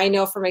 I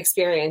know from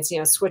experience,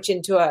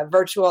 switching to a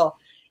virtual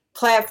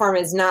platform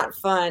is not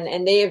fun,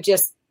 and they have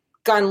just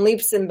gone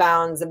leaps and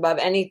bounds above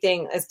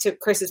anything, as to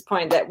Chris's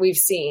point, that we've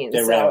seen.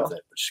 They ran with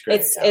it, which is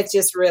great. It's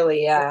just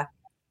really,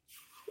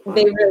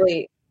 they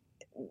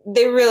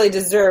really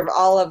deserve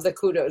all of the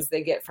kudos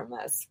they get from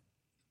this.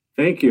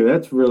 Thank you.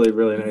 That's really,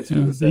 really nice.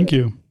 Yeah, thank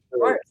you. Of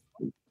course.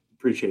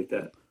 Appreciate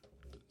that.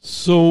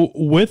 So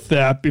with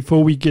that,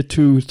 before we get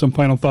to some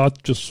final thoughts,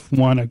 just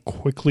want to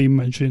quickly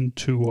mention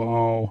to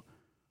all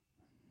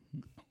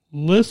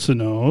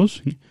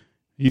listeners,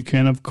 you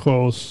can, of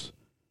course,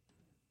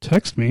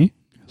 text me,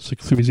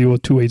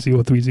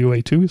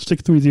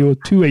 630-280-3082,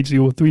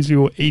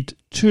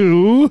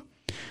 630-280-3082,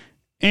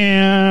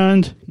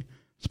 and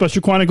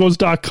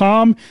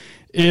SpecialChronicles.com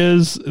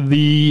is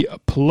the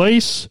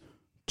place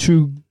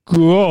to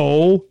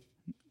go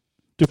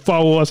to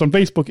follow us on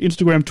Facebook,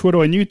 Instagram,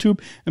 Twitter, and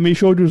YouTube. And make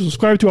sure to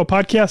subscribe to our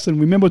podcast.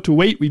 And remember to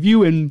rate,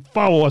 review, and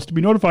follow us to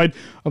be notified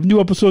of new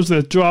episodes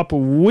that drop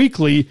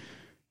weekly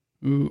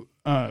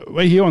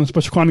right here on the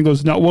Special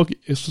Chronicles Network.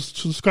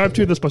 Subscribe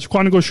to the Special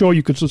Chronicles Show.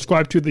 You can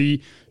subscribe to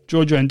the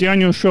Georgia and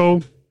Daniel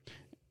Show.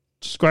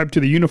 Subscribe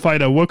to the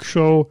Unified at Work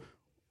Show,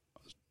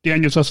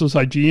 Daniel's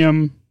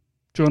SSIGM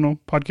Journal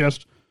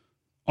podcast.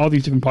 All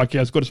these different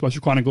podcasts. Go to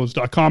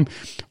SpecialChronicles.com.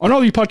 On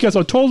all these podcasts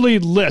are totally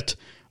lit.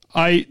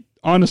 I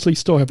honestly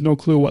still have no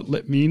clue what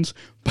lit means.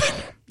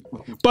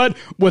 But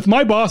with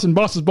my boss and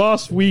boss's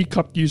boss, we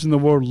kept using the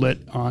word lit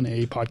on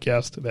a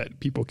podcast that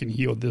people can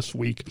hear this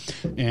week.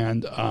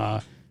 And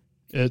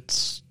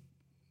it's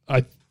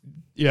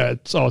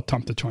all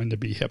attempt to trying to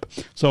be hip.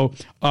 So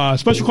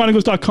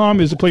SpecialChronicles.com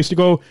is the place to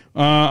go.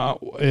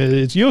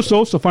 It's your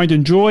source to find and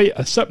enjoy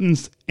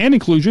acceptance and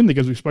inclusion that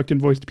gives respect and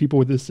voice to people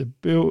with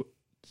disabilities,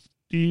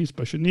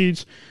 special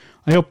needs.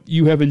 I hope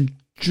you have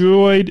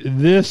enjoyed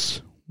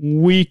this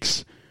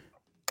week's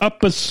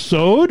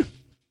episode.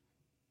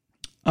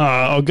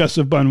 Our guests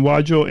have been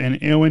Wajo and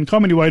Aaron,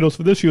 comedy writers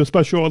for this year's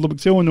Special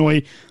Olympics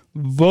Illinois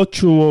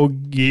Virtual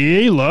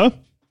Gala.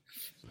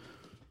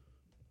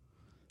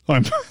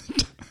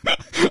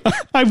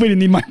 I really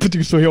need my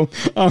producer here.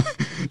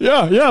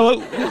 Yeah. I don't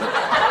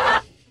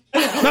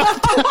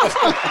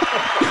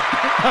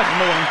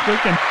know what I'm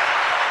clicking.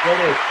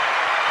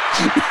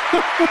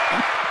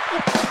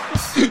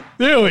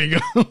 There we go.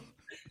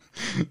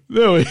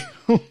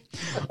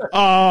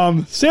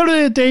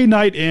 Saturday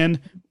night in.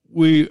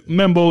 We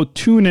remember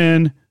tune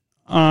in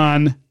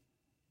on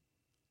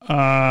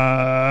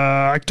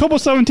October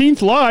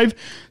 17th live,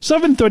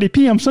 7:30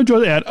 p.m.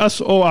 Central at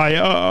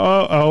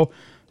soioo.org.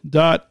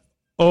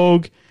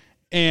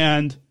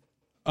 And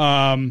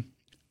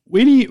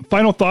any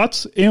final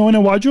thoughts, Aaron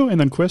and Wajo, and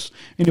then Chris?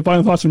 Any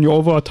final thoughts on your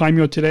overall time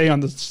here today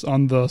on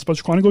the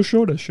Special Chronicles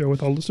show to share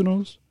with our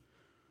listeners?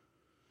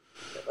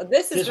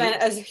 This has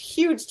been a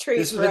huge treat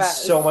for us. This has been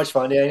so much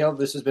fun, Daniel.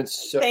 This has been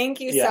so... Thank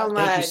you so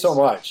much. Thank you so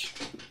much.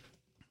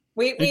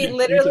 We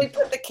literally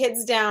put the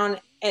kids down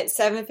at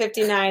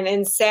 7:59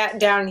 and sat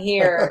down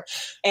here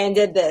and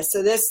did this.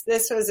 So this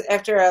was,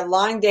 after a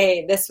long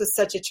day, this was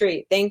such a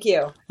treat. Thank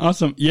you.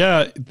 Awesome.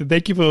 Yeah.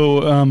 Thank you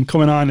for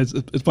coming on.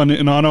 It's been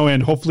an honor,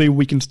 and hopefully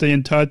we can stay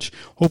in touch.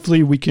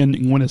 Hopefully we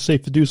can, when it's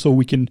safe to do so,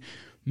 we can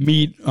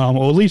meet,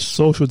 or at least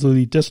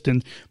socially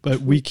distant,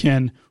 but we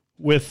can,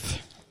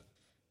 with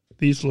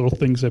these little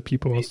things that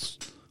people,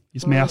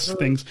 these mask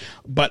things,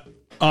 but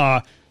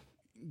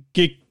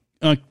get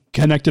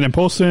connected in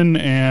person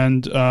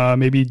and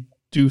maybe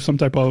do some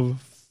type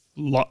of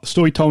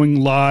storytelling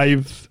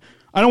live.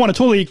 I don't want to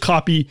totally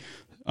copy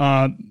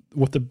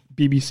what the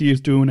BBC is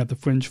doing at the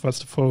Fringe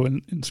Festival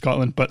in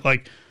Scotland, but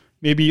like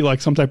maybe like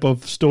some type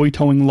of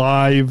storytelling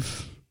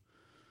live,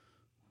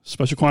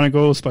 Special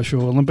Chronicles,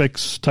 Special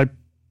Olympics type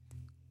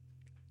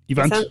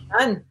event. Sounds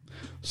fun.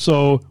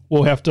 So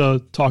we'll have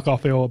to talk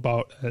off air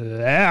about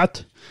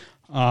that.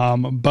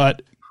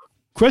 But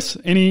Chris,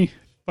 any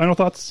final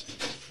thoughts?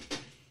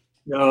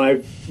 No,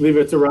 I leave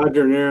it to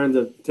Roger and Aaron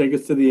to take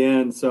us to the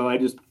end. So I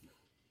just,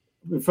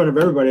 in front of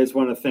everybody, I just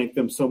want to thank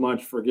them so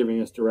much for giving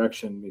us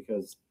direction,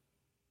 because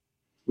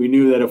we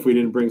knew that if we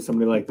didn't bring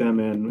somebody like them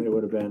in, it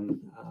would have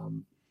been,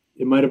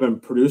 it might have been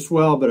produced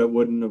well, but it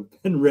wouldn't have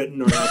been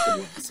written or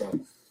acted well.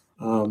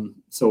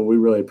 So we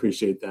really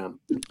appreciate them.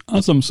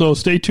 Awesome. So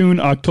stay tuned,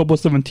 October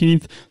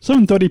 17th,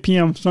 7:30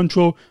 p.m.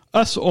 Central,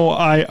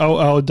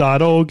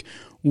 soill.org.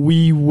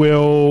 We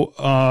will,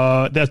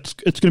 it's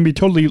going to be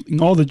totally,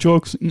 all the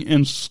jokes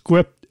and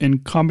script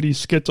and comedy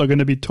skits are going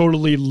to be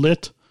totally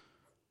lit.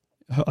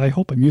 I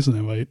hope I'm using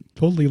that right.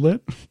 Totally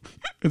lit.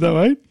 Is that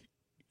right?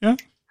 Yeah.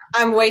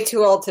 I'm way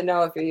too old to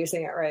know if you're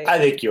using it right. I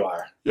think you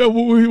are. Yeah,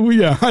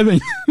 yeah, I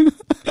think.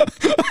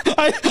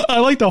 I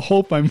like to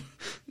hope I'm.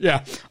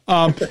 Yeah.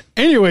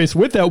 Anyways,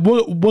 with that,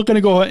 we're going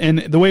to go, and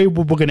the way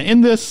we're going to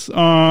end this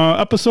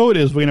episode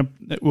is we're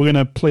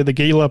gonna play the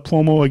Gala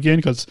promo again,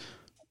 because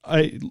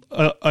I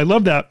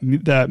love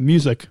that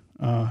music.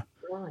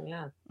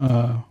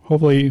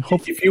 Hopefully.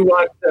 If you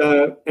watch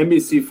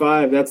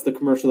NBC5, that's the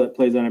commercial that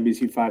plays on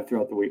NBC5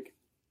 throughout the week.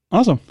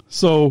 Awesome.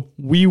 So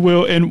we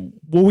will, and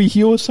will we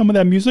hear some of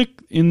that music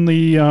in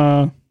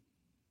the?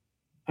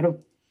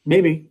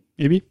 Maybe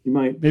you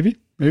might. Maybe.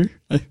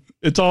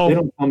 It's all. They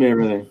don't tell me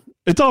everything.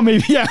 It's all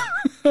maybe. Yeah.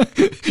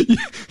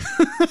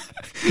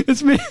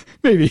 It's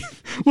maybe.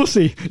 We'll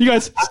see. You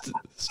guys.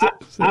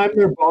 I'm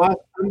their boss.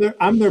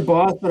 I'm their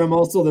boss, but I'm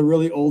also the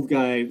really old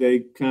guy. They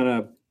kind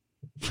of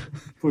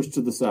push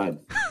to the side.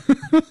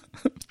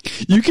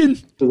 You can.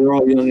 So they're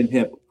all young and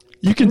hip.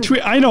 You can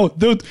tweet. I know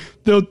they're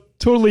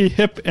totally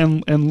hip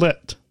and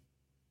lit.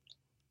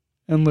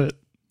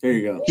 There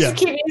you go. Just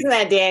keep using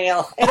that,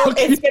 Daniel.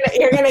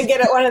 You're gonna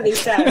get it one of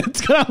these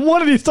times.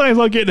 One of these times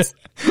I'll get it.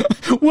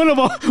 One of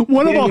all.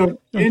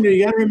 Andrew,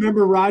 you got to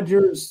remember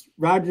Roger's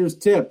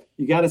tip.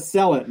 You got to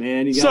sell it,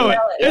 man. You got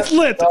it's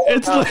lit.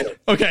 It's lit.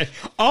 Okay,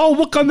 I'll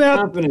work on that.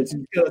 Confidence.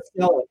 You got to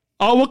sell it.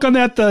 I'll work on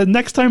that the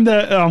next time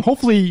that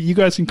hopefully you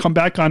guys can come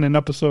back on an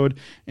episode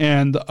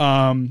and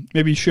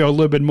maybe share a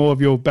little bit more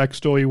of your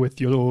backstory with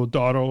your little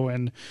daughter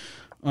and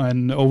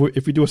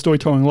if we do a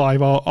storytelling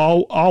live,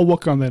 I'll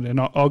work on that and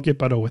I'll get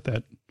better with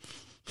that.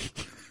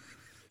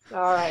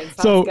 All right.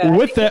 So good.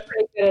 With that,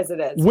 pretty good as it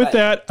is,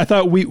 that, I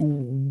thought we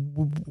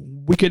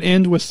could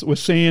end with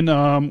saying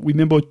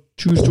remember,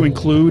 choose to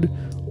include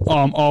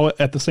all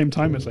at the same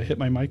time as I hit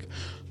my mic.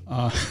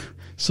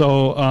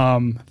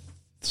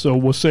 So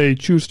we'll say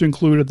choose to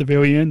include at the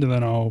very end, and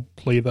then I'll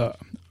play the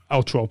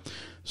outro.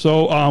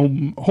 So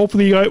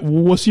hopefully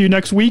we'll see you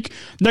next week.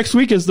 Next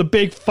week is the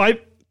big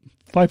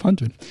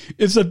 500.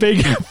 It's a big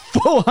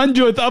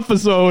 400th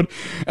episode,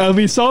 and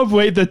we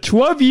celebrate the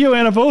 12-year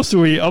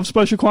anniversary of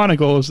Special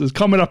Chronicles. Is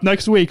coming up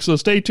next week, so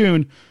stay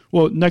tuned.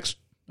 Well, next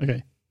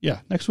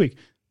week,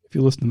 if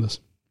you listen to this.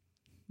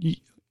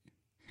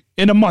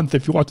 In a month,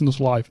 if you're watching this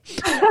live.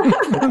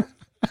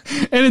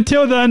 And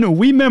until then,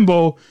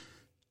 remember,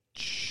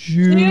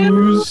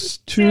 choose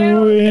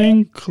to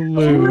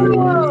include.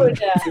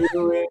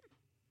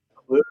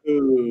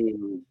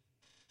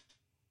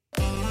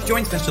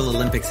 Join Special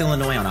Olympics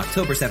Illinois on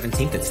October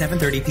 17th at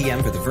 7:30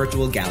 p.m. for the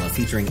virtual gala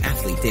featuring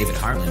athlete David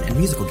Harlan and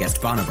musical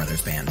guest Bonner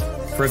Brothers Band.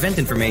 For event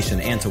information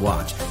and to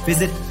watch,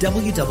 visit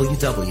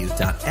www.soill.org.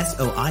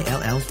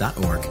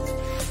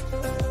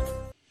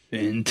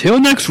 Until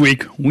next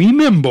week,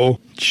 remember,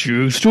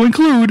 choose to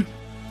include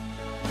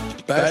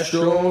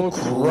Special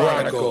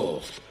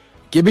Chronicles,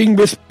 giving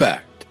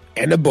respect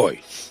and a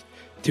voice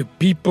to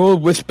people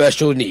with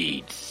special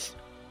needs.